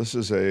letters. Well, this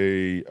is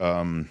a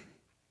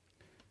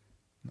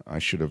I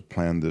should have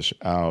planned this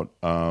out.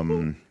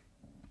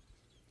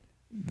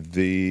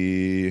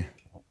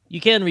 You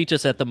can reach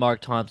us at the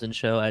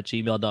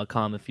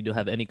markthompsonshow@gmail.com if you do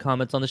have any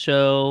comments on the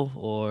show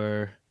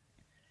or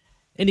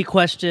any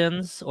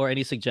questions or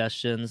any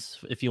suggestions.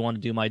 If you want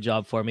to do my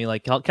job for me,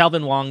 like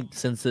Calvin Wong,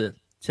 since it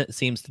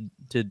seems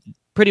to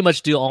pretty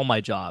much do all my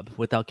job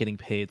without getting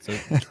paid. So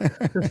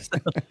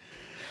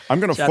I'm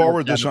going to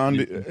forward this on,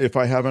 if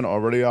I haven't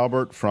already,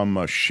 Albert,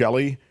 from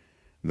Shelley.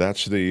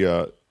 That's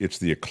it's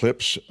the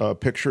eclipse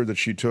picture that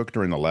she took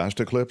during the last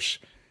eclipse.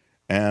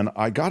 And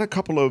I got a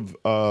couple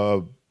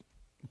of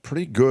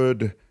pretty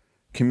good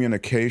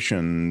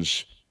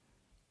communications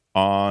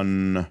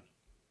on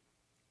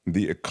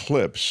the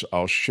eclipse.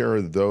 I'll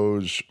share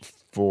those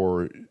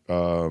for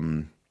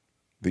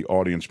the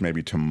audience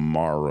maybe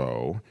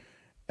tomorrow.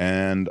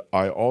 And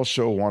I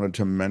also wanted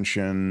to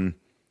mention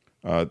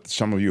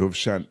some of you have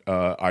sent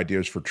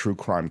ideas for True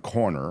Crime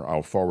Corner.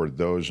 I'll forward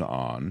those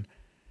on.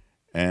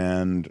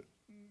 And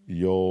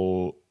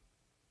you'll,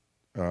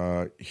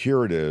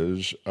 here it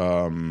is.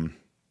 Oh,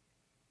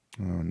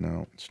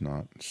 no, it's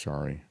not.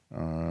 Sorry.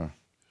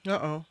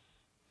 Uh-oh.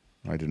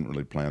 I didn't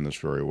really plan this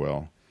very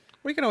well.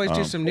 We can always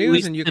do some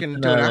news, and you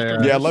can do it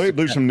after. Yeah, let me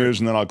do some news,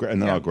 and then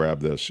I'll grab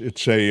this.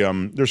 It's a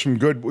there's some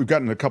good. We've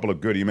gotten a couple of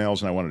good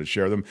emails, and I wanted to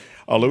share them.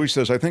 Louis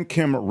says, "I think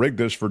Kim rigged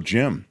this for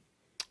Jim.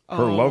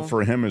 Her love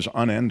for him is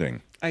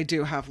unending." I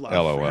do have love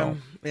LOL. for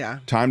him. Yeah.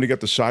 Time to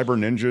get the cyber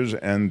ninjas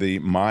and the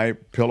My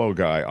Pillow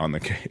guy on the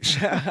case.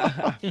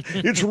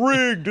 It's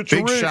rigged. It's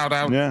Big rigged. shout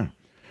out. Yeah.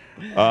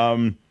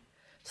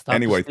 Stop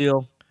anyway, the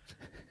steal.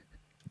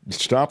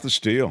 Stop the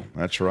steal.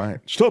 That's right.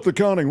 Stop the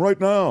counting right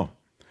now.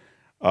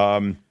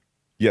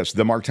 Yes,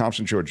 the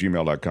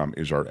MarkThompsonShow@gmail.com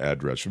is our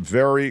address.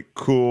 Very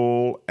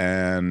cool,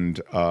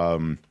 and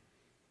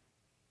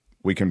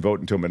we can vote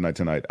until midnight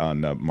tonight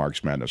on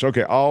Mark's Madness.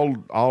 Okay,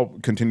 I'll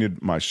continue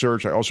my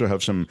search. I also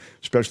have some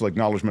special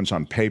acknowledgments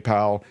on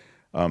PayPal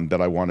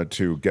that I wanted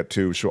to get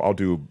to, so I'll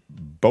do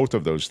both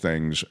of those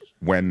things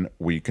when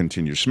we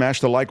continue.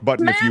 Smash the like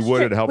button if you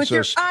would. It helps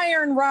us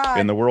iron rod.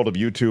 in the world of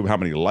YouTube. How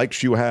many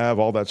likes you have,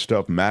 all that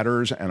stuff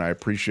matters, and I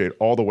appreciate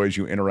all the ways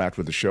you interact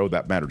with the show.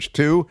 That matters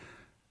too.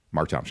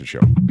 Mark Thompson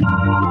Show.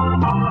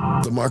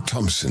 The Mark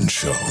Thompson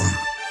Show.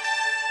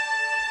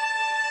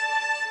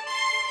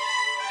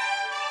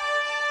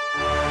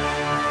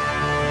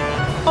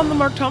 On the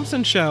Mark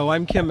Thompson Show,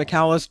 I'm Kim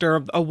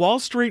McAllister. A Wall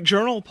Street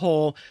Journal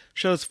poll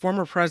shows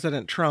former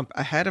President Trump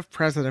ahead of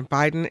President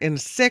Biden in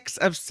 6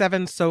 of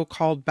 7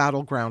 so-called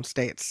battleground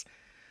states.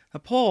 The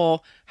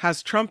poll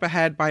has Trump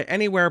ahead by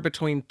anywhere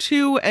between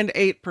 2 and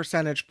 8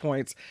 percentage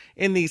points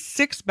in the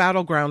 6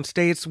 battleground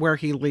states where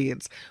he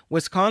leads.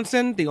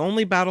 Wisconsin, the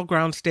only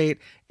battleground state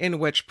in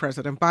which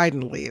President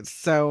Biden leads.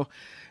 So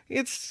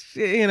it's,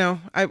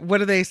 what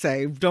do they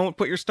say? Don't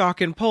put your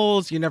stock in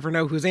polls. You never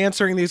know who's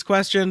answering these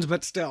questions,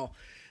 but still,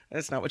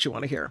 that's not what you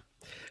want to hear.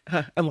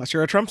 Unless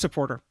you're a Trump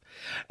supporter.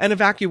 An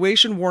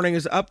evacuation warning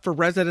is up for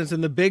residents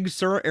in the Big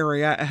Sur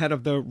area ahead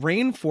of the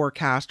rain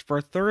forecast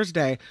for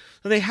Thursday.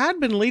 So they had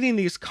been leading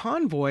these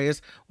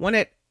convoys, one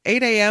at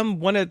 8 a.m.,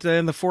 one at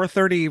in the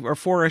 4:30 or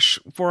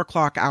 4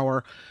 o'clock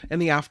hour in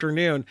the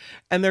afternoon.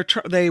 And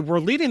they were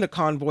leading the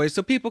convoys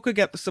so people could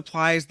get the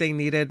supplies they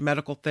needed,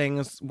 medical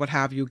things, what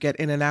have you, get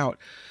in and out.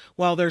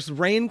 Well, there's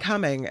rain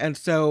coming, and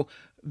so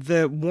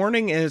the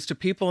warning is to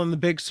people in the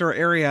Big Sur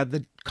area,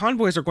 the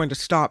convoys are going to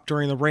stop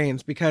during the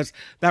rains because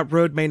that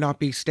road may not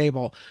be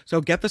stable. So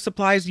get the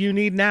supplies you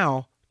need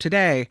now,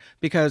 today,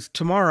 because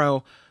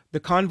tomorrow the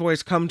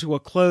convoys come to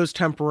a close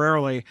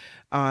temporarily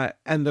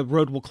and the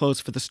road will close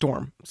for the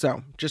storm.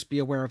 So just be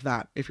aware of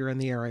that if you're in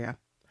the area.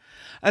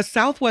 A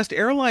Southwest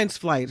Airlines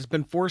flight has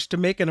been forced to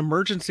make an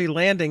emergency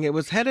landing. It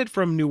was headed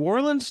from New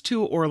Orleans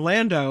to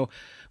Orlando.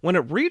 When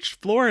it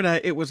reached Florida,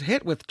 it was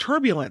hit with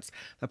turbulence.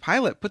 The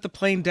pilot put the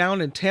plane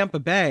down in Tampa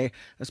Bay.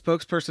 A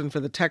spokesperson for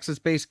the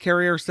Texas-based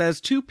carrier says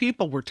 2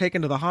 people were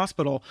taken to the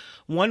hospital.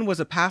 One was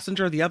a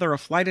passenger, the other a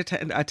flight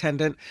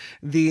attendant.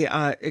 The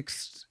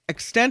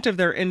extent of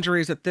their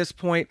injuries at this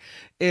point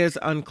is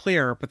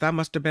unclear, but that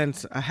must have been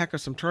a heck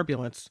of some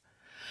turbulence.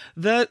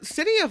 The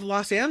city of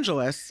Los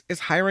Angeles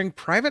is hiring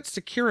private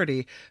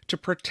security to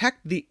protect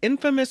the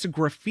infamous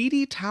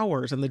graffiti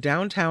towers in the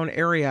downtown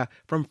area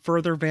from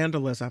further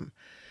vandalism.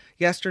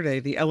 Yesterday,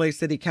 the LA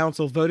City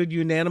Council voted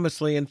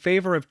unanimously in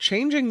favor of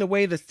changing the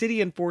way the city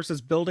enforces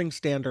building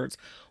standards.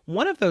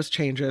 One of those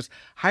changes,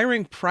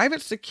 hiring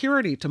private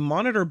security to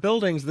monitor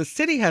buildings the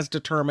city has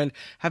determined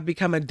have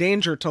become a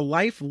danger to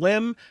life,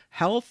 limb,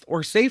 health,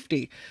 or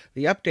safety.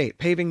 The update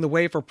paving the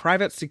way for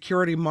private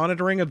security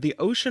monitoring of the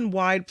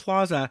ocean-wide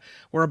plaza,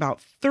 where about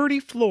 30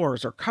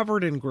 floors are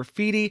covered in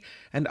graffiti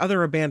and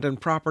other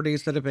abandoned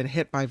properties that have been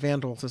hit by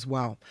vandals as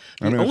well.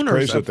 It's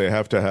crazy that they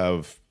have to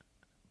have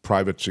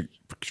private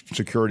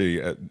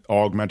security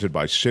augmented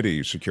by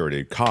city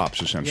security, cops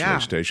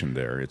essentially stationed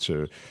there.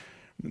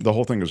 The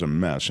whole thing is a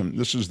mess, and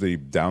this is the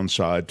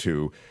downside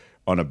to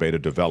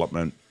unabated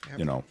development. Yep.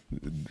 You know,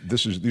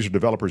 these are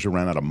developers who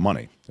ran out of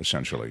money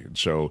essentially.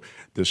 So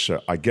this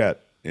I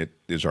get it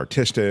is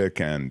artistic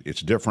and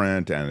it's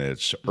different and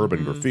it's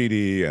urban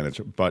graffiti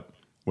but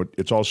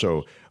it's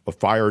also a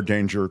fire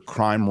danger,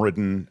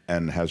 crime-ridden,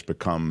 and has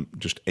become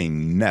just a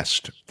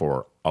nest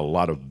for a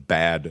lot of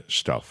bad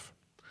stuff.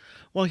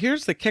 Well,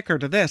 here's the kicker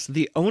to this.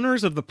 The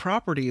owners of the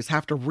properties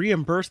have to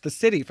reimburse the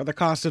city for the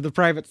cost of the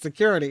private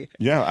security.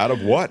 Yeah, out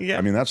of what? Yeah.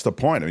 I mean, that's the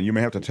point. I mean, you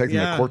may have to take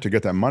them to court to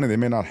get that money. They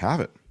may not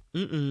have it.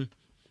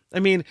 I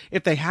mean,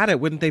 if they had it,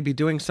 wouldn't they be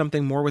doing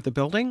something more with the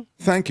building?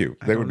 Thank you.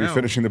 They would be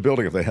finishing the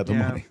building if they had the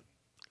money.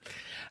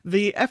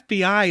 The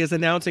FBI is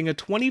announcing a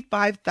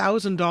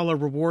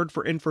 $25,000 reward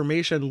for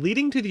information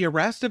leading to the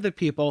arrest of the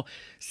people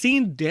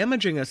seen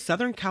damaging a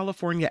Southern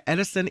California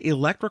Edison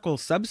electrical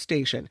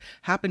substation.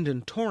 Happened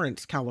in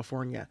Torrance,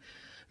 California.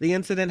 The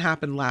incident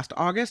happened last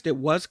August. It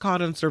was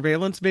caught on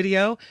surveillance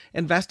video.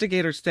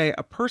 Investigators say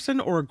a person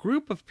or a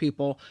group of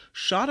people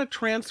shot a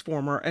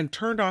transformer and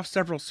turned off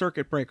several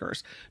circuit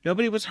breakers.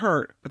 Nobody was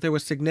hurt, but there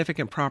was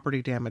significant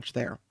property damage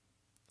there.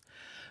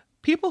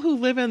 People who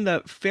live in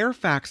the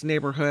Fairfax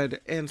neighborhood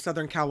in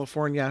Southern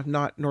California,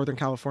 not Northern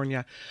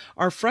California,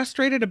 are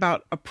frustrated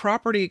about a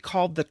property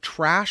called the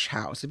Trash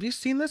House. Have you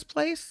seen this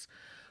place?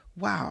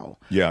 Wow.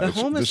 Yeah,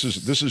 this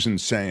is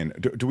insane.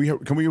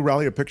 Can we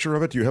rally a picture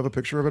of it? Do you have a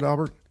picture of it,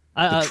 Albert?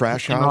 The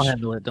Trash House? I'll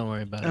handle it. Don't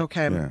worry about it.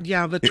 Okay.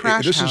 Yeah, the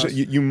Trash House.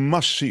 You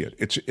must see it.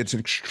 It's an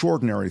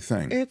extraordinary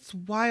thing. It's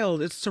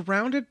wild. It's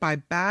surrounded by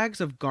bags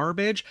of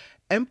garbage,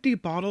 empty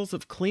bottles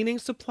of cleaning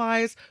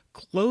supplies,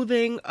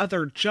 clothing,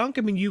 other junk.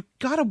 I mean, you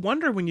gotta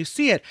wonder when you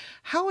see it,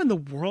 how in the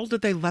world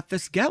did they let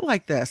this get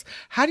like this?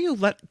 How do you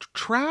let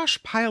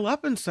trash pile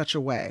up in such a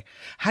way?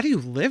 How do you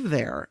live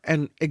there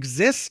and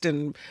exist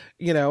and,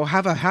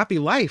 have a happy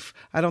life?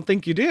 I don't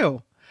think you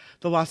do.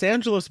 The Los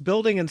Angeles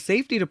Building and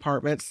Safety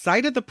Department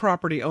cited the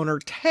property owner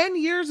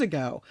 10 years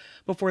ago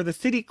before the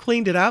city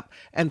cleaned it up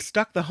and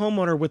stuck the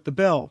homeowner with the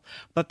bill.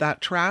 But that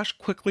trash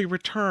quickly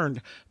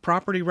returned.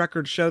 Property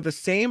records show the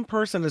same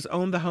person has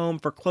owned the home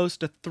for close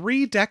to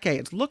 3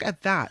 decades. Look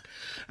at that.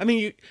 I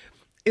mean,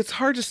 it's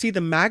hard to see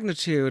the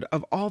magnitude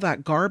of all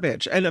that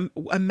garbage. And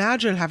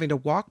imagine having to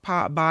walk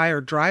by or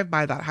drive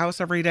by that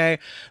house every day,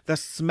 the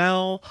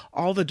smell,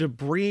 all the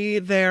debris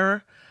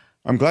there.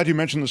 I'm glad you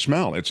mentioned the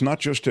smell. It's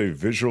not just a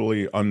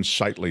visually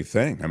unsightly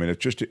thing. I mean,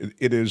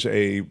 it is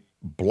a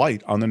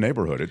blight on the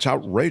neighborhood. It's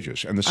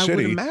outrageous. And the city, I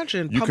would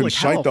imagine you can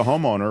cite health. the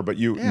homeowner, but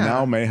you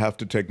now may have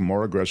to take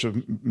more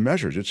aggressive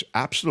measures. It's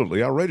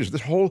absolutely outrageous.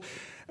 This whole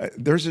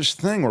there's this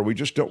thing where we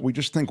just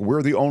think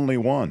we're the only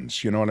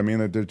ones. You know what I mean?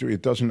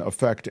 It doesn't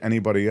affect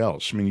anybody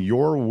else. I mean,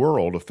 your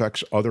world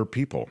affects other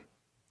people.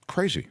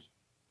 Crazy.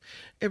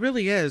 It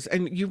really is.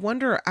 And you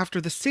wonder, after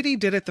the city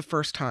did it the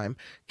first time,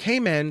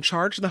 came in,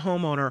 charged the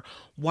homeowner,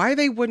 why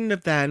they wouldn't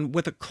have then,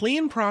 with a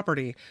clean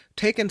property,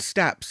 taken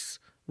steps,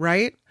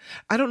 right?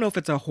 I don't know if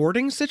it's a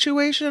hoarding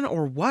situation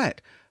or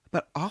what,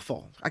 but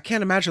awful. I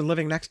can't imagine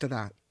living next to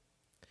that.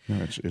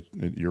 No,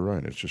 you're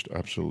right. It's just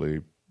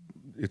absolutely,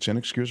 it's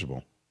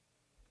inexcusable.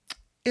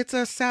 It's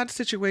a sad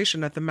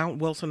situation at the Mount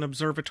Wilson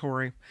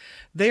Observatory.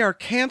 They are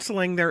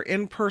canceling their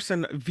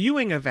in-person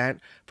viewing event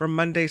for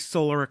Monday's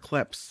solar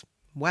eclipse.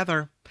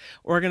 Weather.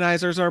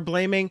 Organizers are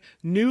blaming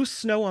new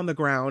snow on the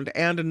ground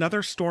and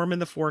another storm in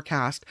the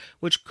forecast,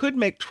 which could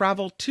make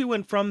travel to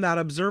and from that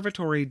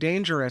observatory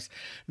dangerous.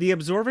 The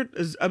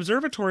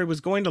observatory was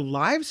going to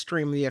live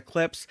stream the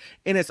eclipse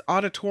in its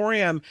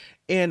auditorium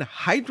in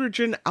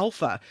hydrogen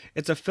alpha.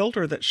 It's a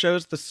filter that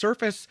shows the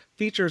surface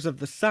features of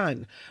the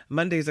sun.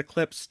 Monday's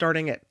eclipse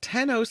starting at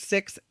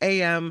 10:06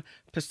 a.m.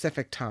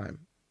 Pacific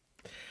time.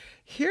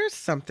 Here's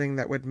something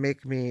that would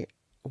make me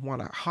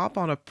want to hop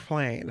on a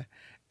plane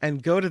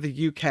and go to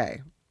the UK.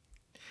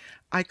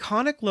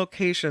 iconic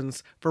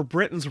locations for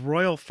Britain's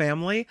royal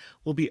family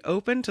will be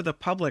open to the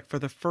public for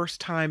the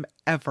first time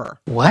ever.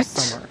 What?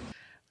 This summer.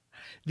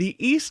 The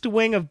East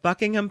Wing of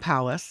Buckingham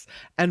Palace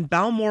and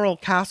Balmoral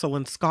Castle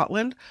in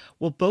Scotland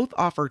will both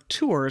offer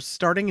tours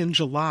starting in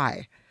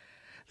July.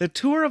 The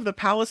tour of the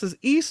palace's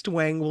East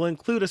Wing will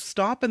include a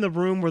stop in the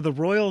room where the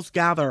royals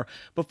gather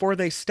before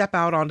they step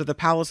out onto the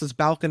palace's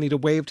balcony to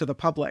wave to the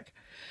public.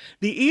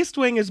 The East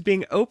Wing is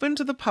being opened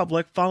to the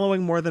public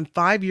following more than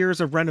 5 years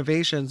of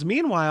renovations.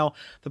 Meanwhile,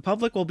 the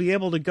public will be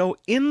able to go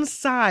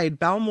inside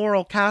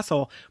Balmoral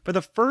Castle for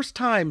the first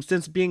time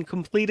since being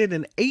completed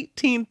in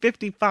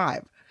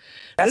 1855.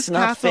 That's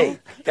not fake.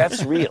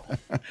 That's real.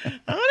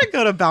 I want to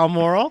go to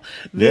Balmoral.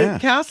 The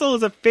castle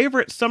is a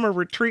favorite summer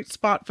retreat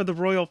spot for the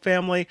royal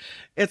family.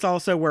 It's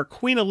also where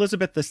Queen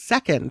Elizabeth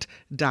II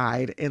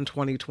died in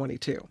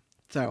 2022.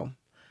 So,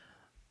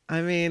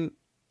 I mean,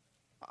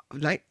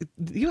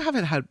 you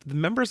haven't had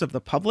members of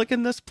the public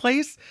in this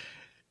place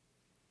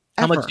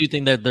ever. How much do you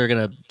think that they're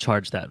going to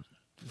charge that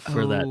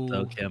for that,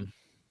 though, Kim?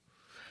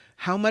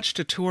 How much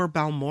to tour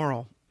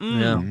Balmoral? Yeah.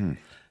 Mm-hmm.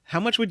 How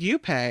much would you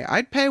pay?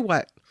 I'd pay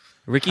what?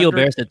 Ricky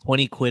O'Bear said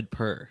 20 quid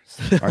per.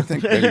 I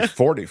think maybe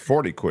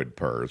 40 quid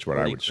per is what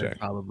I would say.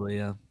 Probably,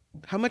 yeah.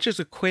 How much is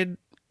a quid?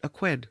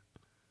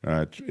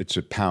 It's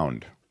a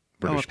pound.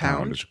 British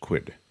pound is a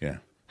quid, yeah.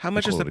 How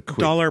much is a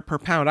dollar per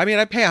pound? I mean,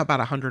 I'd pay about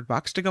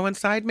 $100 to go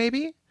inside,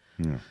 maybe?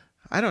 Yeah.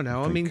 I don't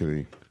know. I mean,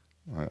 I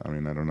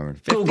don't know.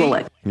 50? Google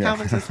it.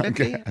 Calvin says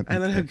 50, and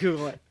then I'll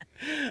Google it.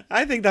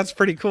 I think that's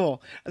pretty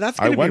cool. That's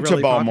I going to be went really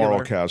to Balmoral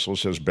popular. Castle,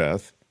 says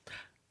Beth,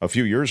 a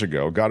few years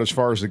ago. Got as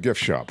far as the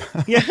gift shop.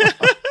 Yeah.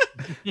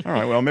 All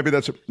right. Well, maybe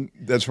that's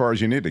as far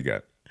as you need to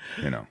get.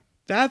 You know.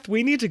 Beth,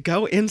 we need to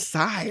go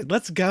inside.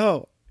 Let's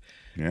go.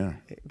 Yeah.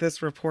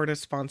 This report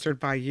is sponsored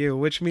by you,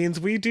 which means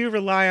we do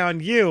rely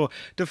on you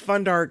to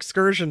fund our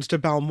excursions to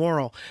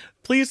Balmoral.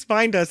 Please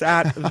find us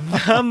at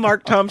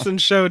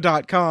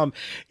themarkthompsonshow.com.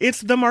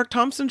 It's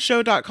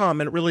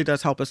themarkthompsonshow.com, and it really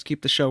does help us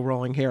keep the show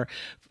rolling here.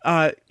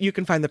 You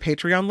can find the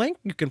Patreon link.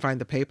 You can find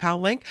the PayPal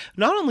link,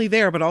 not only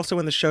there, but also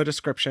in the show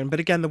description.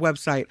 But again, the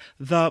website,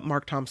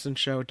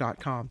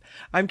 themarkthompsonshow.com.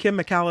 I'm Kim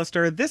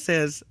McAllister. This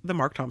is The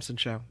Mark Thompson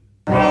Show.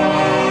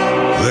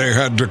 They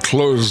had to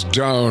close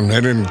down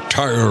an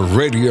entire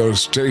radio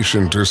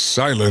station to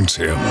silence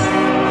him.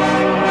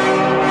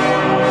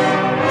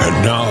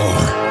 And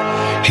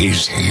now,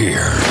 he's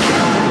here.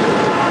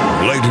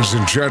 Ladies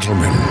and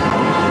gentlemen,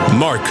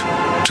 Mark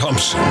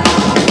Thompson.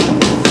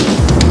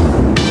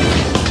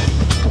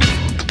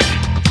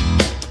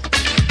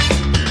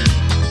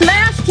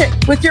 Smash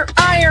it with your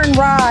iron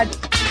rod.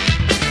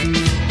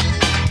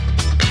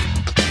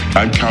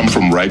 I come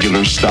from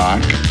regular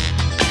stock.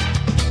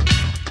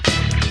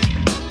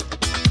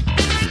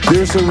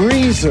 There's a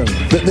reason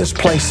that this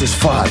place is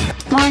fun.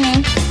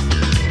 Morning.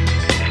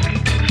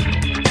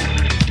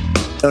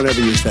 Don't ever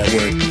use that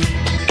word.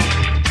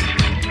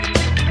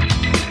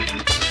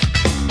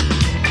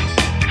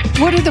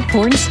 What are the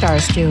porn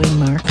stars doing,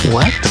 Mark?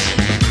 What?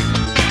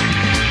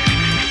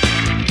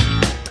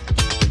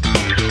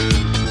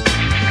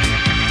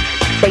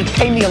 They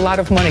pay me a lot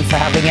of money for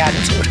having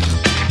attitude.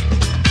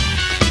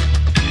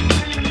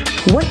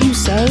 What you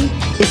say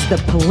is the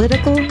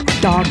political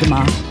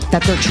dogma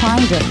that they're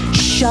trying to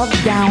shove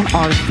down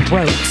our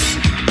throats.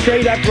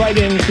 Straight up, right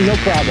in, no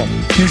problem.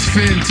 It's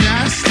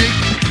fantastic.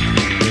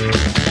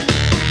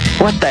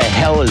 What the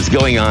hell is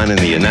going on in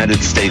the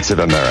United States of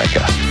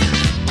America?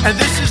 And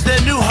this is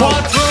their new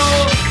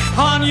Quattro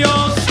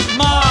Panos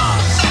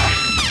Mas.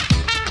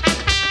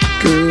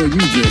 Girl,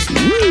 you just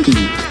rude.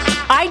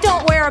 I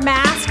don't wear a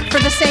mask for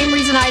the same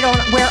reason I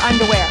don't wear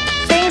underwear.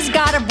 Things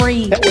gotta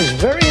breathe. That was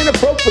very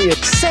inappropriate.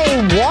 Say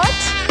what?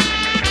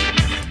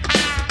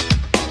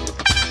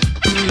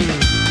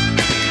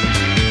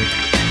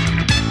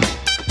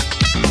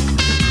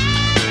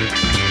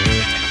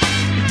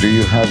 Do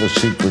you have a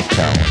secret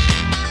talent?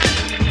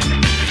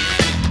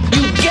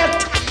 You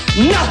get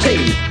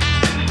nothing.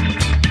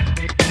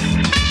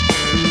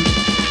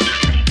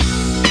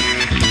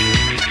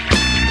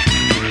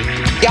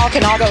 Y'all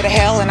can all go to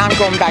hell, and I'm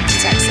going back to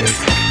Texas.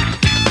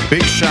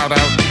 Big shout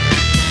out.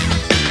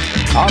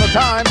 Out of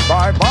time.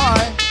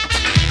 Bye-bye.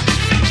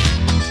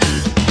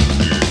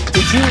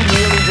 Did you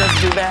really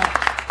just do that?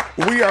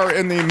 We are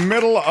in the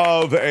middle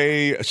of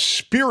a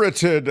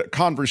spirited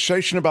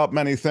conversation about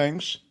many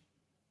things.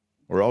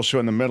 We're also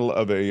in the middle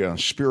of a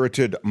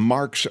spirited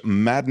Mark's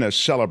Madness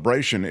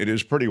celebration. It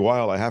is pretty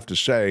wild, I have to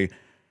say.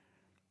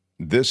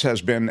 This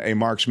has been a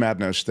Mark's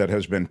Madness that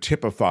has been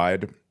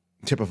typified.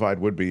 Typified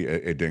would be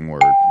a ding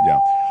word,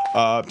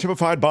 yeah.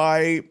 Typified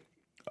by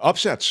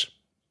upsets,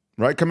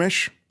 right,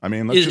 Kamish? I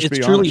mean, let's just be honest.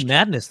 It's truly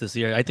madness this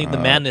year. I think the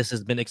madness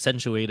has been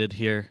accentuated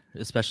here,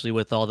 especially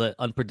with all the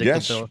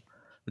unpredictable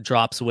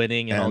drops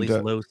winning and all these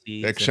low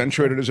seeds.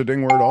 Accentuated is a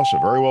ding word also.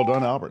 Very well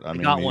done, Albert. I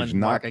got one,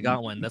 Mark. I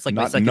got one. That's like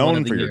my not second known one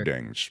of the for year. your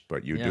dings,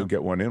 but you do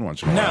get one in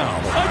once in a while. Now,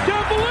 I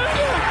can't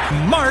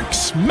believe it.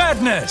 Mark's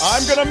Madness.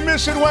 I'm going to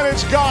miss it when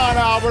it's gone,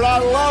 Albert. I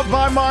love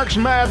my Mark's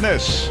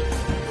Madness.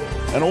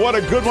 And what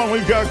a good one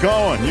we've got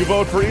going. You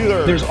vote for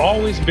either. There's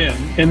always been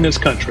in this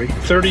country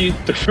 30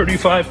 to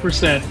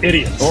 35%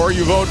 idiots. Or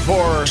you vote for.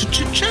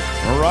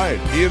 All right.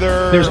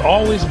 Either. There's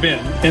always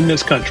been in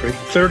this country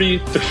 30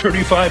 to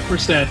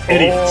 35%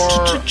 idiots.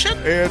 Or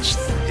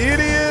it's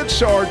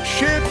idiots or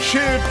chit.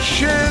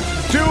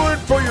 Do it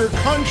for your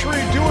country.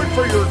 Do it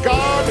for your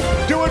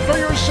God. Do it for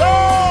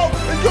yourself.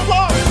 And good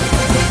luck.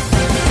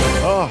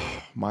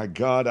 Oh, my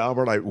God,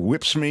 Albert, it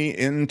whips me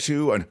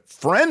into a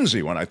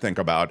frenzy when I think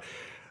about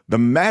the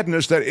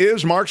madness that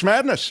is March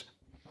Madness.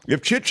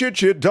 If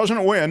chit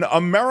doesn't win,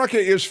 America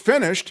is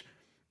finished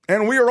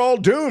and we are all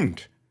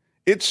doomed.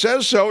 It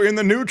says so in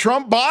the new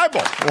Trump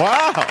Bible.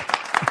 Wow.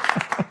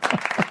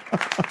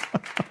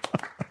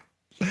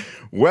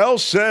 Well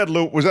said,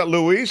 was that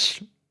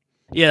Luis?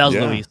 Yeah, that was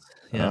Luis.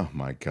 Yeah. Oh,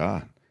 my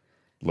God.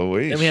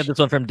 Luis. And we have this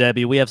one from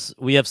Debbie. We have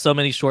so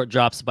many short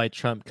drops by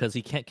Trump because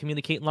he can't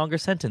communicate in longer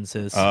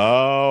sentences.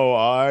 Oh,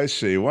 I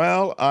see.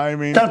 Well, I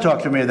mean, Don't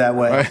talk to me that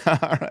way.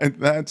 All right,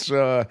 that's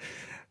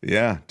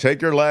yeah.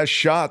 Take your last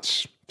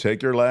shots.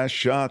 Take your last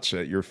shots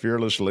at your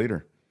fearless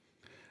leader.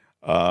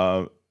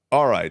 All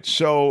right.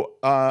 So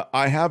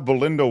I have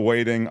Belinda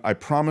waiting. I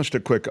promised a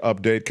quick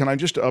update. Can I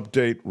just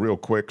update real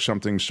quick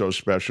something so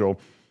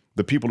special?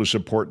 The people who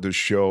support this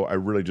show, I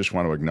really just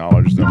want to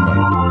acknowledge them.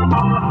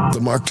 The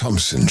Mark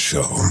Thompson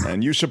Show.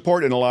 And you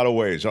support in a lot of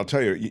ways. I'll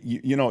tell you,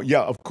 you know,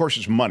 yeah, of course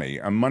it's money.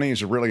 And money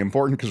is really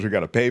important because we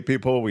got to pay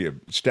people. We have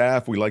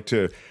staff. We like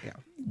to,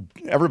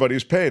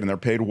 everybody's paid and they're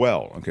paid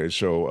well. Okay,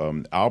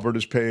 so Albert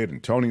is paid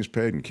and Tony's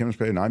paid and Kim's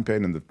paid and I'm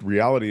paid. And the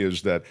reality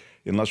is that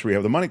unless we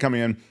have the money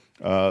coming in,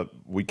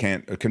 we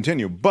can't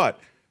continue. But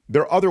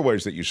there are other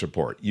ways that you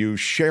support. You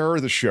share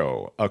the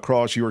show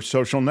across your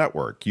social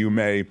network. You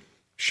may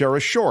share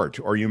a short,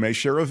 or you may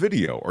share a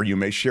video, or you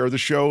may share the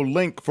show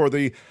link for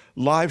the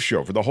live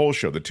show, for the whole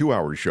show, the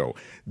 2-hour show.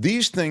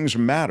 These things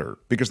matter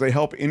because they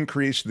help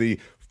increase the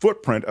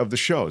footprint of the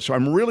show. So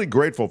I'm really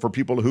grateful for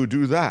people who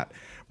do that.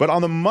 But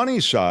on the money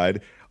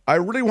side, I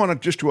really want to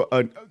just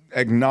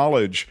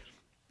acknowledge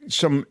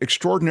some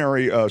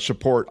extraordinary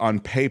support on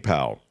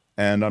PayPal.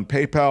 And on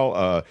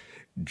PayPal,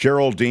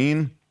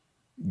 Geraldine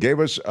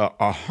gave us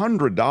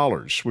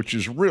 $100, which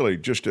is really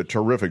just a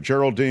terrific.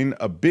 Geraldine,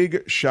 a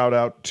big shout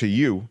out to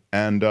you.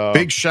 And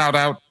big shout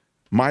out.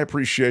 My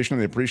appreciation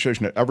and the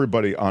appreciation of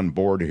everybody on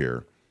board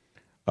here.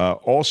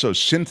 Also,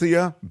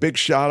 Cynthia, big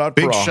shout out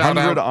for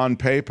 $100 on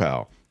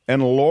PayPal.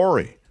 And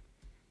Lori,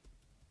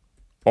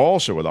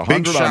 also with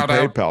 $100 on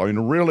PayPal. I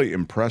mean, really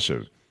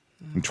impressive.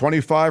 And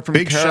 25 from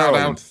Carol,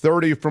 and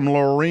 30 from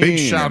Lorene. Big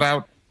shout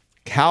out.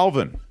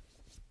 Calvin,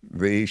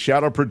 the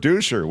shadow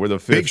producer, with a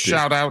 50. Big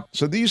shout out.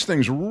 So these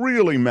things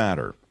really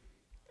matter.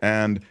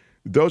 And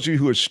those of you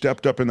who have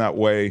stepped up in that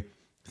way,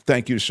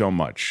 thank you so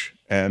much.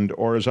 And,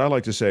 or as I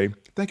like to say,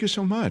 thank you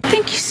so much.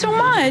 Thank you so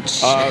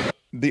much.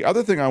 The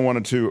other thing I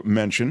wanted to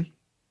mention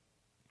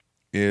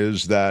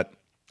is that,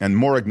 and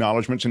more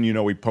acknowledgments, and you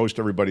know we post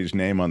everybody's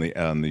name on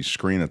the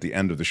screen at the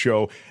end of the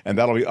show, and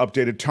that'll be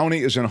updated. Tony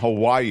is in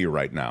Hawaii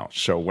right now,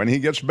 so when he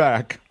gets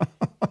back...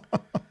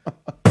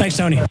 Thanks,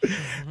 Tony.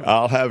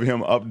 I'll have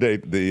him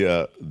update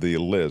the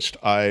list.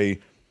 I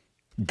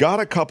got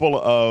a couple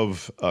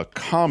of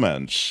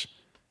comments,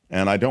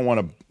 and I don't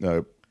want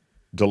to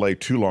delay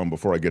too long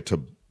before I get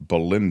to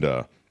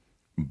Belinda,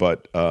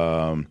 but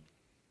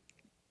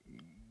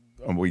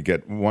we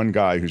get one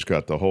guy who's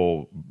got the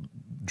whole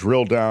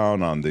drill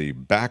down on the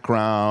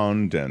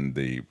background and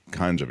the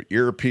kinds of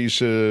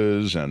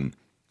earpieces, and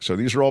so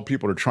these are all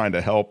people who are trying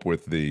to help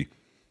with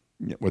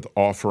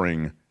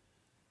offering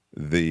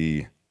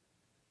the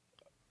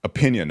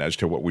opinion as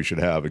to what we should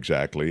have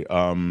exactly.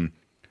 I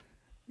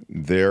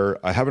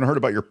haven't heard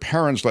about your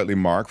parents lately,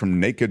 Mark, from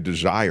Naked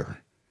Desire.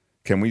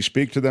 Can we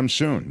speak to them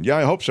soon? Yeah,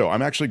 I hope so.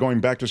 I'm actually going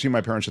back to see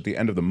my parents at the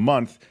end of the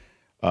month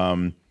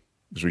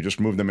because we just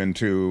moved them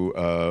into,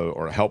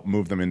 or helped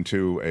move them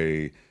into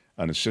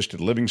an assisted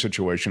living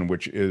situation,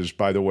 which is,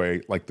 by the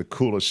way, like the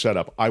coolest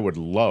setup. I would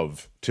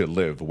love to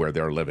live where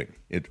they're living.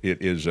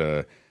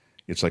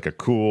 It's like a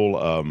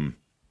cool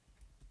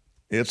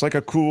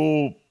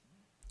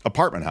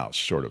apartment house,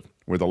 sort of,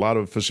 with a lot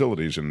of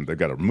facilities, and they've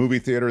got a movie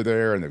theater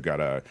there, and they've got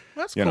a...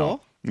 That's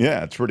cool.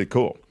 Yeah, it's pretty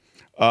cool.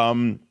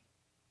 When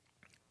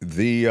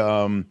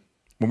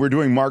we're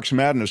doing Mark's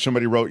Madness,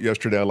 somebody wrote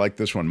yesterday, I like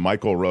this one,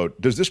 Michael wrote,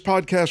 does this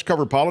podcast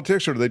cover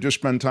politics, or do they just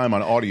spend time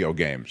on audio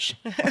games?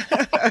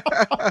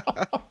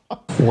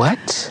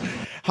 What?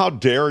 How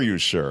dare you,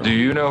 sir? Do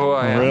you know who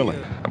I am? Really?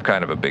 I'm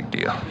kind of a big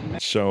deal.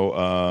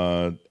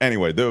 So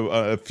anyway,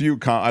 a few.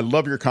 I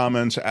love your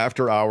comments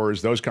after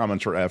hours. Those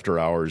comments are after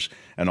hours,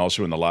 and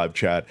also in the live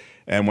chat.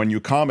 And when you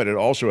comment, it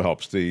also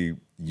helps. The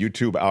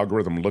YouTube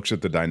algorithm looks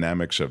at the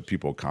dynamics of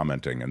people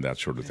commenting and that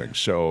sort of thing.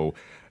 So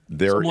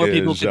there more is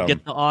people can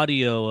get the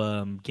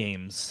audio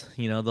games.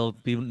 You know, they'll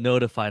be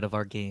notified of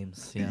our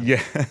games.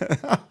 Yeah.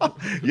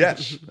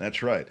 Yes,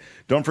 that's right.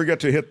 Don't forget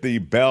to hit the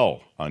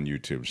bell on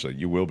YouTube so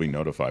you will be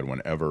notified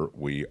whenever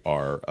we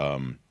are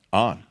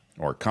on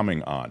or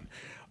coming on.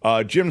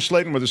 Jim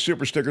Slayton with a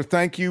super sticker.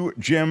 Thank you,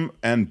 Jim,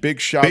 and big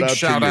shout out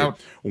to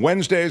you.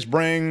 Wednesdays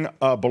bring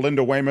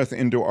Belinda Wayouth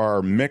into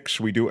our mix.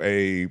 We do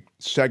a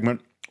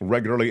segment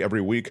regularly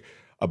every week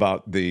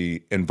about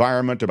the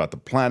environment, about the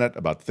planet,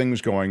 about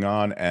things going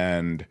on,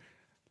 and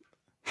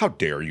how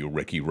dare you,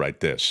 Ricky, write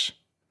this?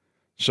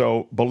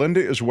 So Belinda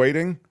is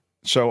waiting.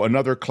 So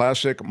another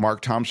classic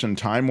Mark Thompson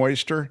time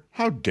waster.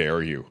 How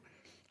dare you?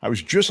 I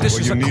was just... This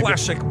is a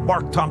classic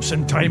Mark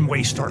Thompson time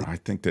waster. I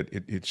think that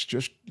it's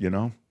just, you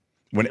know,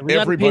 when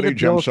everybody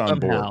jumps on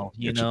board,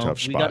 it's a tough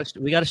spot.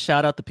 We got to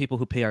shout out the people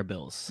who pay our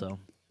bills. So,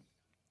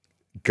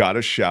 got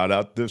to shout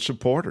out the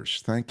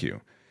supporters. Thank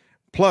you.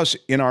 Plus,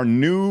 in our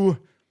new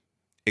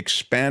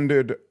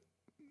expanded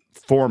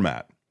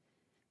format,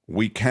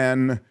 we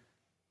can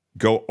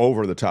go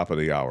over the top of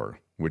the hour,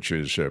 which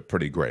is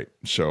pretty great.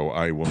 So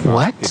I will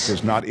not, it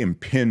does not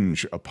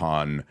impinge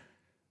upon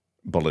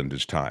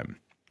Belinda's time.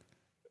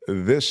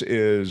 This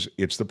is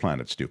It's the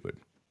Planet Stupid.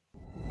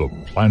 The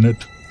planet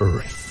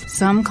Earth.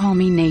 Some call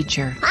me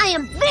nature. I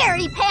am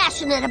very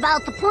passionate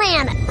about the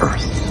planet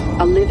Earth.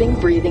 A living,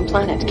 breathing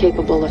planet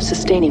capable of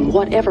sustaining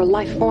whatever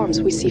life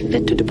forms we see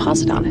fit to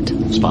deposit on it.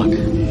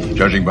 Spock,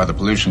 judging by the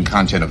pollution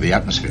content of the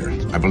atmosphere,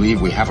 I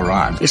believe we have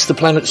arrived. It's the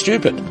planet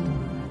Stupid.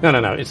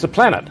 No. It's the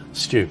planet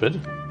Stupid.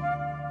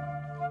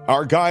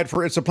 Our guide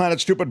for It's the Planet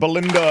Stupid,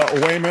 Belinda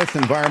Wayouth,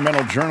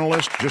 environmental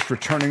journalist, just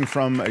returning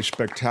from a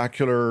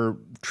spectacular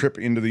trip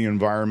into the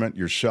environment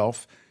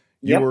yourself.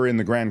 You were in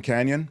the Grand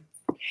Canyon?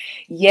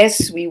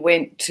 Yes, we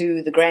went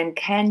to the Grand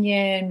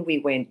Canyon. We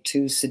went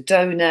to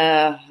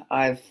Sedona.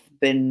 I've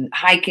been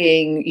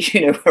hiking,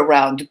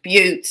 around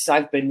Buttes.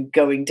 I've been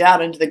going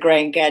down into the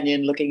Grand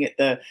Canyon, looking at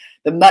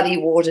the muddy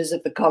waters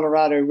of the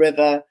Colorado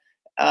River.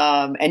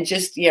 And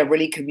just,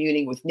 really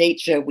communing with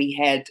nature. We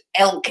had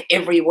elk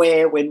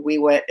everywhere when we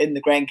were in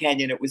the Grand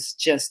Canyon. It was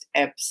just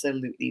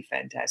absolutely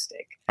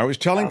fantastic. I was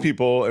telling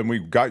people, and we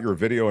got your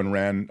video and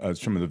ran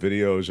some of the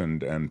videos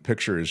and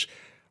pictures.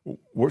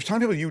 We're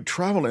telling people you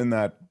travel in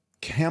that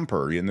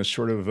camper in this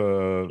sort of,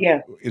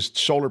 is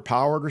solar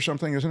powered or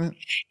something, isn't it?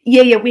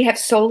 Yeah, we have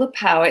solar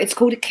power. It's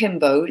called a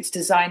Kimbo. It's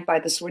designed by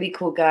this really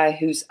cool guy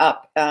who's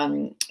up,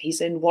 he's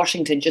in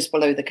Washington, just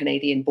below the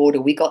Canadian border.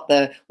 We got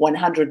the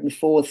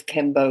 104th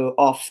Kimbo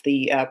off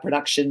the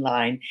production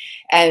line.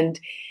 And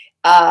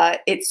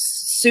it's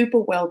super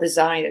well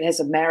designed. It has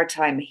a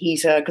maritime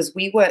heater because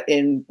we were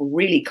in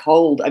really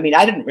cold. I mean,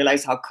 I didn't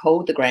realize how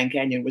cold the Grand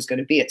Canyon was going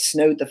to be. It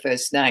snowed the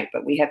first night,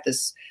 but we have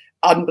this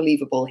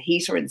unbelievable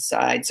heater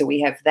inside. So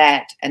we have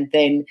that. And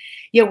then,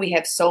 we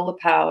have solar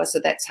power. So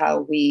that's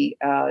how we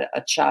are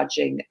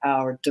charging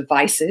our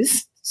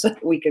devices so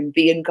that we can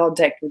be in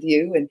contact with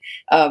you. And,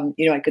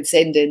 I could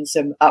send in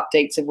some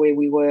updates of where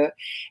we were.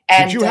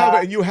 And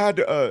did you had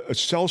a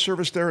cell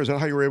service there? Is that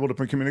how you were able to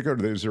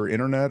communicate? Is there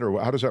internet or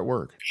how does that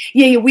work?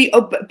 Yeah, we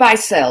by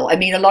cell. I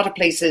mean, a lot of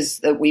places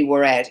that we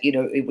were at,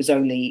 it was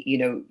only,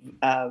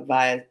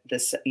 via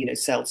the,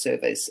 cell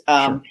service.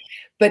 Sure.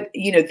 But,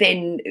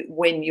 then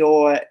when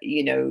you're,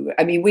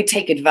 we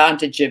take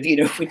advantage of, we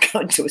go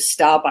into a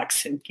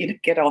Starbucks and,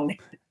 get on there.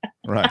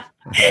 Right.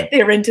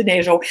 Their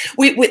internet. Or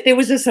there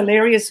was this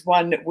hilarious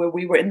one where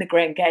we were in the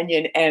Grand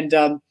Canyon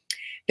and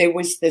there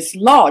was this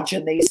lodge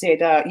and they said,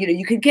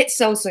 you can get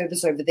cell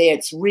service over there.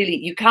 It's really,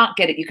 you can't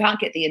get it. You can't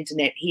get the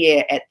internet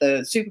here at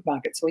the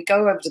supermarket. So we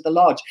go over to the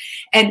lodge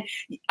and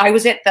I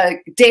was at the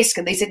desk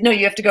and they said, no,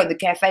 you have to go to the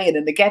cafe. And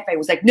then the cafe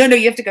was like, no,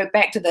 you have to go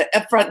back to the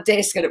front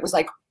desk. And it was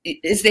like,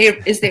 is there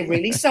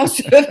really cell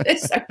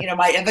service?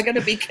 Am I ever going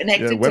to be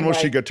connected? Yeah, when will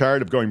she get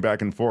tired of going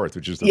back and forth?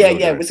 Which is the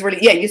it was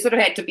really, you sort of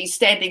had to be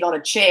standing on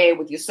a chair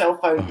with your cell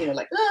phone,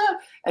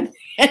 and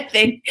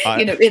then,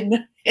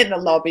 in the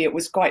lobby. It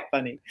was quite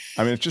funny.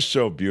 I mean, it's just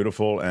so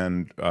beautiful.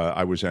 And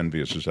I was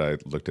envious as I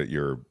looked at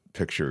your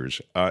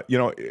pictures.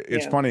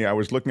 It's funny. I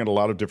was looking at a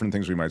lot of different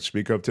things we might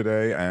speak of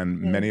today.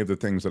 And many of the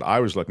things that I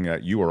was looking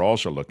at, you were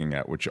also looking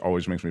at, which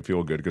always makes me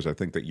feel good because I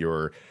think that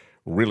you're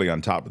really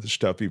on top of the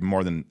stuff, even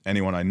more than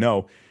anyone I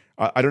know.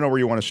 I don't know where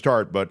you want to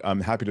start, but I'm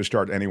happy to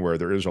start anywhere.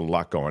 There is a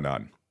lot going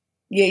on.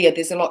 Yeah,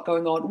 there's a lot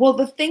going on. Well,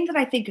 the thing that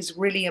I think is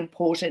really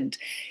important,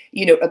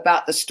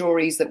 about the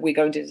stories that we're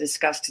going to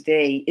discuss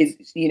today is,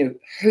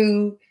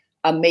 who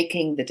are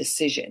making the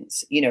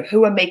decisions,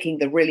 who are making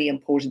the really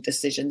important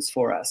decisions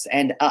for us.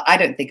 And I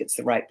don't think it's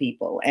the right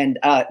people. And,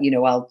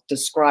 I'll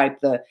describe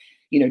the,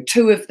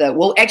 two of the,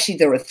 well, actually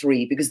there are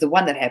three, because the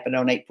one that happened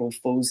on April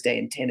Fool's Day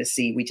in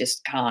Tennessee, we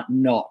just can't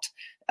not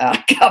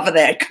cover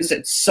that because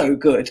it's so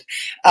good.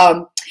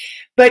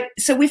 But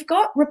so we've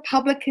got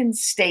Republican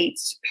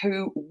states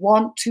who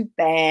want to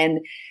ban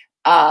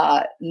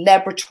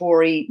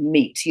laboratory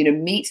meat,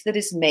 meat that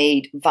is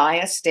made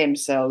via stem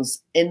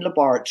cells in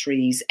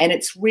laboratories. And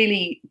it's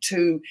really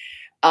to,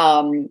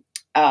 and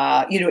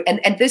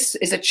this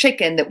is a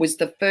chicken that was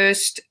the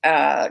first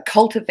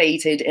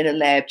cultivated in a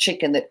lab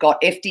chicken that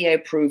got FDA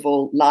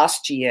approval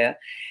last year.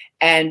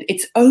 And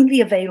it's only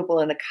available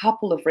in a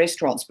couple of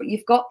restaurants. But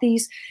you've got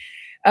these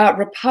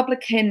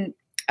Republican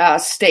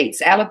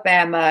states,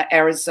 Alabama,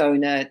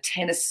 Arizona,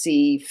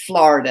 Tennessee,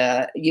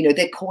 Florida,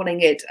 they're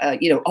calling it,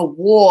 a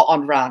war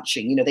on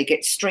ranching. They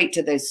get straight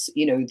to this,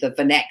 the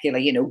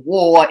vernacular,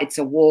 war, it's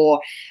a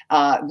war.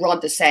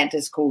 Ron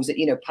DeSantis calls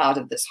it, part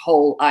of this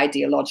whole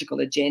ideological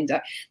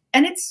agenda.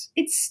 And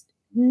it's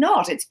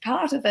not. It's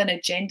part of an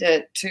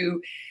agenda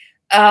to,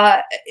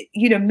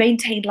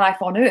 maintain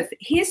life on Earth.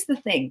 Here's the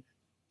thing.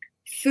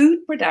 Food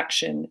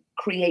production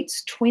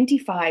creates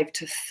 25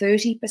 to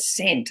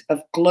 30%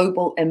 of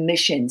global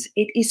emissions.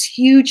 It is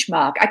huge,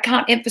 Mark. I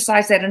can't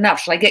emphasize that enough.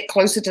 Shall I get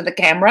closer to the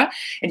camera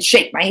and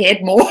shake my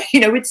head more?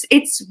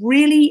 It's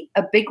really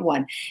a big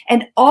one.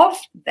 And of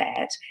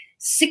that,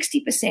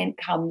 60%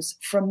 comes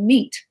from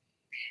meat.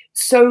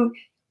 So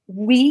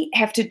we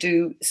have to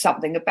do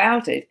something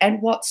about it. And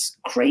what's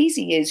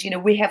crazy is,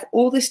 we have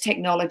all this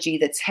technology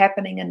that's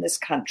happening in this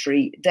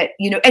country that,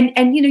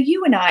 and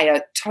you and I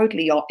are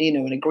totally,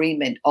 in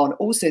agreement on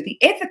also the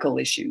ethical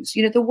issues.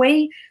 The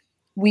way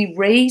we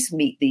raise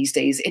meat these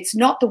days, it's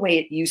not the way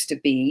it used to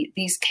be.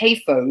 These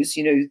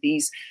CAFOs,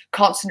 these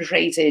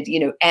concentrated,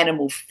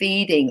 animal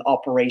feeding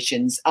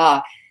operations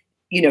are,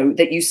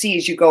 that you see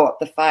as you go up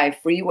the 5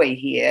 freeway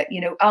here,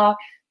 are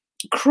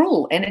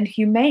cruel and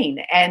inhumane,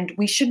 and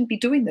we shouldn't be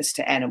doing this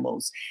to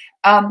animals.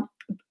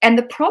 And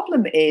the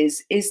problem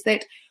is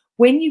that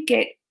when you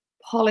get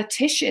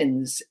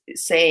politicians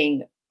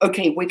saying,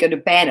 okay, we're going to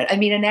ban it. I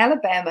mean, in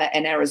Alabama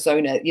and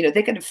Arizona,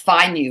 they're going to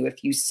fine you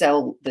if you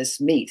sell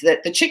this meat.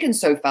 The chicken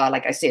so far,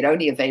 like I said,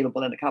 only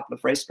available in a couple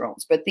of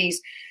restaurants, but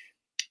these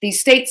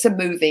states are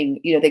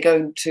moving, they're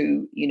going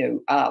to,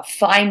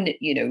 fine,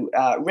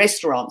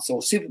 restaurants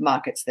or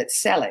supermarkets that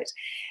sell it.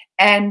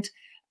 And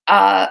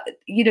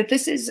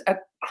this is a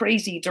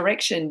crazy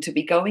direction to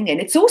be going in.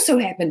 It's also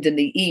happened in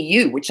the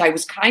EU, which I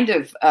was kind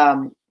of,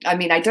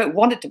 I don't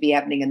want it to be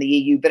happening in the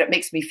EU, but it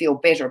makes me feel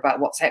better about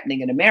what's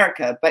happening in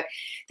America. But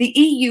the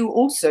EU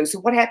also, so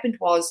what happened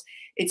was,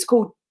 it's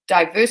called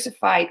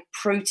diversified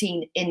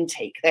protein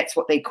intake. That's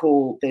what they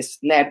call this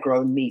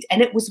lab-grown meat.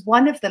 And it was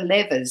one of the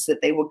levers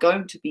that they were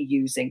going to be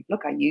using.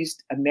 Look, I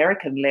used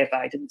American lever.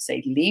 I didn't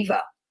say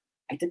lever.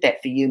 I did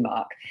that for you,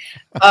 Mark.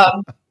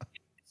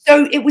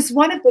 So it was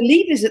one of the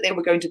levers that they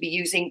were going to be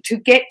using to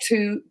get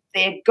to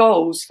their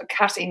goals for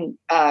cutting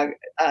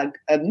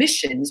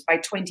emissions by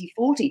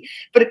 2040.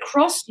 But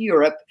across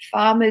Europe,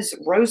 farmers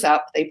rose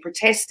up, they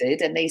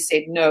protested, and they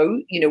said,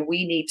 no,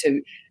 we need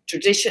to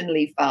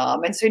traditionally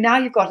farm. And so now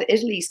you've got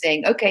Italy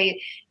saying,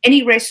 okay,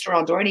 any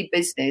restaurant or any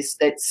business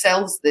that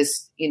sells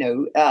this,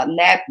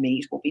 lab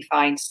meat will be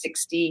fined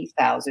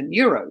 60,000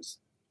 euros.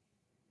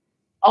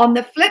 On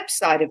the flip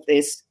side of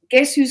this,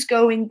 guess who's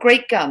going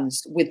great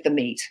guns with the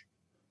meat?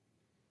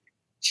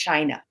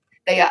 China.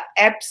 They are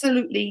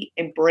absolutely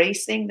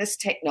embracing this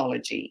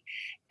technology,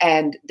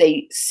 and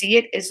they see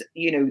it as,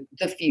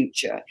 the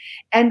future.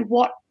 And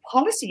what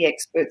policy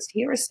experts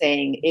here are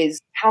saying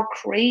is how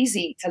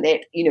crazy to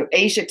let,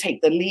 Asia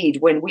take the lead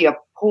when we are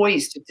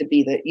poised to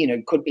be the,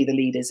 could be the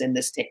leaders in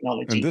this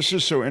technology. And this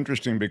is so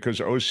interesting because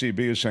OCB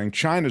is saying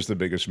China's the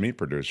biggest meat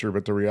producer,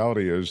 but the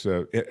reality is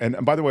that,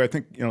 and by the way, I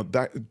think,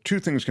 that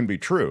two things can be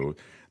true,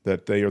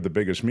 that they are the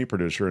biggest meat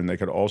producer, and they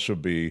could also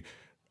be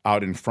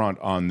out in front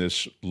on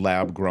this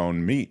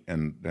lab-grown meat.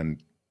 And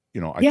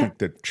I think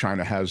that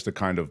China has the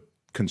kind of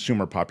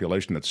consumer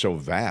population that's so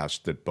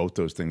vast that both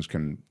those things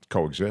can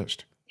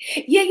coexist.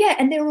 Yeah.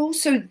 And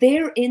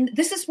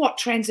this is what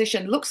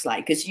transition looks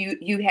like, is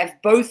you have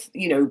both,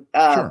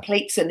 Sure.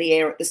 plates in the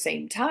air at the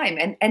same time.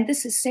 And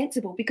this is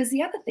sensible, because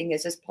the other thing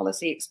is, as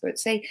policy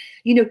experts say,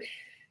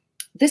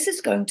 this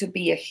is going to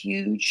be a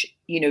huge,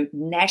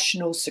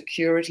 national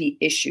security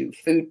issue,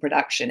 food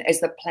production.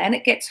 As the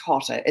planet gets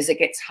hotter, as it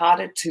gets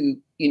harder to,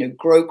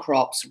 grow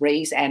crops,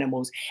 raise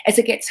animals, as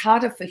it gets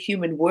harder for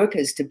human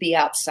workers to be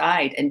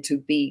outside and to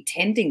be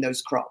tending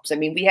those crops. I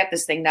mean, we have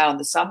this thing now in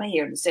the summer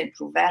here in the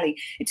Central Valley.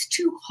 It's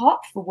too hot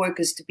for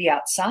workers to be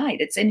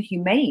outside. It's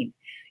inhumane,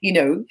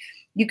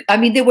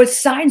 there were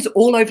signs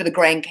all over the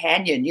Grand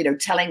Canyon,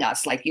 telling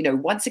us, like,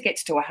 once it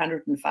gets to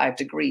 105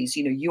 degrees,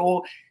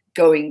 you're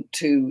going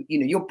to,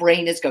 your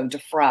brain is going to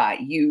fry.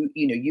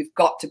 You've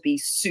got to be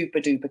super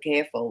duper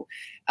careful.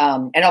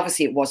 And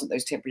obviously it wasn't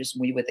those temperatures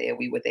when we were there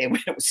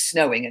when it was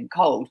snowing and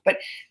cold.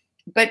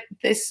 But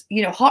this,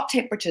 hot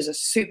temperatures are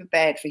super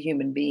bad for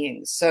human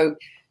beings. So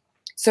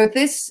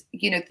this,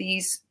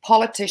 these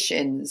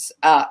politicians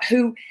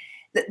who,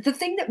 the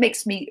thing that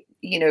makes me,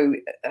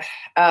 the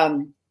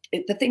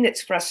thing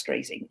that's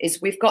frustrating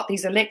is we've got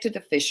these elected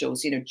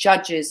officials,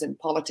 judges and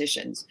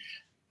politicians,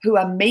 who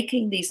are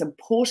making these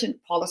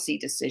important policy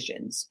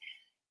decisions,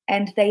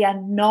 and they are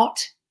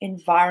not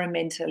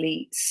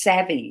environmentally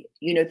savvy.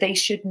 They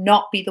should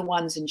not be the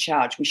ones in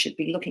charge. We should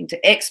be looking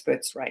to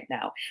experts right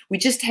now. We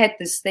just had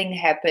this thing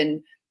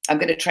happen. I'm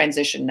going to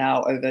transition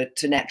now over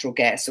to natural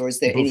gas, or is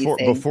there anything?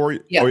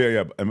 Yeah. Oh,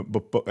 yeah.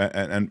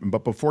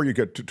 But before you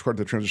get toward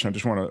the transition, I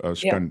just want to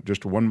spend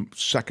just 1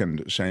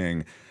 second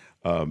saying,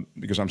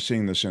 because I'm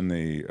seeing this in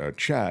the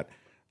chat,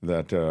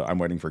 that I'm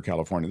waiting for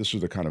California. This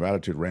is the kind of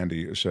attitude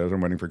Randy says.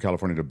 I'm waiting for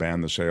California to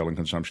ban the sale and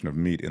consumption of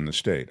meat in the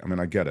state. I mean,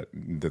 I get it.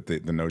 That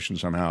the notion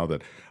somehow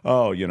that,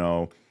 oh, you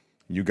know,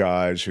 you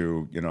guys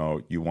who, you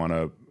know, you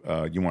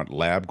want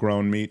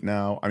lab-grown meat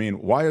now. I mean,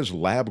 why is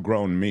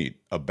lab-grown meat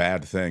a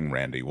bad thing,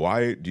 Randy?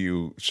 Why do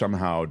you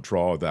somehow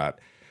draw that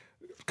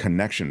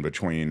connection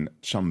between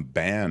some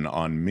ban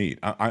on meat?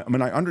 I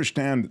mean, I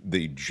understand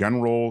the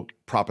general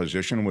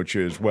proposition, which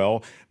is,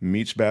 well,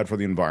 meat's bad for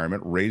the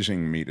environment,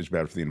 raising meat is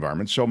bad for the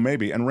environment. So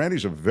maybe, and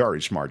Randy's a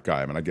very smart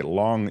guy. I mean, I get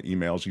long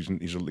emails.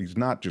 He's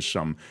not just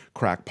some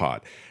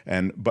crackpot.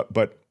 And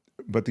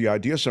but the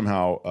idea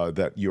somehow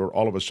that you're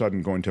all of a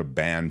sudden going to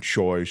ban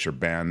choice or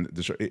ban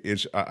this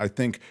is, I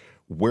think,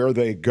 where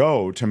they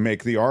go to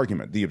make the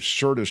argument, the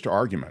absurdist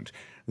argument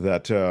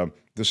that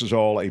this is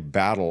all a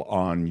battle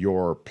on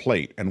your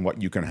plate and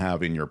what you can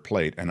have in your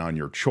plate and on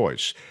your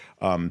choice.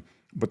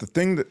 But the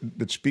thing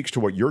that speaks to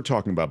what you're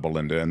talking about,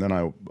 Belinda, and then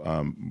I'll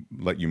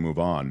let you move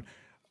on,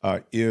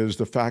 is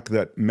the fact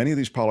that many of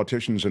these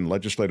politicians and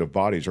legislative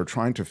bodies are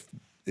trying to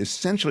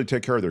essentially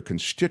take care of their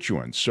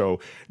constituents.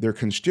 So their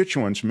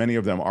constituents, many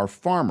of them are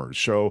farmers.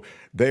 So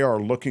they are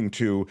looking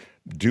to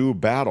do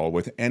battle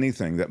with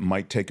anything that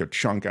might take a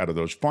chunk out of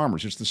those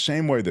farmers. It's the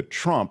same way that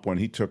Trump, when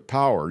he took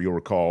power, you'll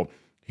recall,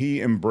 he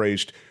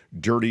embraced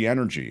dirty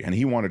energy, and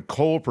he wanted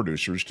coal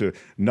producers to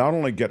not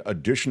only get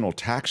additional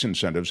tax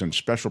incentives and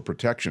special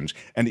protections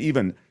and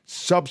even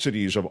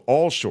subsidies of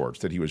all sorts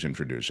that he was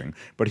introducing,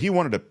 but he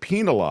wanted to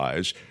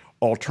penalize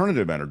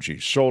alternative energy,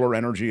 solar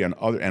energy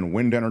and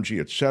wind energy,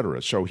 et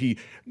cetera. So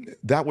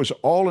that was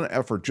all an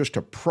effort just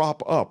to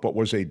prop up what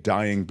was a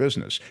dying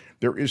business.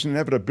 There is an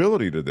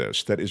inevitability to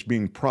this that is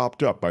being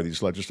propped up by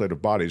these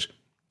legislative bodies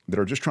that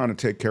are just trying to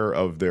take care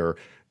of their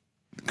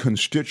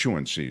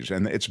constituencies.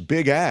 And it's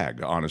big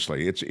ag,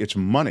 honestly. It's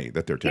money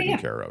that they're taking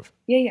care of.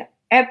 Yeah.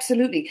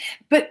 Absolutely.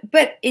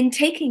 But in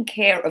taking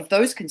care of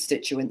those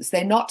constituents,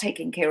 they're not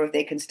taking care of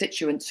their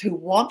constituents who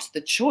want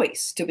the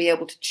choice to be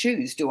able to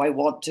choose. Do I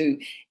want to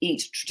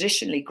eat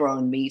traditionally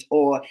grown meat,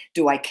 or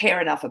do I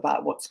care enough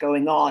about what's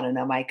going on, and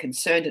am I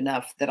concerned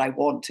enough that I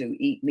want to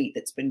eat meat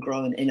that's been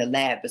grown in a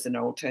lab as an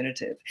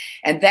alternative?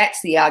 And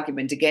that's the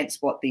argument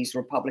against what these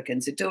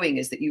Republicans are doing,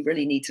 is that you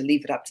really need to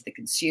leave it up to the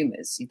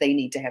consumers. They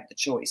need to have the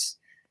choice.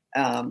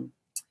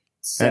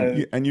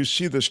 And you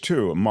see this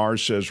too.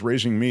 Mars says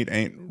raising meat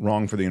ain't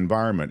wrong for the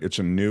environment. It's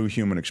a new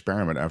human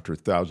experiment after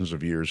thousands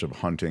of years of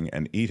hunting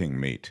and eating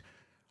meat.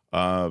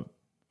 I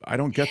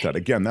don't get that.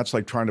 Again, that's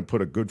like trying to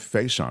put a good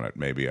face on it,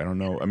 maybe. I don't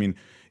know. I mean,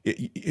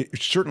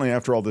 certainly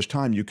after all this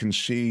time, you can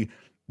see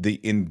the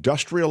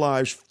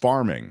industrialized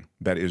farming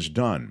that is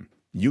done.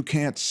 You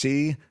can't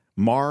see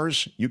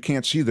Mars. You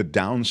can't see the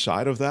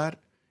downside of that.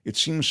 It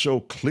seems so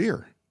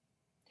clear.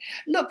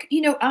 Look,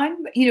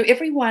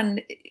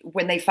 everyone,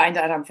 when they find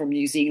out I'm from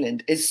New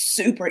Zealand, is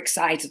super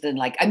excited.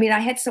 And I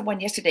had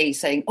someone yesterday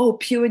saying, oh,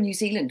 pure New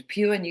Zealand,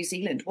 pure New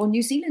Zealand. Well,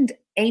 New Zealand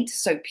ain't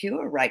so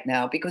pure right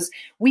now because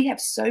we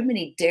have so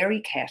many dairy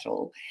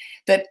cattle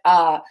that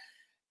are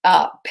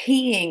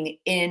peeing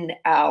in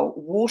our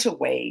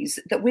waterways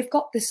that we've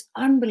got this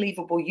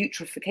unbelievable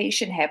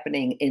eutrophication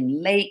happening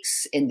in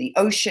lakes, in the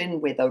ocean,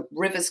 where the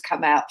rivers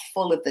come out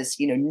full of this,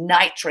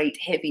 nitrate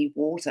heavy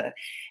water.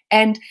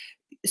 And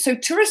so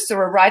tourists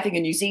are arriving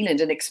in New Zealand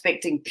and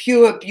expecting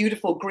pure,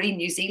 beautiful green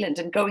New Zealand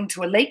and going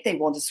to a lake they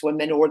want to swim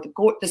in, or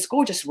this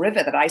gorgeous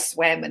river that I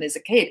swam in as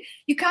a kid.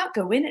 You can't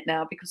go in it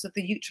now because of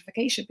the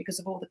eutrophication, because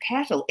of all the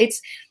cattle.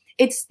 It's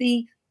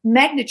the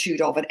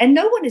magnitude of it. And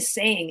no one is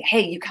saying,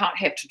 hey, you can't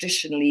have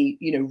traditionally,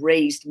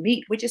 raised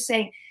meat. We're just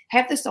saying,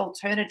 have this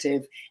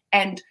alternative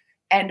and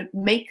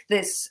make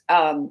this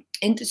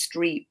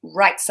industry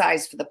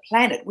right-sized for the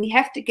planet. We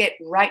have to get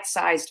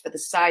right-sized for the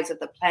size of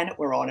the planet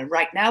we're on. And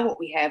right now what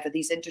we have are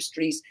these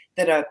industries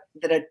that are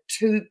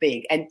too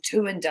big and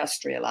too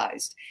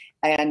industrialized.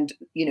 And,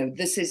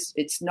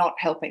 it's not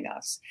helping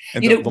us.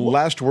 And the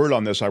last word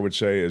on this, I would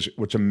say, is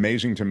what's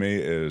amazing to me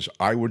is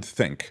I would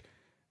think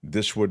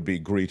this would be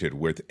greeted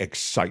with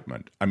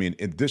excitement. I mean,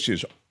 this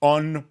is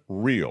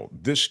unreal.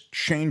 This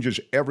changes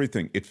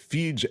everything. It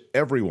feeds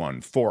everyone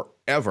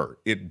forever.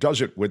 It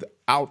does it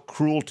without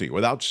cruelty,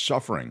 without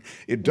suffering.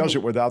 It does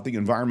it without the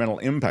environmental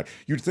impact.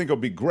 You'd think it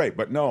would be great,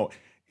 but no,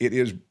 it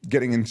is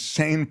getting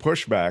insane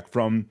pushback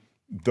from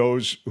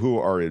those who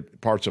are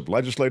parts of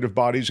legislative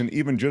bodies and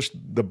even just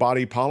the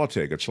body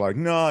politic. It's like,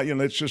 no,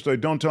 it's just,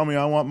 don't tell me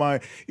I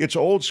want it's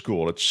old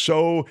school.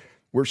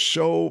 We're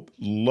so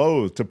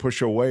loath to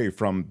push away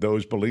from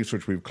those beliefs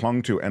which we've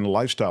clung to and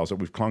lifestyles that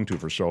we've clung to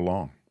for so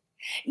long.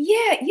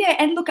 Yeah.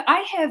 And look,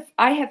 I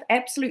have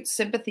absolute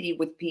sympathy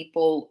with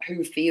people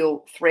who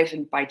feel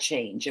threatened by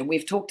change. And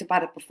we've talked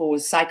about it before.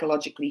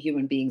 Psychologically,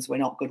 human beings, we're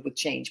not good with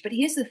change. But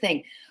here's the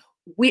thing.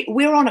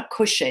 We're on a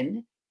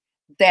cushion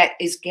that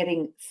is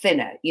getting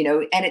thinner,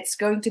 and it's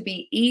going to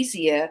be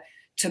easier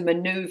to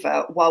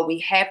maneuver while we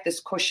have this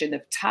cushion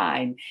of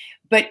time.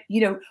 But,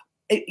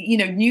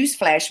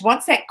 newsflash,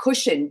 once that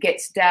cushion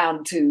gets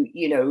down to,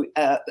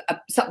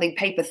 something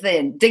paper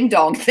thin, ding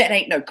dong, that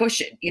ain't no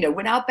cushion.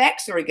 When our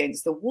backs are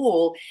against the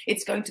wall,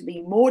 it's going to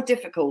be more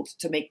difficult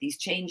to make these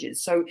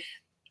changes. So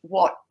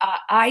what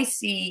I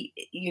see,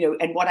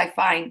 and what I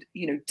find,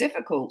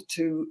 difficult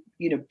to,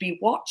 be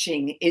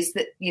watching is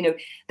that,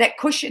 that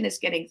cushion is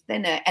getting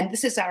thinner, and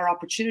this is our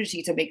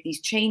opportunity to make these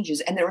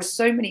changes. And there are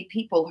so many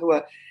people who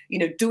are,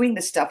 doing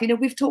this stuff.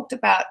 We've talked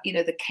about,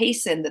 the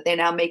casein that they're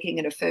now making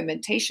in a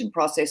fermentation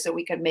process so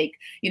we can make,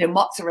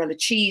 mozzarella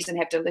cheese and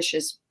have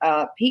delicious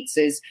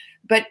pizzas,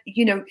 but,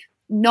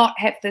 not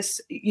have this,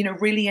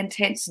 really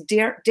intense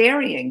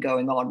dairying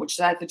going on, which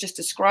I've just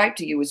described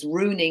to you as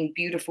ruining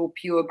beautiful,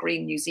 pure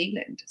green New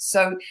Zealand.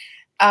 So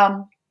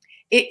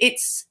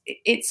it's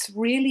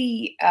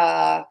really,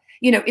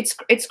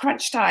 it's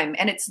crunch time,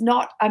 and it's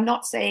not, I'm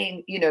not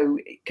saying,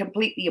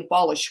 completely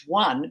abolish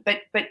one,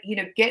 but,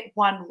 get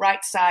one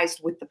right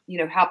sized with the,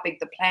 how big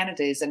the planet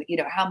is, and,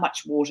 how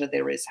much water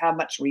there is, how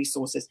much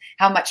resources,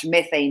 how much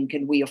methane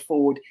can we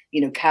afford,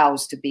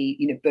 cows to be,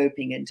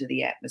 burping into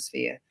the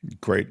atmosphere.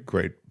 Great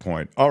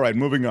point. All right,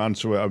 moving on.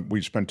 So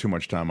we spent too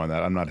much time on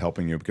that. I'm not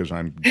helping you because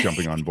I'm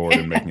jumping on board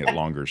and making it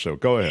longer. So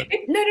go ahead.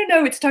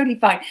 No, it's totally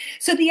fine.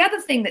 So the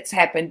other thing that's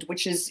happened,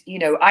 which is,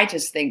 I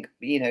just think,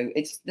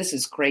 this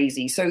is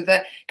crazy. So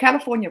the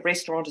California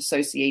Restaurant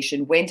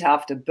Association went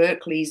after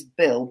Berkeley's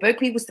bill.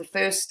 Berkeley was the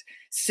first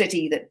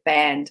city that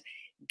banned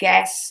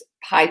gas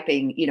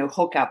piping,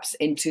 hookups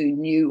into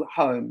new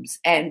homes.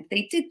 And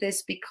they did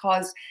this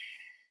because,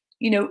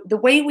 the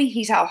way we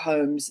heat our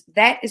homes,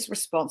 that is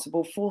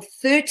responsible for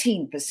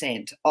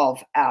 13%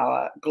 of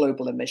our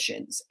global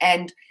emissions.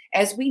 And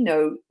as we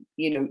know,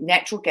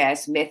 natural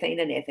gas, methane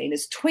and ethane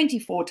is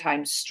 24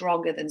 times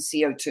stronger than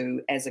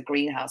CO2 as a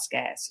greenhouse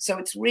gas. So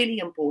it's really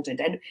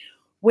important. And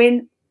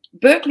when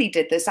Berkeley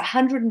did this,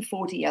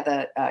 140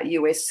 other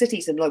US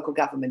cities and local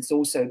governments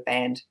also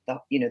banned the,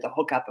 the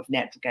hookup of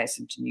natural gas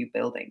into new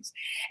buildings.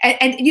 And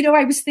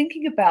I was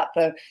thinking about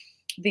the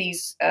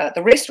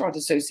Restaurant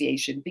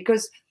Association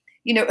because,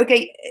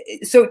 okay,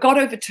 so it got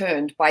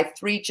overturned by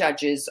 3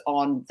 judges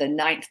on the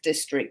 9th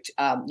District,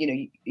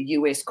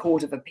 U.S.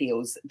 Court of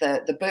Appeals.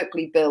 The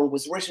Berkeley bill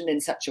was written in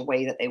such a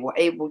way that they were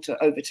able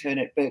to overturn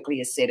it. Berkeley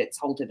has said it's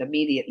halted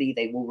immediately.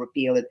 They will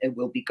repeal it. It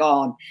will be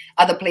gone.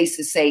 Other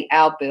places say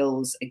our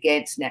bills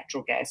against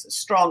natural gas are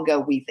stronger.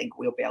 We think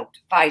we'll be able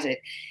to fight it.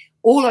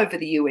 All over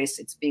the US,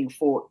 it's being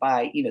fought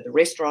by, the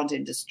restaurant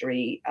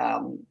industry,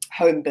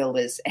 home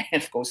builders,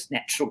 and of course,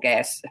 natural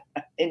gas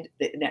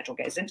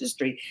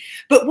industry.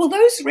 But will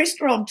those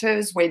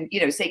restaurateurs, when,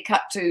 say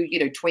cut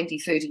to, 20,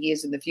 30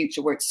 years in the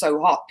future where it's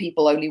so hot,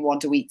 people only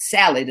want to eat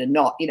salad and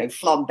not,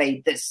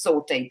 flambé this,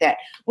 sauté that,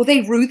 will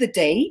they rue the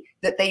day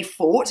that they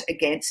fought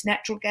against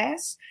natural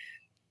gas?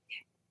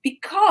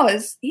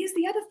 Because here's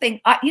the other thing,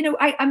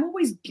 I'm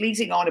always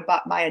bleating on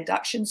about my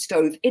induction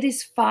stove. It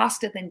is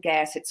faster than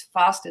gas. It's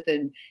faster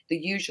than the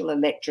usual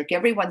electric.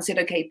 Everyone said,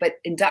 okay, but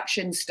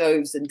induction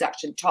stoves,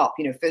 induction top,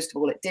 first of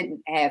all, it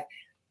didn't have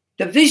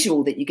the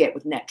visual that you get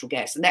with natural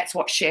gas. And that's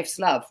what chefs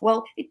love.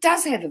 Well, it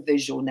does have a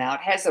visual now.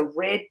 It has a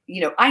red,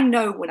 I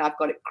know when I've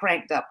got it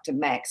cranked up to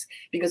max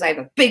because I have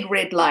a big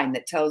red line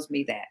that tells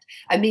me that.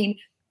 I mean,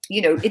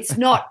 it's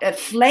not a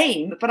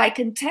flame, but I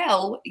can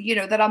tell,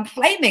 that I'm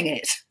flaming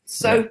it.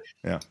 So,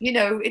 yeah.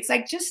 It's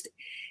like just,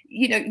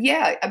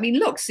 yeah. I mean,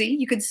 look, see,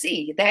 you can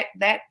see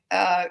that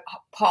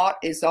part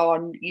is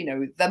on,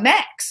 the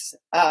max.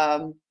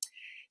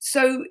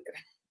 So,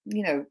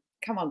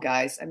 come on,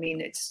 guys. I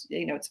mean, it's,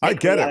 it's. I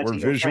get it. We're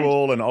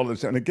visual and all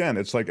this. And again,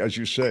 it's like, as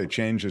you say,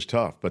 change is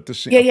tough, but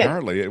this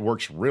apparently it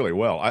works really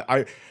well.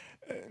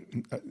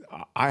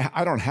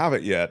 I don't have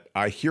it yet.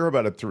 I hear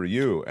about it through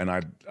you, and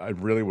I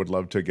really would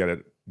love to get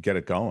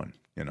it going.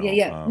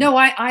 No,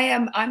 I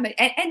am.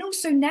 And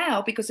also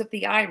now because of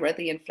the IRA,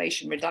 the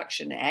Inflation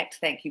Reduction Act.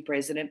 Thank you,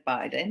 President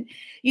Biden.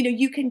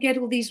 You can get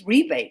all these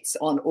rebates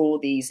on all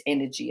these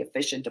energy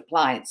efficient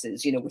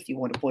appliances. If you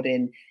want to put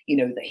in,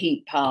 the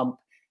heat pump.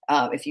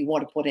 If you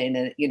want to put in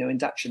a,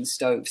 induction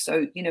stove.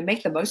 So,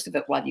 make the most of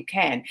it while you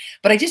can.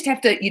 But I just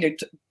have to,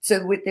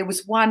 there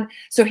was one.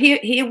 So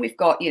here we've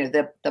got,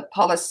 the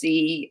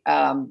policy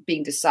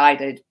being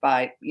decided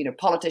by,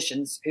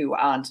 politicians who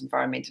aren't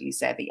environmentally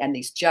savvy and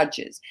these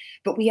judges.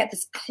 But we had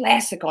this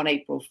classic on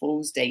April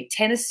Fool's Day.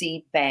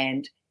 Tennessee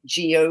banned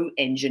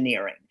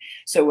geoengineering.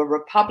 So a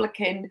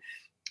Republican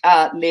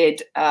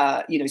led,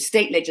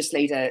 state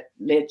legislature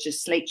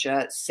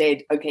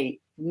said, okay,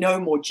 no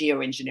more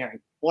geoengineering.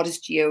 What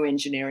is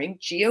geoengineering?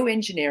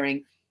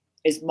 Geoengineering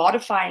is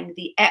modifying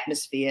the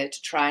atmosphere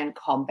to try and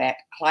combat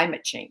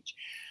climate change.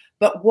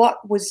 But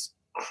what was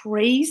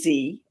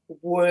crazy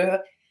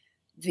were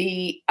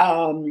they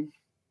weren't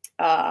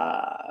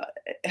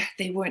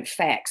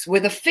facts, were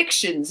the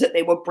fictions that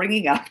they were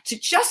bringing up to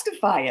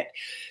justify it.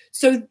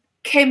 So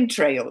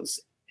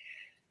chemtrails,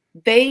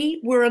 they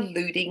were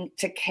alluding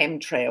to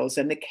chemtrails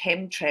and the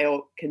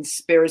chemtrail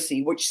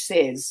conspiracy, which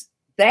says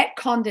that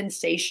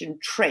condensation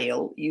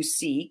trail you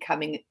see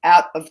coming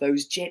out of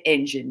those jet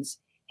engines,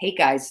 hey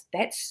guys,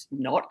 that's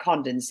not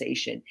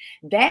condensation.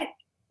 That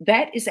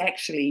that is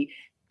actually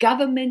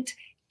government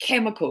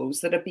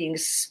chemicals that are being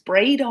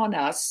sprayed on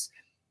us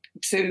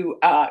to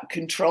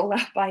control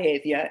our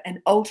behavior and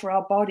alter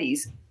our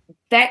bodies.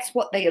 That's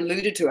what they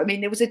alluded to. I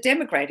mean, there was a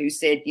Democrat who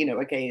said, you know,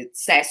 okay,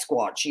 it's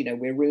Sasquatch, you know,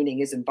 we're ruining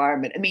his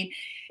environment. I mean,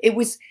 it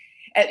was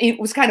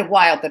kind of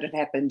wild that it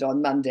happened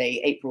on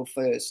Monday, April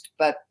 1st,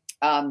 but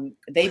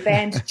they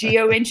banned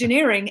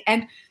geoengineering.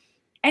 And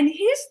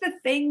here's the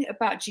thing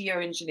about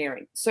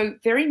geoengineering. So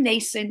very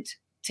nascent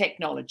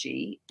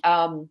technology.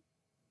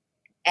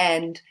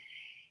 And,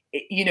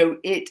 you know,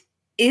 it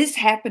is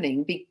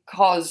happening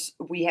because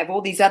we have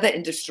all these other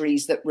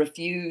industries that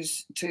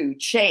refuse to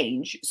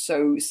change.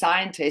 So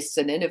scientists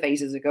and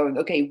innovators are going,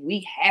 okay,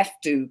 we have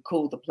to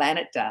cool the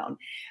planet down.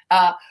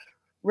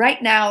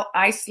 Right now,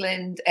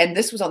 Iceland, and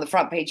this was on the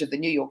front page of the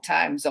New York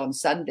Times on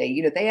Sunday,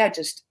 you know, they are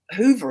just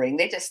hoovering,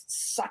 they're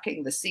just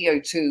sucking the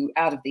CO2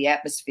 out of the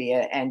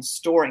atmosphere and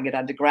storing it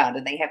underground.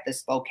 And they have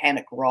this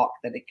volcanic rock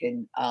that it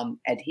can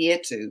adhere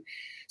to.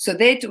 So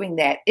they're doing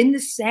that. In the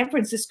San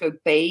Francisco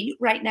Bay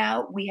right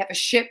now, we have a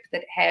ship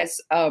that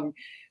has,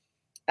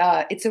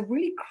 it's a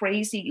really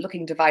crazy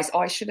looking device. Oh,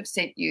 I should have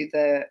sent you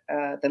the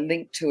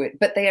link to it.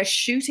 But they are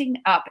shooting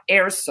up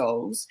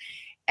aerosols.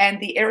 And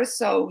the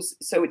aerosols,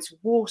 so it's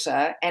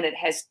water and it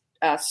has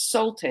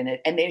salt in it.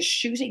 And they're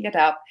shooting it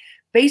up.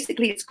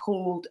 Basically, it's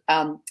called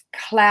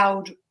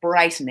cloud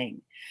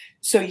brightening.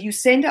 So you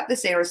send up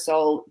this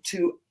aerosol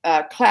to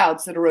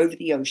clouds that are over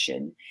the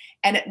ocean,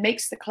 and it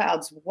makes the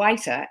clouds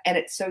whiter, and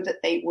it's so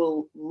that they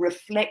will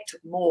reflect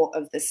more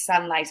of the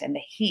sunlight and the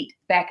heat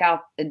back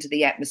out into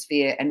the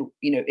atmosphere, and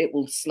you know it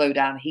will slow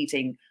down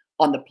heating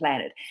on the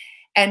planet.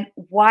 And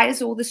why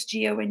is all this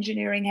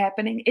geoengineering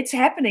happening? It's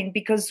happening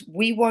because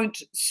we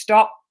won't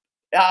stop,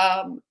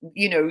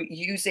 you know,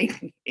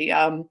 using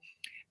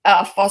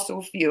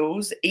fossil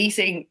fuels,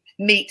 eating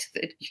meat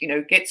that you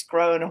know gets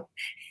grown.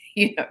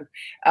 You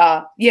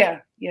know, yeah,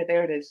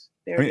 there it is.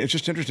 I mean, it's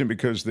just interesting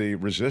because the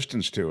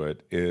resistance to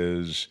it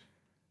is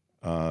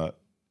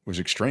was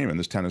extreme in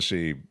this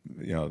Tennessee,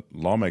 you know,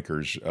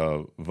 lawmakers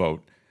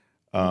vote.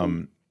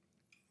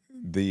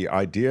 The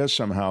idea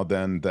somehow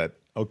then that,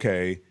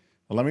 okay,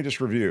 well, let me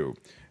just review.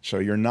 So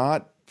you're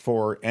not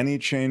for any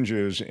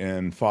changes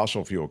in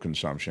fossil fuel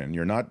consumption.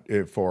 You're not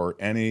for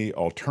any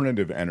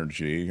alternative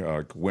energy,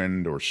 like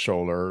wind or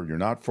solar. You're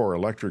not for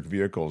electric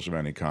vehicles of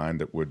any kind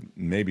that would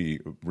maybe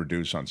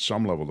reduce on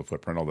some level the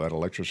footprint, although that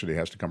electricity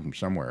has to come from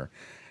somewhere.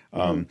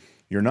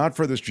 You're not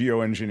for this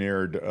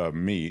geoengineered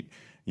meat.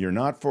 You're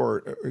not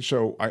for,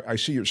 so I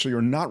see you, so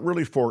you're not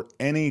really for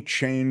any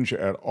change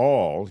at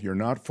all. You're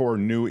not for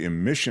new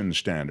emission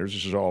standards.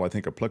 This is all, I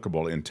think,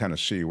 applicable in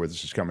Tennessee where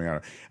this is coming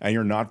out. And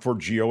you're not for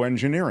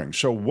geoengineering.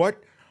 So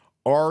what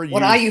are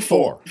you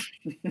for?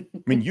 I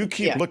mean, you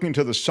keep looking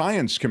to the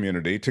science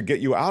community to get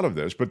you out of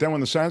this, but then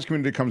when the science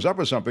community comes up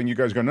with something, you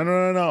guys go, no,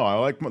 I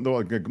like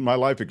my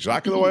life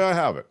exactly the way I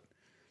have it.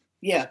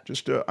 Yeah.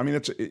 Just, I mean,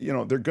 it's, you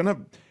know, they're going to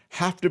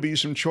have to be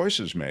some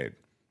choices made.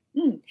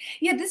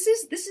 Yeah, this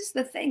is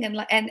the thing,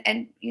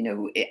 and you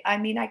know, I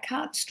mean, I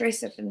can't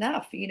stress it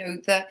enough. You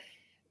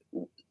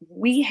know,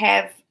 we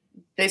have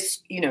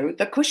this, you know,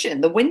 the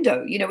cushion, the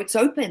window. You know, it's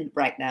open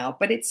right now,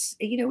 but it's,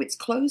 you know, it's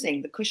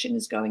closing. The cushion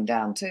is going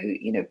down to,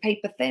 you know,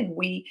 paper thin.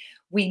 We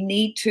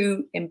need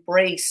to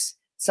embrace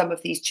some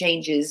of these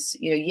changes.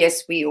 You know,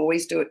 yes, we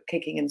always do it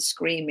kicking and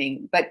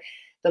screaming, but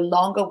the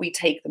longer we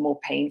take, the more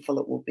painful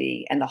it will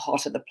be, and the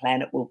hotter the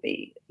planet will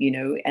be. You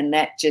know, and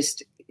that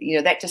just, you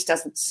know, that just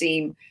doesn't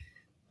seem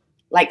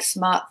like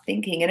smart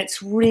thinking, and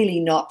it's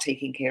really not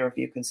taking care of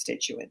your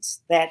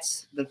constituents.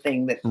 That's the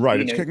thing that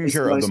it's taking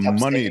care of the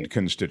moneyed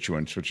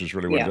constituents, which is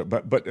really what it is.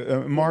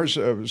 But Mars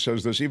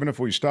says this: even if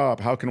we stop,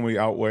 how can we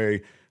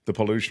outweigh the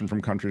pollution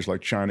from countries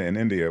like China and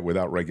India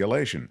without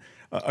regulation?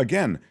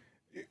 Again,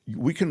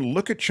 we can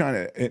look at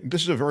China.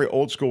 This is a very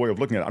old school way of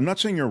looking at it. I'm not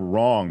saying you're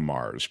wrong,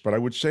 Mars, but I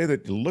would say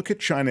that look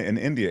at China and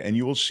India and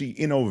you will see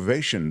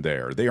innovation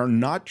there. They are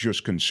not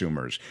just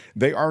consumers.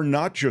 They are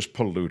not just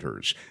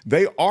polluters.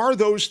 They are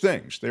those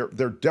things. They're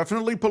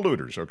definitely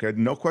polluters, okay?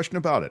 No question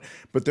about it.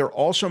 But they're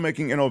also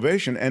making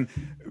innovation. And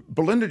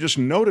Belinda just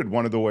noted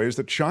one of the ways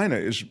that China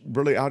is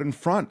really out in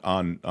front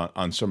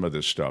on some of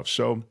this stuff.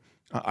 So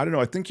I don't know.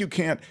 I think you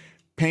can't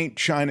paint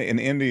China and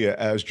India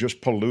as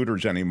just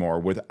polluters anymore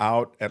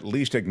without at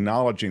least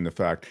acknowledging the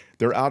fact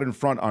they're out in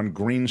front on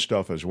green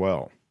stuff as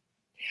well.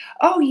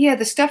 Oh yeah,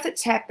 the stuff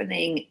that's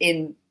happening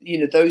in, you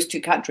know, those two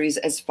countries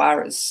as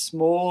far as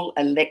small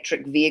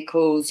electric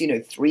vehicles, you know,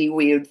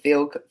 three-wheeled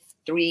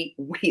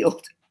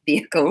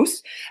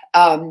vehicles,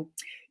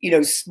 you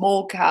know,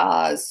 small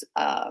cars,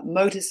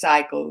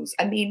 motorcycles.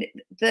 I mean,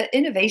 the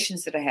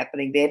innovations that are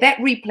happening there, that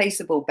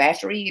replaceable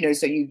battery, you know,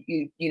 so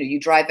you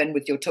drive in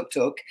with your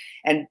tuk-tuk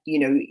and, you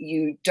know,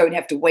 you don't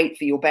have to wait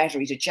for your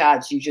battery to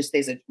charge.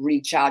 There's a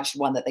recharged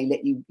one that they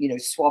let you, you know,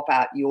 swap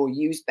out your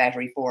used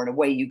battery for, and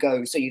away you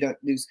go. So you don't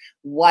lose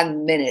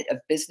 1 minute of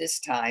business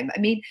time. I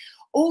mean,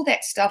 all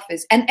that stuff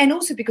is, and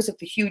also because of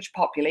the huge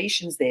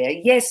populations there.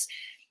 Yes,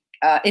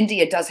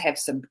 India does have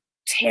some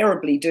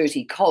terribly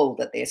dirty coal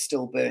that they're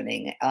still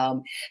burning.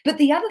 But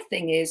the other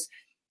thing is,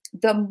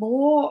 the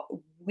more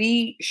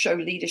we show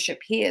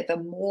leadership here, the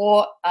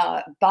more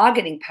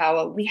bargaining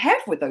power we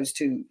have with those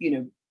two,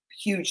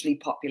 hugely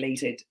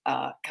populated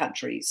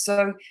countries.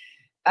 So,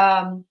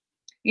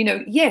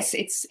 yes,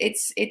 it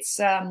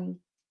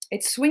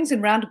swings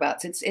and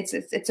roundabouts.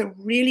 It's a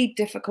really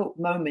difficult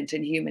moment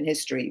in human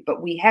history,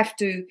 but we have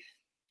to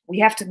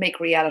make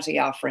reality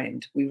our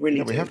friend. We really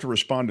do. We have to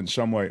respond in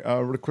some way.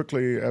 Really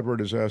quickly, Edward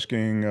is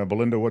asking,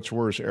 Belinda, what's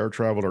worse, air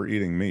travel or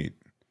eating meat?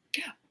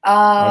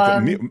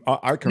 Meat.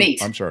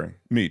 I'm sorry,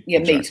 meat. Yeah,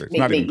 exactly. meat. It's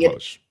not even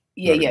close.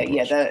 Yeah.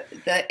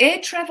 The air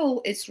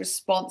travel is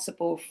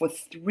responsible for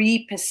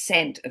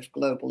 3% of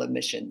global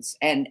emissions,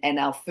 and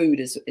our food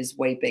is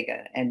way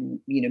bigger.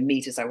 And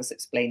meat, as I was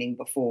explaining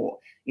before,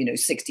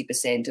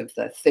 60% of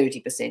the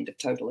 30% of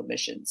total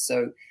emissions.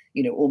 So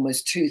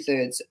almost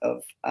 2/3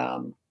 of.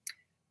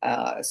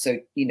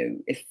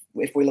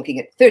 If we're looking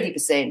at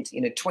 30%,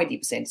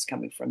 20% is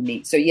coming from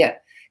meat. So yeah,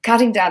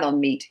 cutting down on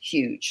meat,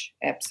 huge,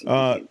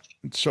 absolutely huge.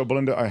 So,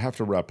 Belinda, I have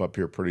to wrap up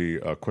here pretty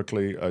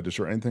quickly. Is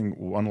there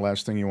one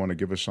last thing you want to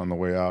give us on the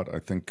way out? I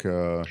think.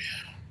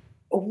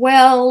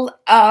 Well,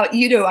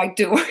 I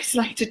do always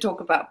like to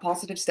talk about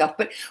positive stuff,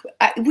 but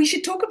we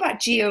should talk about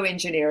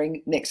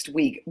geoengineering next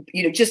week,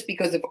 just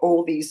because of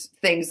all these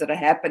things that are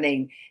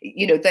happening,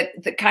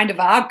 that kind of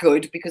are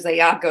good because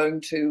they are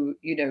going to,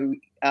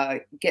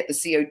 get the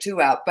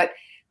CO2 out. But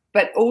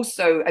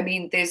also, I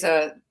mean, there's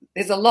a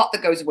lot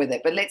that goes with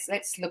it, but let's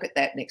look at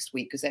that next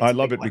week because I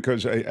love it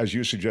because, as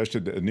you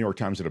suggested, the New York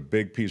Times did a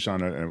big piece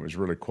on it, and it was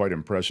really quite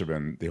impressive.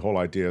 And the whole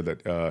idea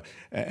that,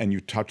 and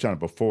you touched on it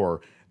before,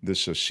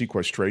 this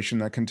sequestration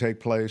that can take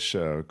place,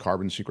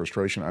 carbon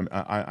sequestration.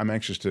 I'm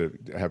anxious to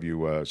have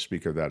you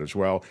speak of that as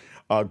well.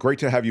 Great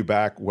to have you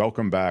back.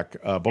 Welcome back,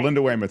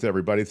 Belinda Wayouth,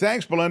 everybody.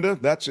 Thanks, Belinda.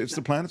 It's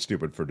the Planet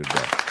Stupid for today.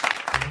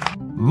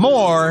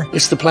 More.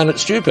 It's the Planet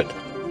Stupid.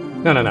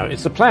 No.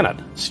 It's the Planet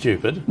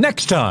Stupid.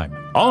 Next time,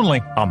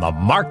 only on The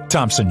Mark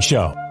Thompson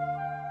Show.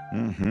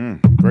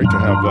 Great to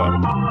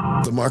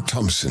have The Mark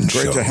Thompson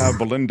Show. Great to have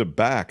Belinda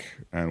back,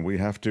 and we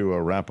have to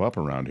wrap up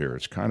around here.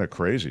 It's kind of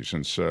crazy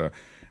since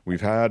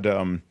we've had.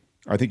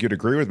 I think you'd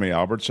agree with me,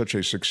 Albert, such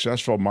a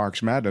successful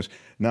Mark's Madness.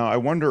 Now, I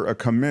wonder,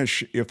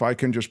 Kamish, if I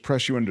can just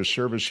press you into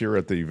service here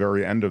at the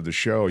very end of the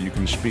show, you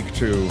can speak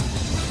to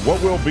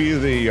what will be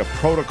the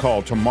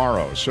protocol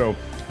tomorrow. So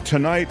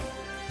tonight,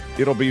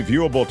 it'll be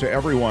viewable to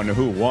everyone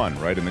who won,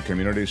 right, in the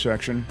community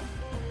section?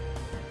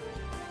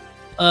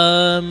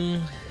 Or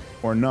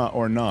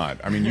not.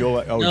 I mean,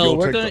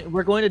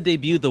 we're going to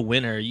debut the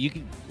winner. You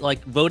can,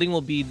 voting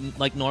will be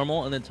like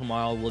normal, and then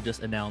tomorrow we'll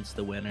just announce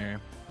the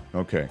winner.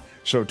 Okay.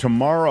 So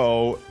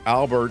tomorrow,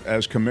 Albert,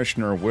 as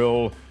commissioner,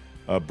 will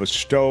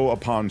bestow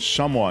upon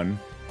someone,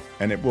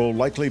 and it will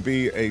likely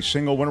be a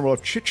single winner. Well,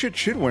 if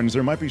Chit wins,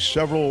 there might be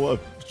several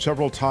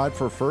tied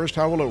for first.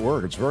 How will it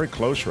work? It's very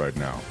close right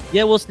now.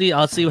 Yeah, we'll see.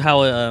 I'll see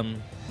how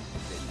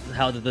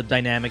the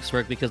dynamics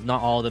work because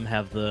not all of them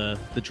have the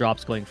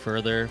drops going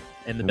further,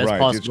 and the best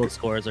possible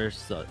scores are.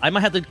 So I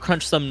might have to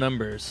crunch some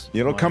numbers.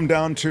 It'll come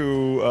down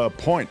to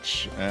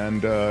points,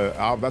 and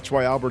that's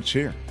why Albert's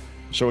here.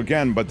 So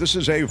again, but this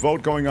is a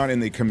vote going on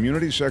in the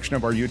community section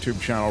of our YouTube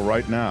channel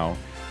right now.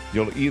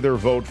 You'll either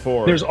vote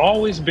for... There's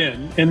always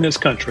been, in this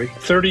country,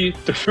 30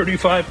 to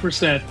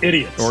 35%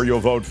 idiots. Or you'll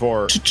vote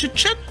for...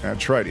 Chit.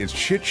 That's right. It's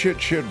chit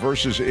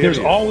versus idiots.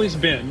 There's always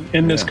been,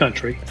 in this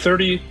country,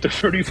 30 to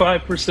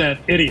 35%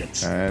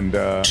 idiots. And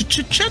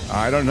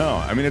I don't know.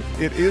 I mean,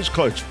 it is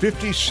close.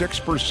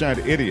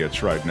 56%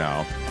 idiots right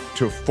now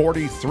to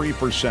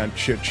 43%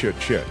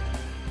 chit.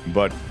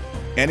 But...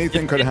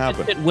 anything could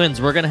happen. If it wins,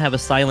 we're going to have a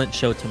silent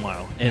show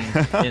tomorrow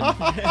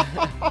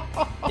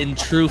in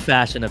true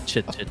fashion of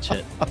chit.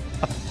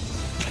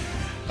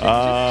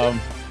 I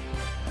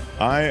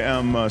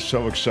am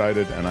so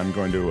excited, and I'm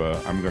going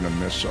to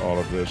miss all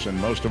of this,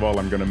 and most of all,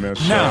 I'm going to miss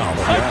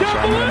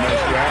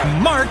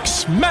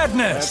Mark's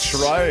Madness.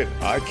 That's right.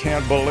 I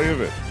can't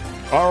believe it.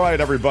 All right,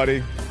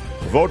 everybody.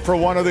 Vote for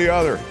one or the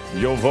other.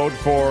 You'll vote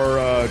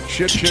for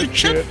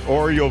chit,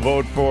 or you'll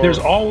vote for... There's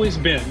always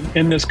been,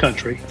 in this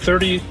country,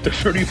 30 to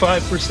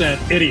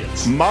 35%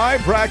 idiots. My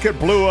bracket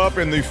blew up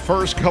in the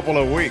first couple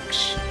of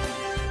weeks.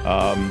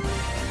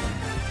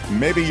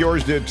 Maybe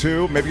yours did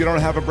too. Maybe you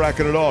don't have a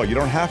bracket at all. You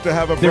don't have to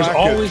have a bracket. There's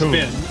always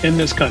been, in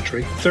this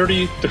country,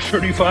 30 to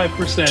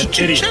 35%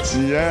 idiots.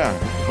 Yeah.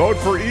 Vote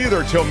for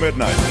either till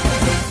midnight.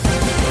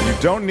 You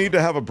don't need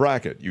to have a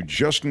bracket. You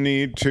just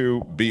need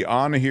to be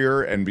on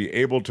here and be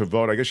able to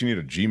vote. I guess you need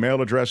a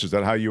Gmail address. Is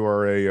that how you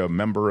are a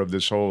member of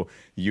this whole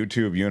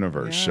YouTube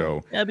universe?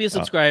 Yeah. So be a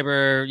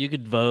subscriber. You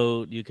could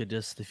vote. You could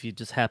if you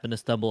just happen to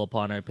stumble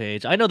upon our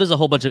page. I know there's a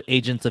whole bunch of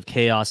agents of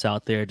chaos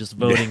out there just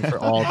voting for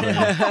all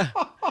the...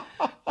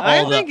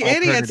 I think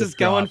idiots is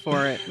going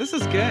for it. This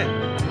is good.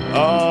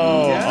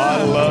 Oh, yeah.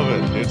 I love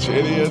it. It's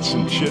idiots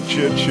and chit.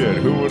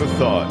 Who would have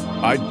thought?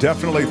 I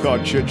definitely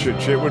thought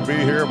chit would be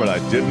here, but I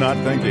did not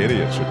think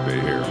idiots would be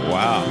here.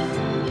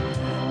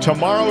 Wow.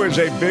 Tomorrow is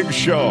a big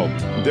show.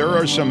 There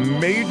are some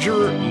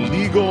major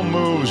legal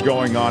moves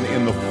going on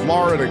in the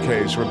Florida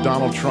case with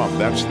Donald Trump.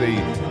 That's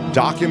the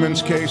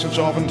documents case, it's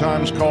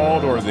oftentimes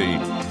called, or the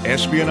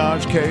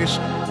espionage case.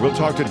 We'll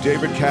talk to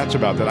David Katz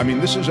about that. I mean,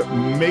 this is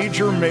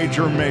major,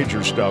 major,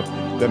 major stuff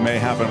that may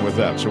happen with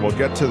that. So we'll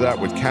get to that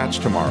with Katz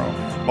tomorrow.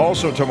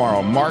 Also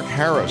tomorrow, Mark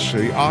Harris,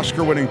 the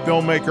Oscar-winning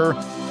filmmaker,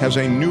 has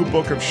a new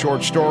book of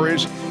short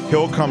stories.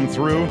 He'll come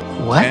through.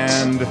 What?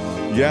 And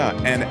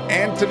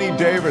Anthony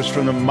Davis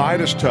from the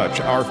Midas Touch,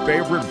 our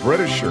favorite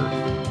Britisher,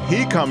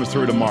 he comes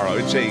through tomorrow.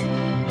 It's a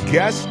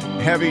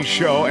guest-heavy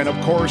show, and of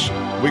course,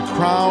 we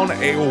crown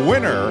a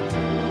winner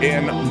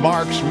in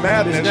Mark's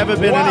Madness. There's never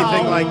been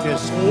anything like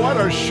this. What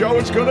a show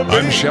it's going to be.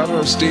 I'm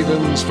Shadow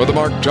Stevens for The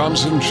Mark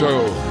Thompson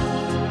Show.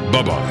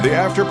 Bye-bye. The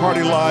After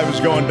Party Live is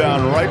going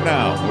down right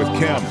now with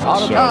Kim.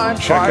 Out of time.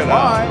 Check it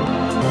out.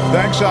 Bye.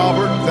 Thanks,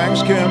 Albert.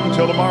 Thanks, Kim.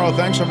 Till tomorrow.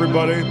 Thanks,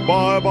 everybody.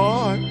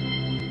 Bye-bye.